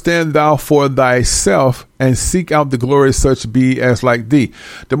understand thou for thyself and seek out the glory such be as like thee.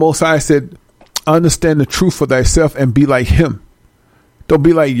 The Most High said, understand the truth for thyself and be like him. Don't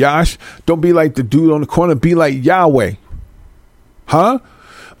be like Yash. Don't be like the dude on the corner. Be like Yahweh. Huh?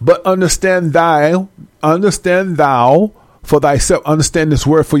 But understand thou for thyself. Understand this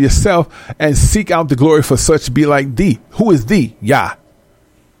word for yourself and seek out the glory for such be like thee. Who is thee? Yah.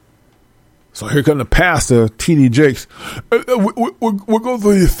 So here comes the pastor, T.D. Jakes. We're going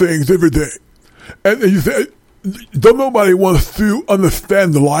through these things every day. And you say, don't nobody wants to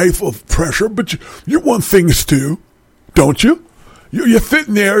understand the life of pressure, but you want things too, don't you? You're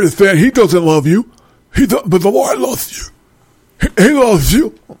sitting there and saying, he doesn't love you. But the Lord loves you. He loves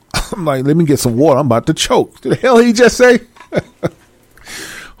you. I'm like, let me get some water. I'm about to choke. Did the hell he just say?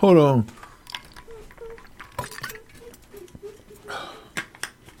 Hold on.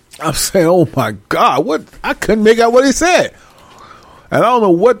 I'm saying, oh my God, what? I couldn't make out what he said. And I don't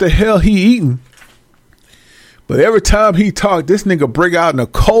know what the hell he eating. But every time he talked, this nigga break out in a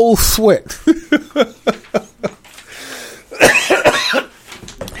cold sweat.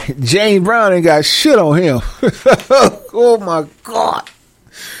 James Brown ain't got shit on him. Oh my God.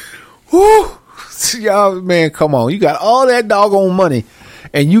 Woo. Y'all, man, come on. You got all that doggone money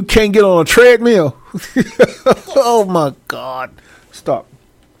and you can't get on a treadmill. Oh my God. Stop.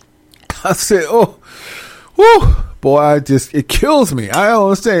 I said, oh, whoo, boy, it kills me. I don't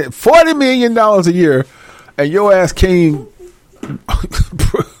understand. $40 million a year and your ass can't.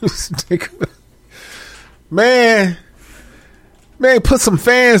 Man, put some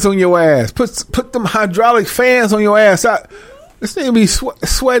fans on your ass. Put them hydraulic fans on your ass. This nigga be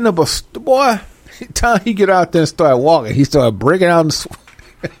sweating up a boy. Time he get out there and start walking, he started breaking out in sweat.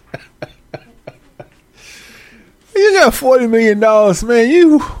 You got $40 million,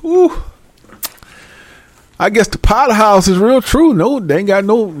 man. I guess the powerhouse is real true. No, they ain't got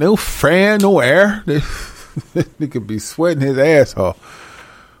no fan, no air. They could be sweating his ass off.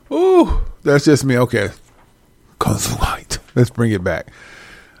 Ooh, that's just me. Okay, white. Let's bring it back.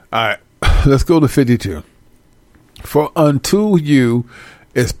 All right, let's go to 52. For unto you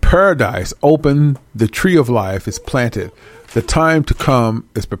is paradise open, the tree of life is planted, the time to come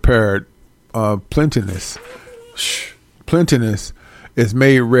is prepared. Plentiness is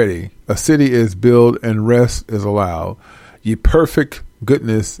made ready. A city is built and rest is allowed. Ye perfect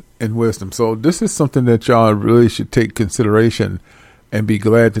goodness and wisdom. So this is something that y'all really should take consideration and be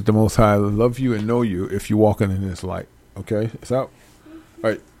glad that the Most High love you and know you if you're walking in this light. Okay, it's out.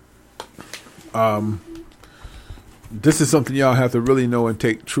 All right. This is something y'all have to really know and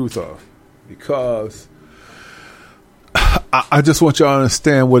take truth of, because I just want y'all to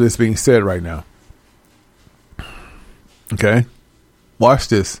understand what is being said right now. Okay? Watch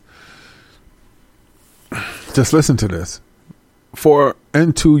this. Just listen to this. For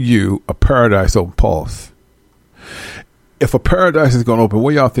unto you a paradise open. Pause. If a paradise is going to open,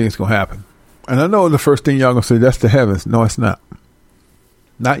 what y'all think is going to happen? And I know the first thing y'all going to say, that's the heavens. No, it's not.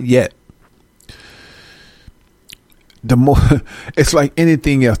 Not yet. It's like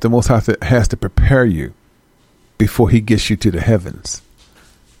anything else. The Most High has to prepare you before He gets you to the heavens.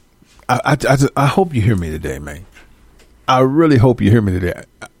 I hope you hear me today, man. I really hope you hear me today.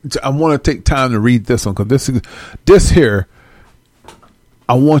 I want to take time to read this one, because this here,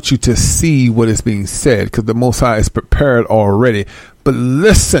 I want you to see what is being said, because the Most High is prepared already. But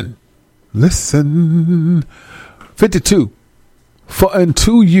listen. 52. For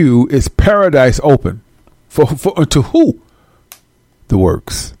unto you is paradise open. For unto who? The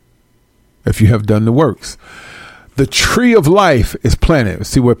works. If you have done the works. The tree of life is planted.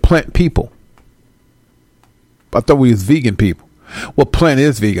 See, we're plant people. I thought we was vegan people. Well, plant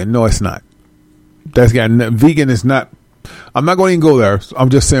is vegan. No, it's not. Vegan is not. I'm not going to even go there. I'm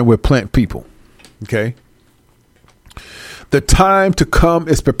just saying we're plant people. Okay. The time to come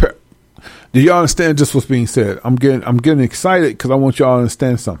is prepared. Do y'all understand just what's being said? I'm getting excited because I want y'all to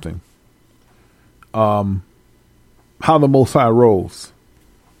understand something. How the Most High rolls.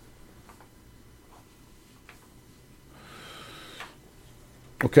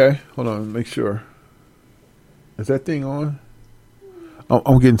 Okay, hold on, make sure. Is that thing on?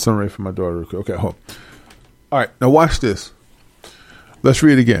 I'm getting something ready for my daughter. Okay, hold on. All right, now watch this. Let's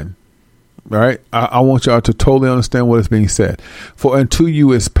read it again. All right, I want y'all to totally understand what is being said. For unto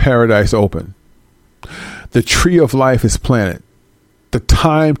you is paradise open. The tree of life is planted. The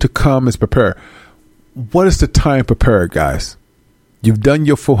time to come is prepared. What is the time prepared, guys? You've done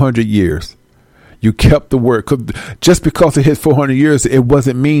your 400 years. You kept the word. Just because it hit 400 years, it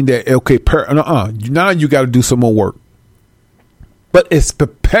wasn't mean that, okay, now you got to do some more work. But it's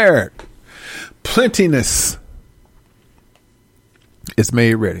prepared. Plentiness is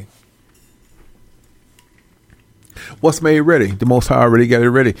made ready. What's made ready? The Most High already got it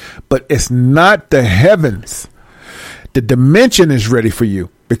ready. But it's not the heavens. The dimension is ready for you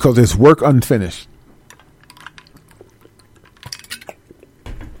because it's work unfinished.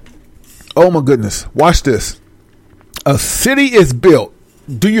 Oh my goodness. Watch this. A city is built.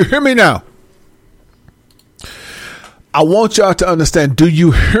 Do you hear me now? I want y'all to understand. Do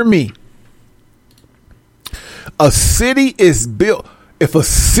you hear me? A city is built. If a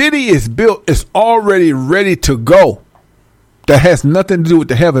city is built, it's already ready to go. That has nothing to do with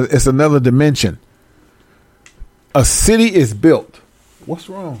the heavens. It's another dimension. A city is built. What's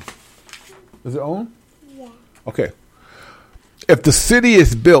wrong? Is it on? Yeah. Okay. If the city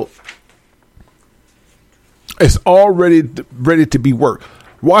is built, it's already ready to be worked.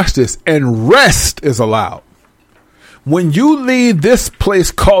 Watch this. And rest is allowed. When you leave this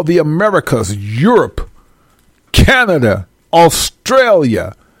place called the Americas, Europe, Canada,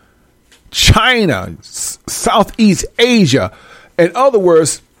 Australia, China, Southeast Asia, in other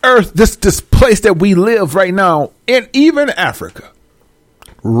words, Earth, this place that we live right now, and even Africa,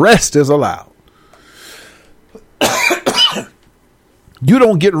 rest is allowed. You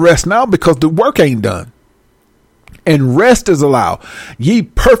don't get rest now because the work ain't done. And rest is allowed. Ye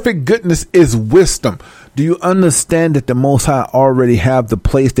perfect goodness is wisdom. Do you understand that the Most High already have the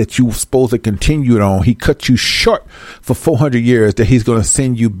place that you were supposed to continue on? He cut you short for 400 years that he's going to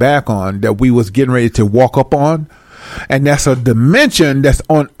send you back on, that we was getting ready to walk up on. And that's a dimension that's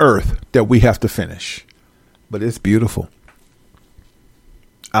on earth that we have to finish. But it's beautiful.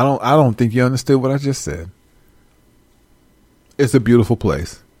 I don't think you understood what I just said. It's a beautiful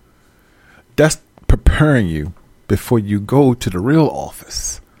place. That's preparing you before you go to the real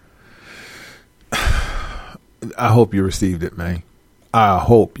office. I hope you received it, man. I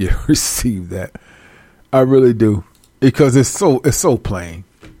hope you received that. I really do. Because it's so plain.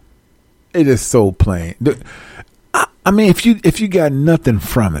 It is so plain. I mean, if you got nothing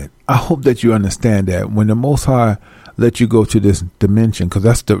from it, I hope that you understand that when the Most High let you go to this dimension,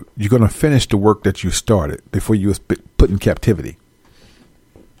 because you're going to finish the work that you started before you was put in captivity.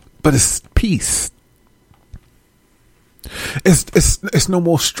 But it's peace. It's no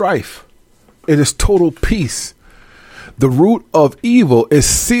more strife. It is total peace. The root of evil is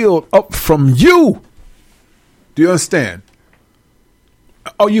sealed up from you. Do you understand?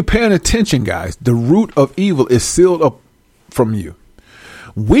 Are you paying attention, guys? The root of evil is sealed up from you.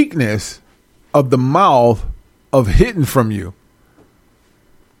 Weakness of the mouth of hidden from you.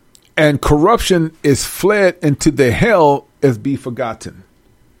 And corruption is fled into the hell as be forgotten.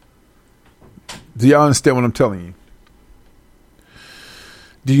 Do y'all understand what I'm telling you?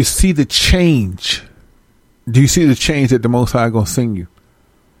 Do you see the change? Do you see the change that the Most High gonna sing you?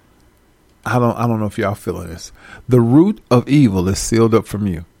 I don't know if y'all feeling this. The root of evil is sealed up from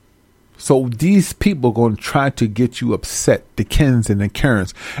you. So these people going to try to get you upset, the Kens and the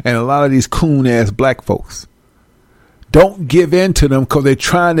Karens, and a lot of these coon ass black folks. Don't give in to them because they're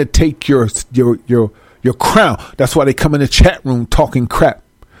trying to take your crown. That's why they come in the chat room talking crap.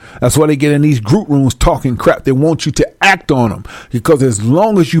 That's why they get in these group rooms talking crap. They want you to act on them because as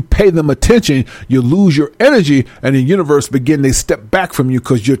long as you pay them attention, you lose your energy and the universe begin to step back from you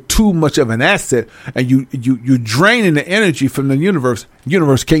because you're too much of an asset and you're draining the energy from the universe. The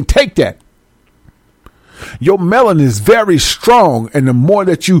universe can't take that. Your melanin is very strong, and the more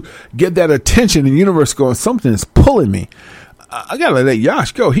that you get that attention, the universe going, something is pulling me. I gotta let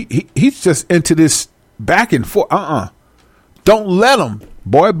Yash go. He's just into this back and forth. Don't let him.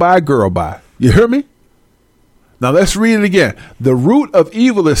 Boy, bye, girl, bye. You hear me? Now let's read it again. The root of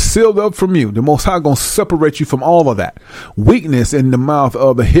evil is sealed up from you. The Most High going to separate you from all of that. Weakness in the mouth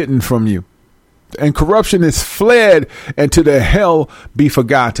of the hidden from you. And corruption is fled, and to the hell be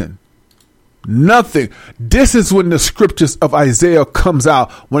forgotten. Nothing. This is when the scriptures of Isaiah comes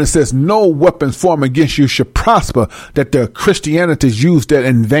out when it says no weapons formed against you should prosper, that the Christianities use that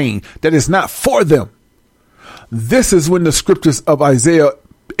in vain, that is not for them. This is when the scriptures of Isaiah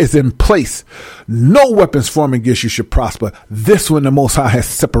is in place. No weapons formed against you should prosper. This when the Most High has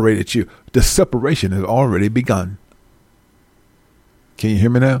separated you. The separation has already begun. Can you hear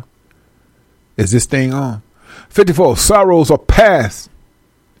me now? Is this thing on? 54. Sorrows are past,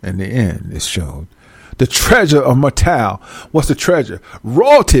 and the end is shown. The treasure of Matal. What's the treasure?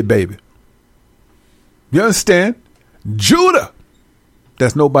 Royalty, baby. You understand? Judah.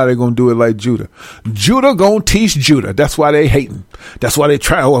 There's nobody going to do it like Judah. Judah going to teach Judah. That's why they hating. That's why they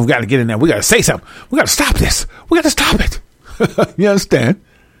try. Oh, we got to get in there. We got to say something. We got to stop this. We got to stop it. You understand?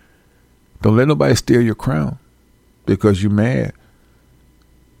 Don't let nobody steal your crown because you're mad.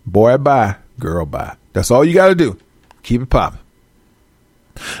 Boy, bye. Girl, bye. That's all you got to do. Keep it popping.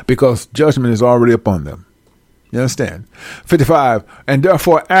 Because judgment is already upon them. You understand? 55. And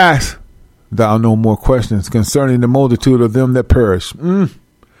therefore ask thou no more questions concerning the multitude of them that perish.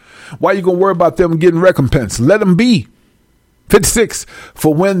 Why you going to worry about them getting recompense? Let them be. 56.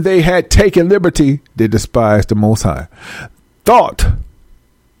 For when they had taken liberty, they despised the Most High, thought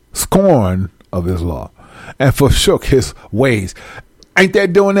scorn of his law, and forsook his ways. Ain't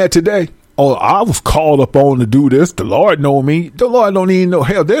that doing that today? Oh, I was called upon to do this. The Lord know me. The Lord don't even know.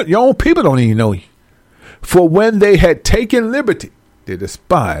 Hell, your own people don't even know you. For when they had taken liberty, they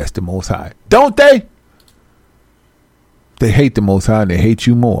despise the Most High. Don't they? They hate the Most High and they hate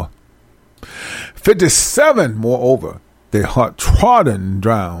you more. 57, moreover, their heart trodden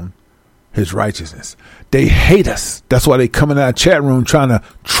down his righteousness. They hate us. That's why they come in our chat room trying to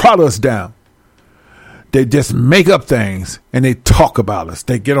trot us down. They just make up things and they talk about us.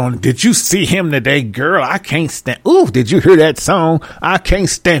 They get on. Did you see him today, girl? I can't stand. Ooh, did you hear that song? I can't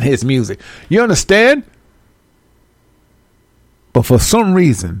stand his music. You understand? But for some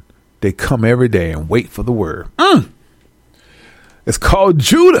reason, they come every day and wait for the word. It's called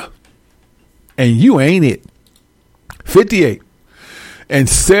Judah. And you ain't it. 58. And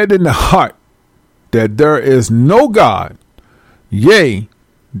said in the heart that there is no God. Yea,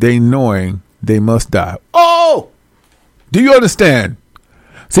 they knowing they must die. Oh, do you understand?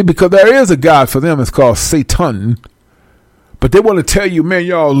 See, because there is a God for them. It's called Satan. But they want to tell you, man,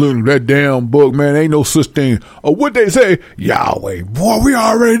 y'all look at that damn book, man. Ain't no such thing. Or what they say, Yahweh. Boy, we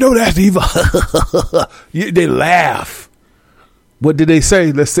already know that's evil. They laugh. What did they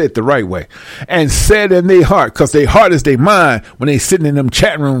say? Let's say it the right way. And said in their heart, because their heart is their mind when they sitting in them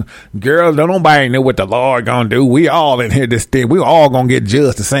chat room. Girl, don't nobody know what the Lord gonna do. We all in here this thing. We all gonna get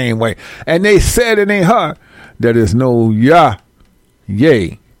judged the same way. And they said in their heart, there is no Yah,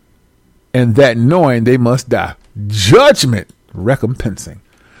 yea, and that knowing they must die. Judgment recompensing.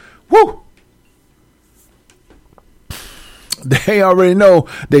 Woo! They already know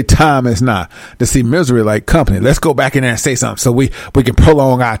their time is not to see misery like company. Let's go back in there and say something so we can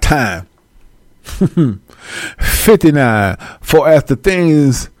prolong our time. 59. For as the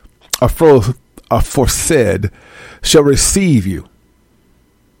things aforesaid shall receive you,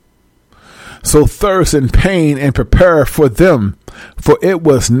 so thirst and pain and prepare for them. For it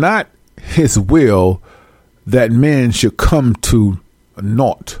was not his will that men should come to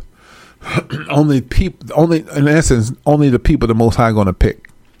naught. Only in essence, only the people the Most High going to pick.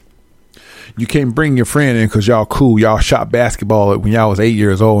 You can't bring your friend in because y'all cool. Y'all shot basketball when y'all was 8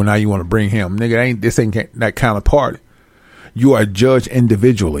 years old. And now you want to bring him. Nigga, this ain't that kind of party. You are judged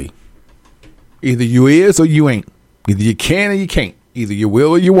individually. Either you is or you ain't. Either you can or you can't. Either you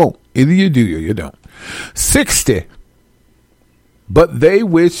will or you won't. Either you do or you don't. 60. But they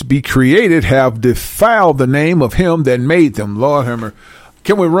which be created have defiled the name of him that made them. Lord Hammer.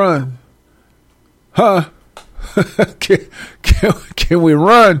 Can we run? Huh? Can we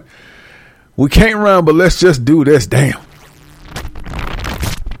run? We can't run, but let's just do this. Damn.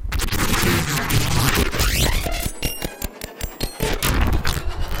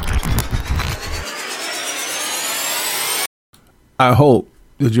 I hope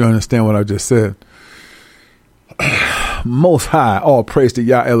that you understand what I just said. Most High, all praise to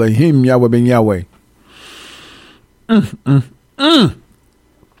Yah Elohim, Yahweh ben Yahweh.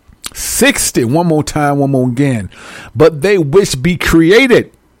 60. One more time, one more again. But they which be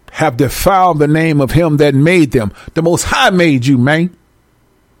created have defiled the name of him that made them. The Most High made you, man.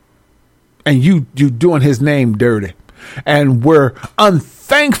 And you doing his name dirty. And were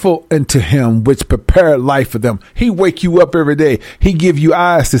unthankful unto him which prepared life for them. He wake you up every day. He give you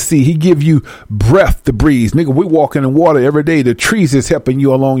eyes to see. He give you breath to breathe. Nigga, we walking in water every day. The trees is helping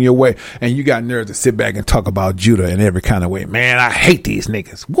you along your way. And you got nerves to sit back and talk about Judah in every kind of way. Man, I hate these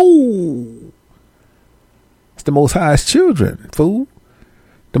niggas. Woo! It's the Most High's children, fool.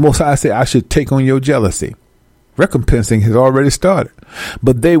 The Most High said, I should take on your jealousy. Recompensing has already started.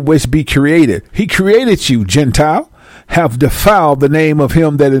 But they which be created. He created you, Gentile. Have defiled the name of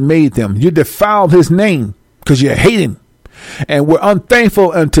him that had made them. You defiled his name because you hate him. And were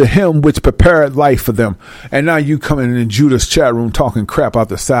unthankful unto him which prepared life for them. And now you coming in Judah's chat room talking crap out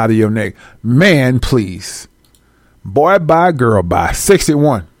the side of your neck. Man, please. Boy, bye, girl, bye.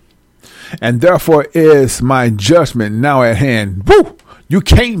 61. And therefore is my judgment now at hand. Woo! You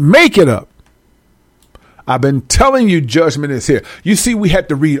can't make it up. I've been telling you judgment is here. You see, we had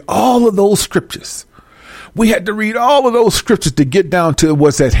to read all of those scriptures. We had to read all of those scriptures to get down to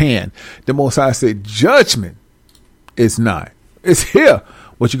what's at hand. The Most High said, judgment is nigh. It's here.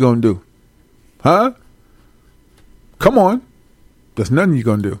 What you going to do? Huh? Come on. There's nothing you're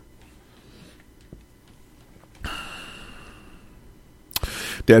going to do.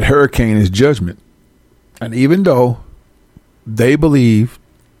 That hurricane is judgment. And even though they believe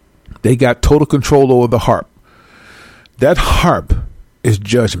they got total control over the harp, that harp is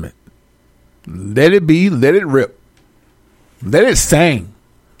judgment. Let it be, let it rip. Let it sing.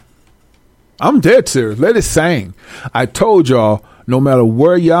 I'm dead serious. Let it sing. I told y'all, no matter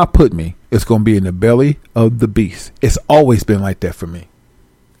where y'all put me, it's going to be in the belly of the beast. It's always been like that for me.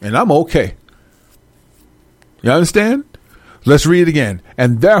 And I'm okay. You understand? Let's read it again.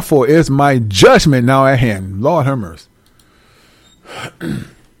 And therefore is my judgment now at hand. Lord have mercy.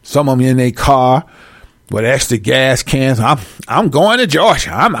 Some of them in their car with extra gas cans. I'm going to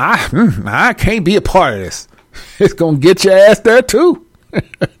Georgia. I can't be a part of this. It's gonna get your ass there too.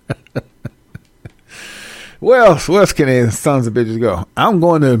 Where else can these sons of bitches go? I'm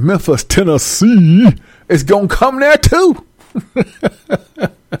going to Memphis, Tennessee. it's going to come there too.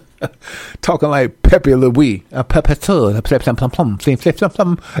 Talking like Pepe Louis. It's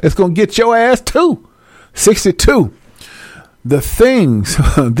going to get your ass too. 62. The things,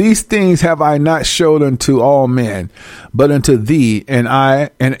 these things have I not showed unto all men, but unto thee, and a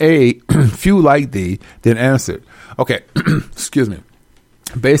few like thee, then answered. Okay, excuse me.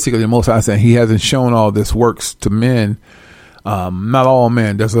 Basically, the Most High saying he hasn't shown all this works to men, not all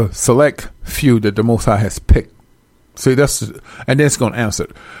men. There's a select few that the Most High has picked. See, and then it's going to answer.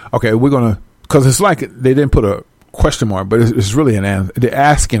 Okay, we're going to, because it's like they didn't put a question mark, but it's really an answer. They're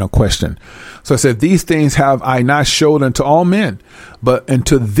asking a question. So I said, these things have I not showed unto all men, but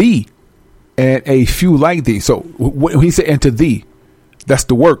unto thee and a few like thee. So when he said unto thee, that's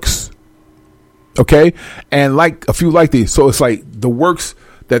the works. Okay. And like a few like thee. So it's like the works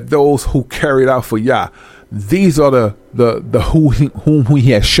that those who carried out for Yah, these are the whom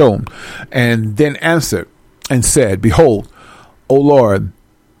he has shown. And then answered and said, behold, O Lord,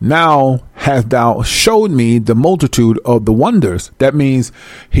 now hast thou showed me the multitude of the wonders. That means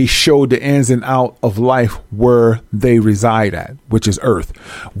he showed the ins and out of life where they reside at, which is earth,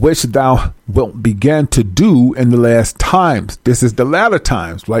 which thou wilt begin to do in the last times. This is the latter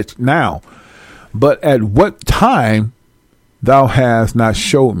times, like now. But at what time thou hast not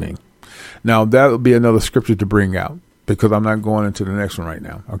showed me. Now that would be another scripture to bring out, because I'm not going into the next one right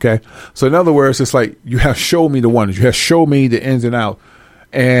now. Okay. So in other words, it's like you have showed me the wonders. You have showed me the ins and out.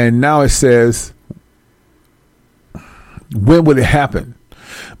 And now it says, when would it happen?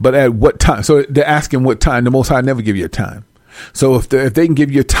 But at what time? So they're asking what time. The Most High never give you a time. So if they can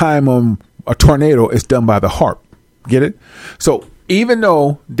give you a time on a tornado, it's done by the harp. Get it? So even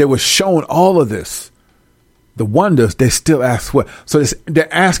though they were shown all of this, the wonders, they still ask what? So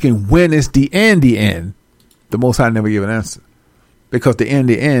they're asking, when is the end? The end. The Most High never give an answer, because the end,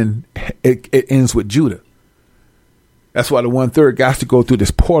 it ends with Judah. That's why the 1/3 got to go through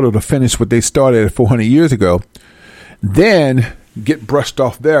this portal to finish what they started 400 years ago. Then get brushed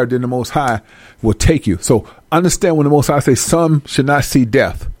off there. Then the Most High will take you. So understand, when the Most High says some should not see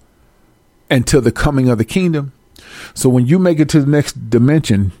death until the coming of the kingdom. So when you make it to the next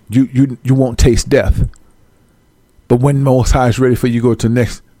dimension, you won't taste death. But when the Most High is ready for you to go to the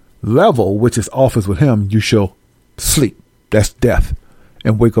next level, which is office with him, you shall sleep. That's death,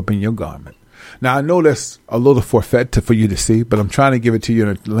 and wake up in your garment. Now, I know that's a little far-fetched for you to see, but I'm trying to give it to you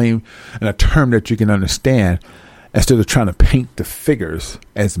in a term that you can understand, instead of trying to paint the figures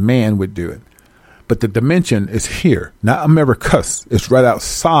as man would do it. But the dimension is here, not Americus. It's right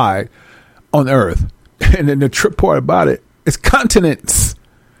outside on earth. And then the trip part about it is continents.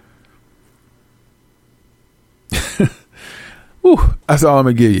 Whew, that's all I'm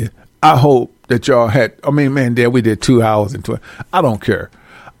going to give you. I hope that y'all had, we did 2 hours into it. I don't care.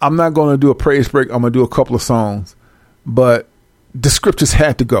 I'm not going to do a praise break. I'm going to do a couple of songs, but the scriptures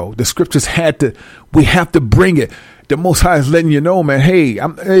had to go. The scriptures we have to bring it. The Most High is letting you know, man, hey,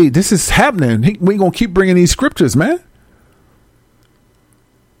 this is happening. We going to keep bringing these scriptures, man.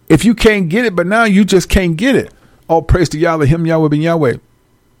 If you can't get it, but now you just can't get it. All praise to Yahweh, him, Yahweh, ben Yahweh.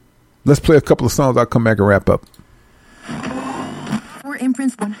 Let's play a couple of songs. I'll come back and wrap up. Or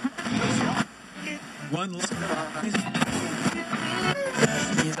imprints one.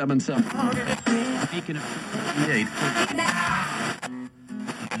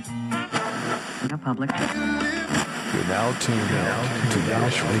 Public. You're now tuned to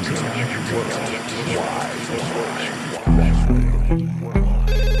Yash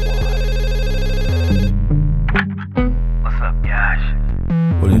What's up, Yash?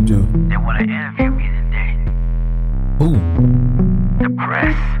 What do you do? They want to interview me today. Who? The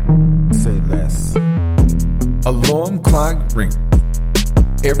press. Say less. Alarm clock ring.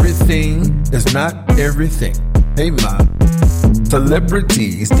 Everything is not everything. Hey, ma.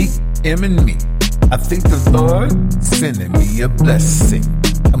 Celebrities, DMing me. I think the Lord sending me a blessing.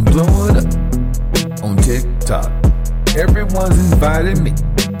 I'm blowing up on TikTok. Everyone's inviting me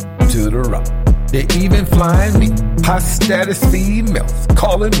to the rock. They even flying me. High status females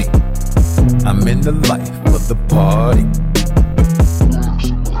calling me. I'm in the life of the party.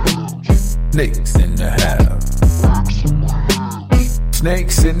 Snakes in the house.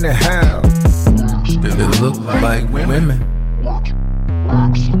 Snakes in the house. They look like women.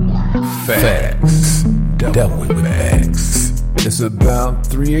 Facts. Devil with bags. It's about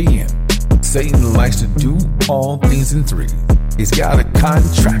 3 a.m. Satan likes to do all things in threes. He's got a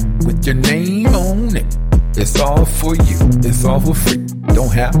contract with your name on it. It's all for you. It's all for free.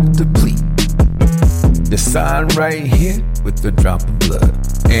 Don't have to plead. The sign right here with the drop of blood.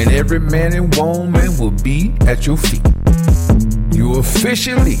 And every man and woman will be at your feet. You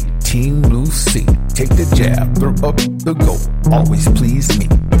officially Team Lucy. take the jab, throw up the goal. Always please me.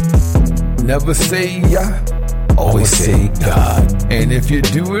 Never say yeah, always say God. And if you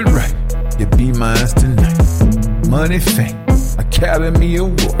do it right, you be mine tonight. Money, fame, Academy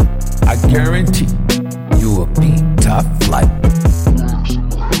Award. I guarantee you will be top flight.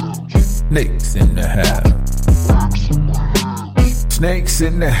 Snakes in the house. Snakes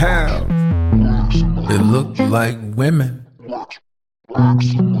in the house. They look like women.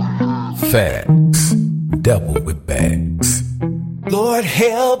 Facts. Devil with bags. Lord,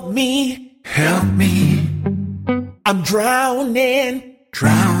 help me. Help me. I'm drowning.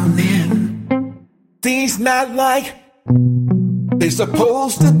 Drowning. Things not like they're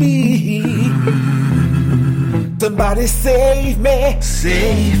supposed to be. Somebody save me.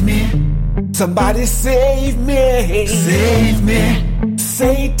 Save me. Somebody save me. Save me.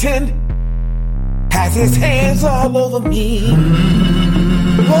 Satan has his hands all over me.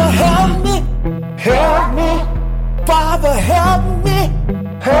 Lord, help me. Help me. Father, help me.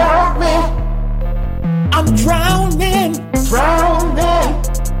 Help me. I'm drowning. Drowning.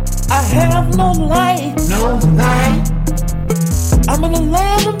 I have no light. No light. I'm in a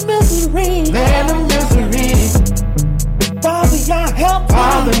land of misery. Land of misery. Father, y'all help me.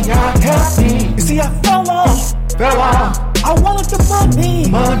 Father, y'all help me. You see, I fell off. I wanted the money.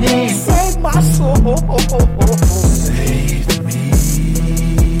 Money. Save my soul. Save me.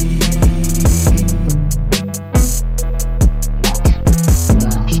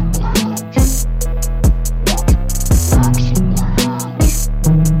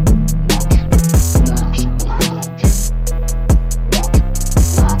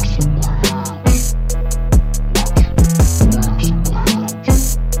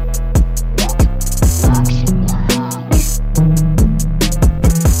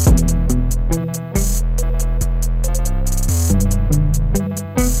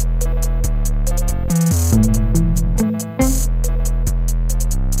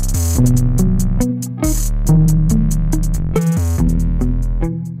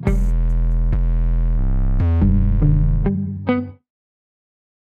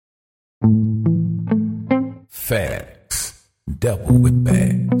 Facts. Devil with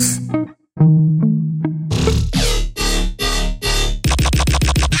bags.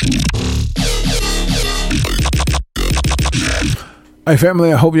 Hey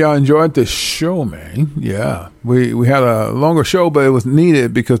family, I hope y'all enjoyed this show, man. Yeah, we had a longer show, but it was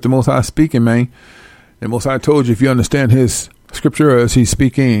needed because the Most High is speaking, man. The Most High told you if you understand His scripture as He's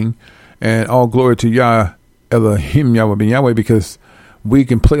speaking, and all glory to Yah Elohim Yahweh Ben Yahweh, because we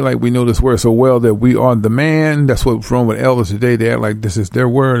can play like we know this word so well that we are the man. That's what's wrong with elders today. They act like this is their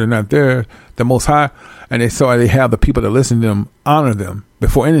word and not the Most High, and they have the people that listen to them honor them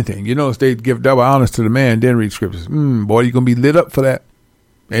before anything. You notice they give double honors to the man, then read scriptures. Boy, you're gonna be lit up for that.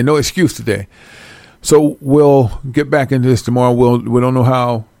 Ain't no excuse today. So we'll get back into this tomorrow. We don't know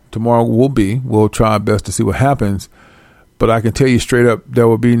how tomorrow will be. We'll try our best to see what happens, but I can tell you straight up, there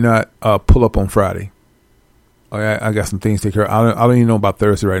will be not a pull up on Friday. I got some things to take care of. I don't even know about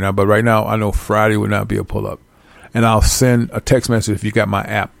Thursday right now, but right now I know Friday would not be a pull up. And I'll send a text message if you got my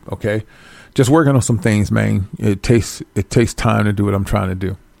app. Okay, just working on some things, man. It takes time to do what I'm trying to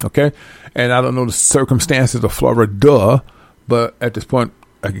do. Okay, and I don't know the circumstances of Florida, but at this point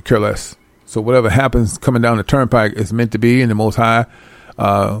I could care less. So whatever happens coming down the turnpike is meant to be, and the Most High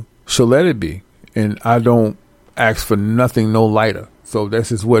shall let it be. And I don't ask for nothing no lighter. So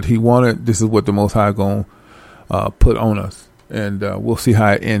this is what He wanted. This is what the Most High going put on us, and we'll see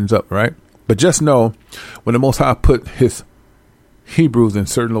how it ends up, right? But just know, when the Most High put His Hebrews in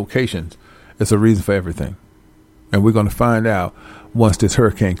certain locations, it's a reason for everything, and we're going to find out once this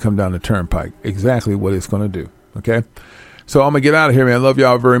hurricane come down the turnpike exactly what it's going to do. Okay, so I'm gonna get out of here, man. I love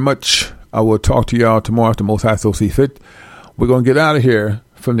y'all very much. I will talk to y'all tomorrow if the Most High so see fit. We're gonna get out of here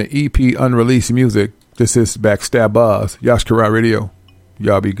from the EP Unreleased Music. This is Backstab Buzz, Yashkara Radio.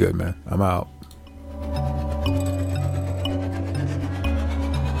 Y'all be good, man. I'm out.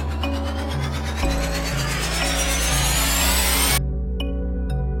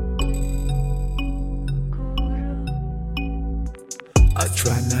 I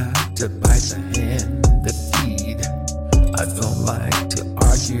try not to bite the hand that feed. I don't like to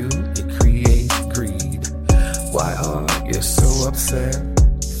argue, it creates greed. Why are you so upset?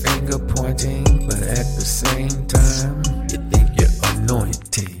 Finger pointing, but at the same time, you think you're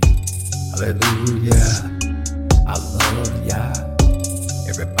anointed. Hallelujah, I love ya.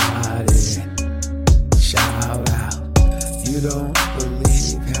 Everybody, shout out. You don't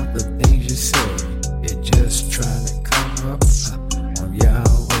believe half the things you say. You're just trying to come up on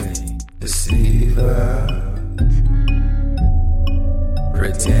Yahweh. Deceiver,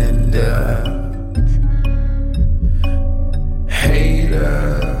 pretender,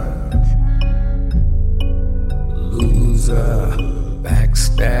 haters, loser,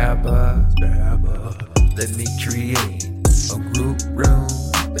 backstabber. Let me create a group room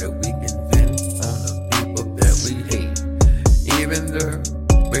that we can vent on the people that we hate. Even though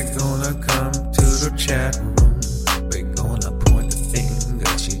we're gonna come to the chat room, we're gonna point the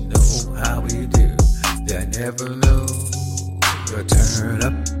fingers, you know how we do. They never know. We'll turn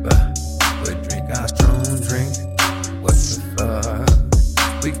up, we'll drink our strong drink. What the fuck?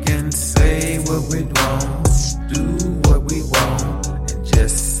 We can say what we want, do what we want, and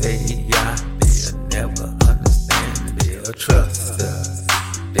just say yeah. They'll never understand, they'll trust us,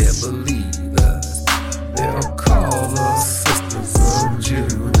 they'll believe us, they'll call us sisters of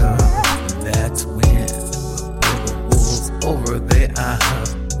Judah. And that's when we'll the wolves over their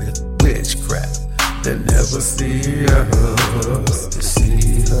eyes with witchcraft. They'll never see us,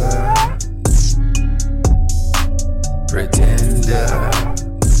 deceiver, pretender,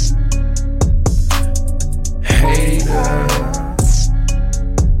 hater,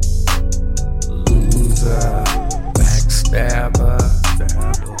 loser, backstabber.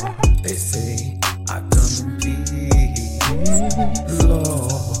 They say I come in peace.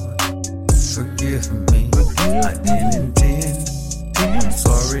 Lord, forgive me, I didn't intend. I'm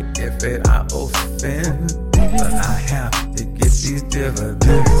sorry if I offend, but I have to get these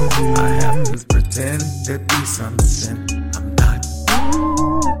dividends. I have to pretend to be something I'm not.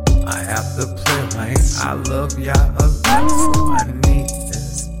 I have to play like I love y'all a lot, so I need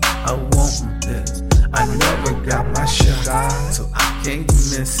this, I want this. I never got my shot, so I can't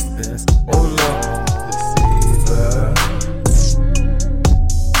miss this. Oh Lord, deceiver.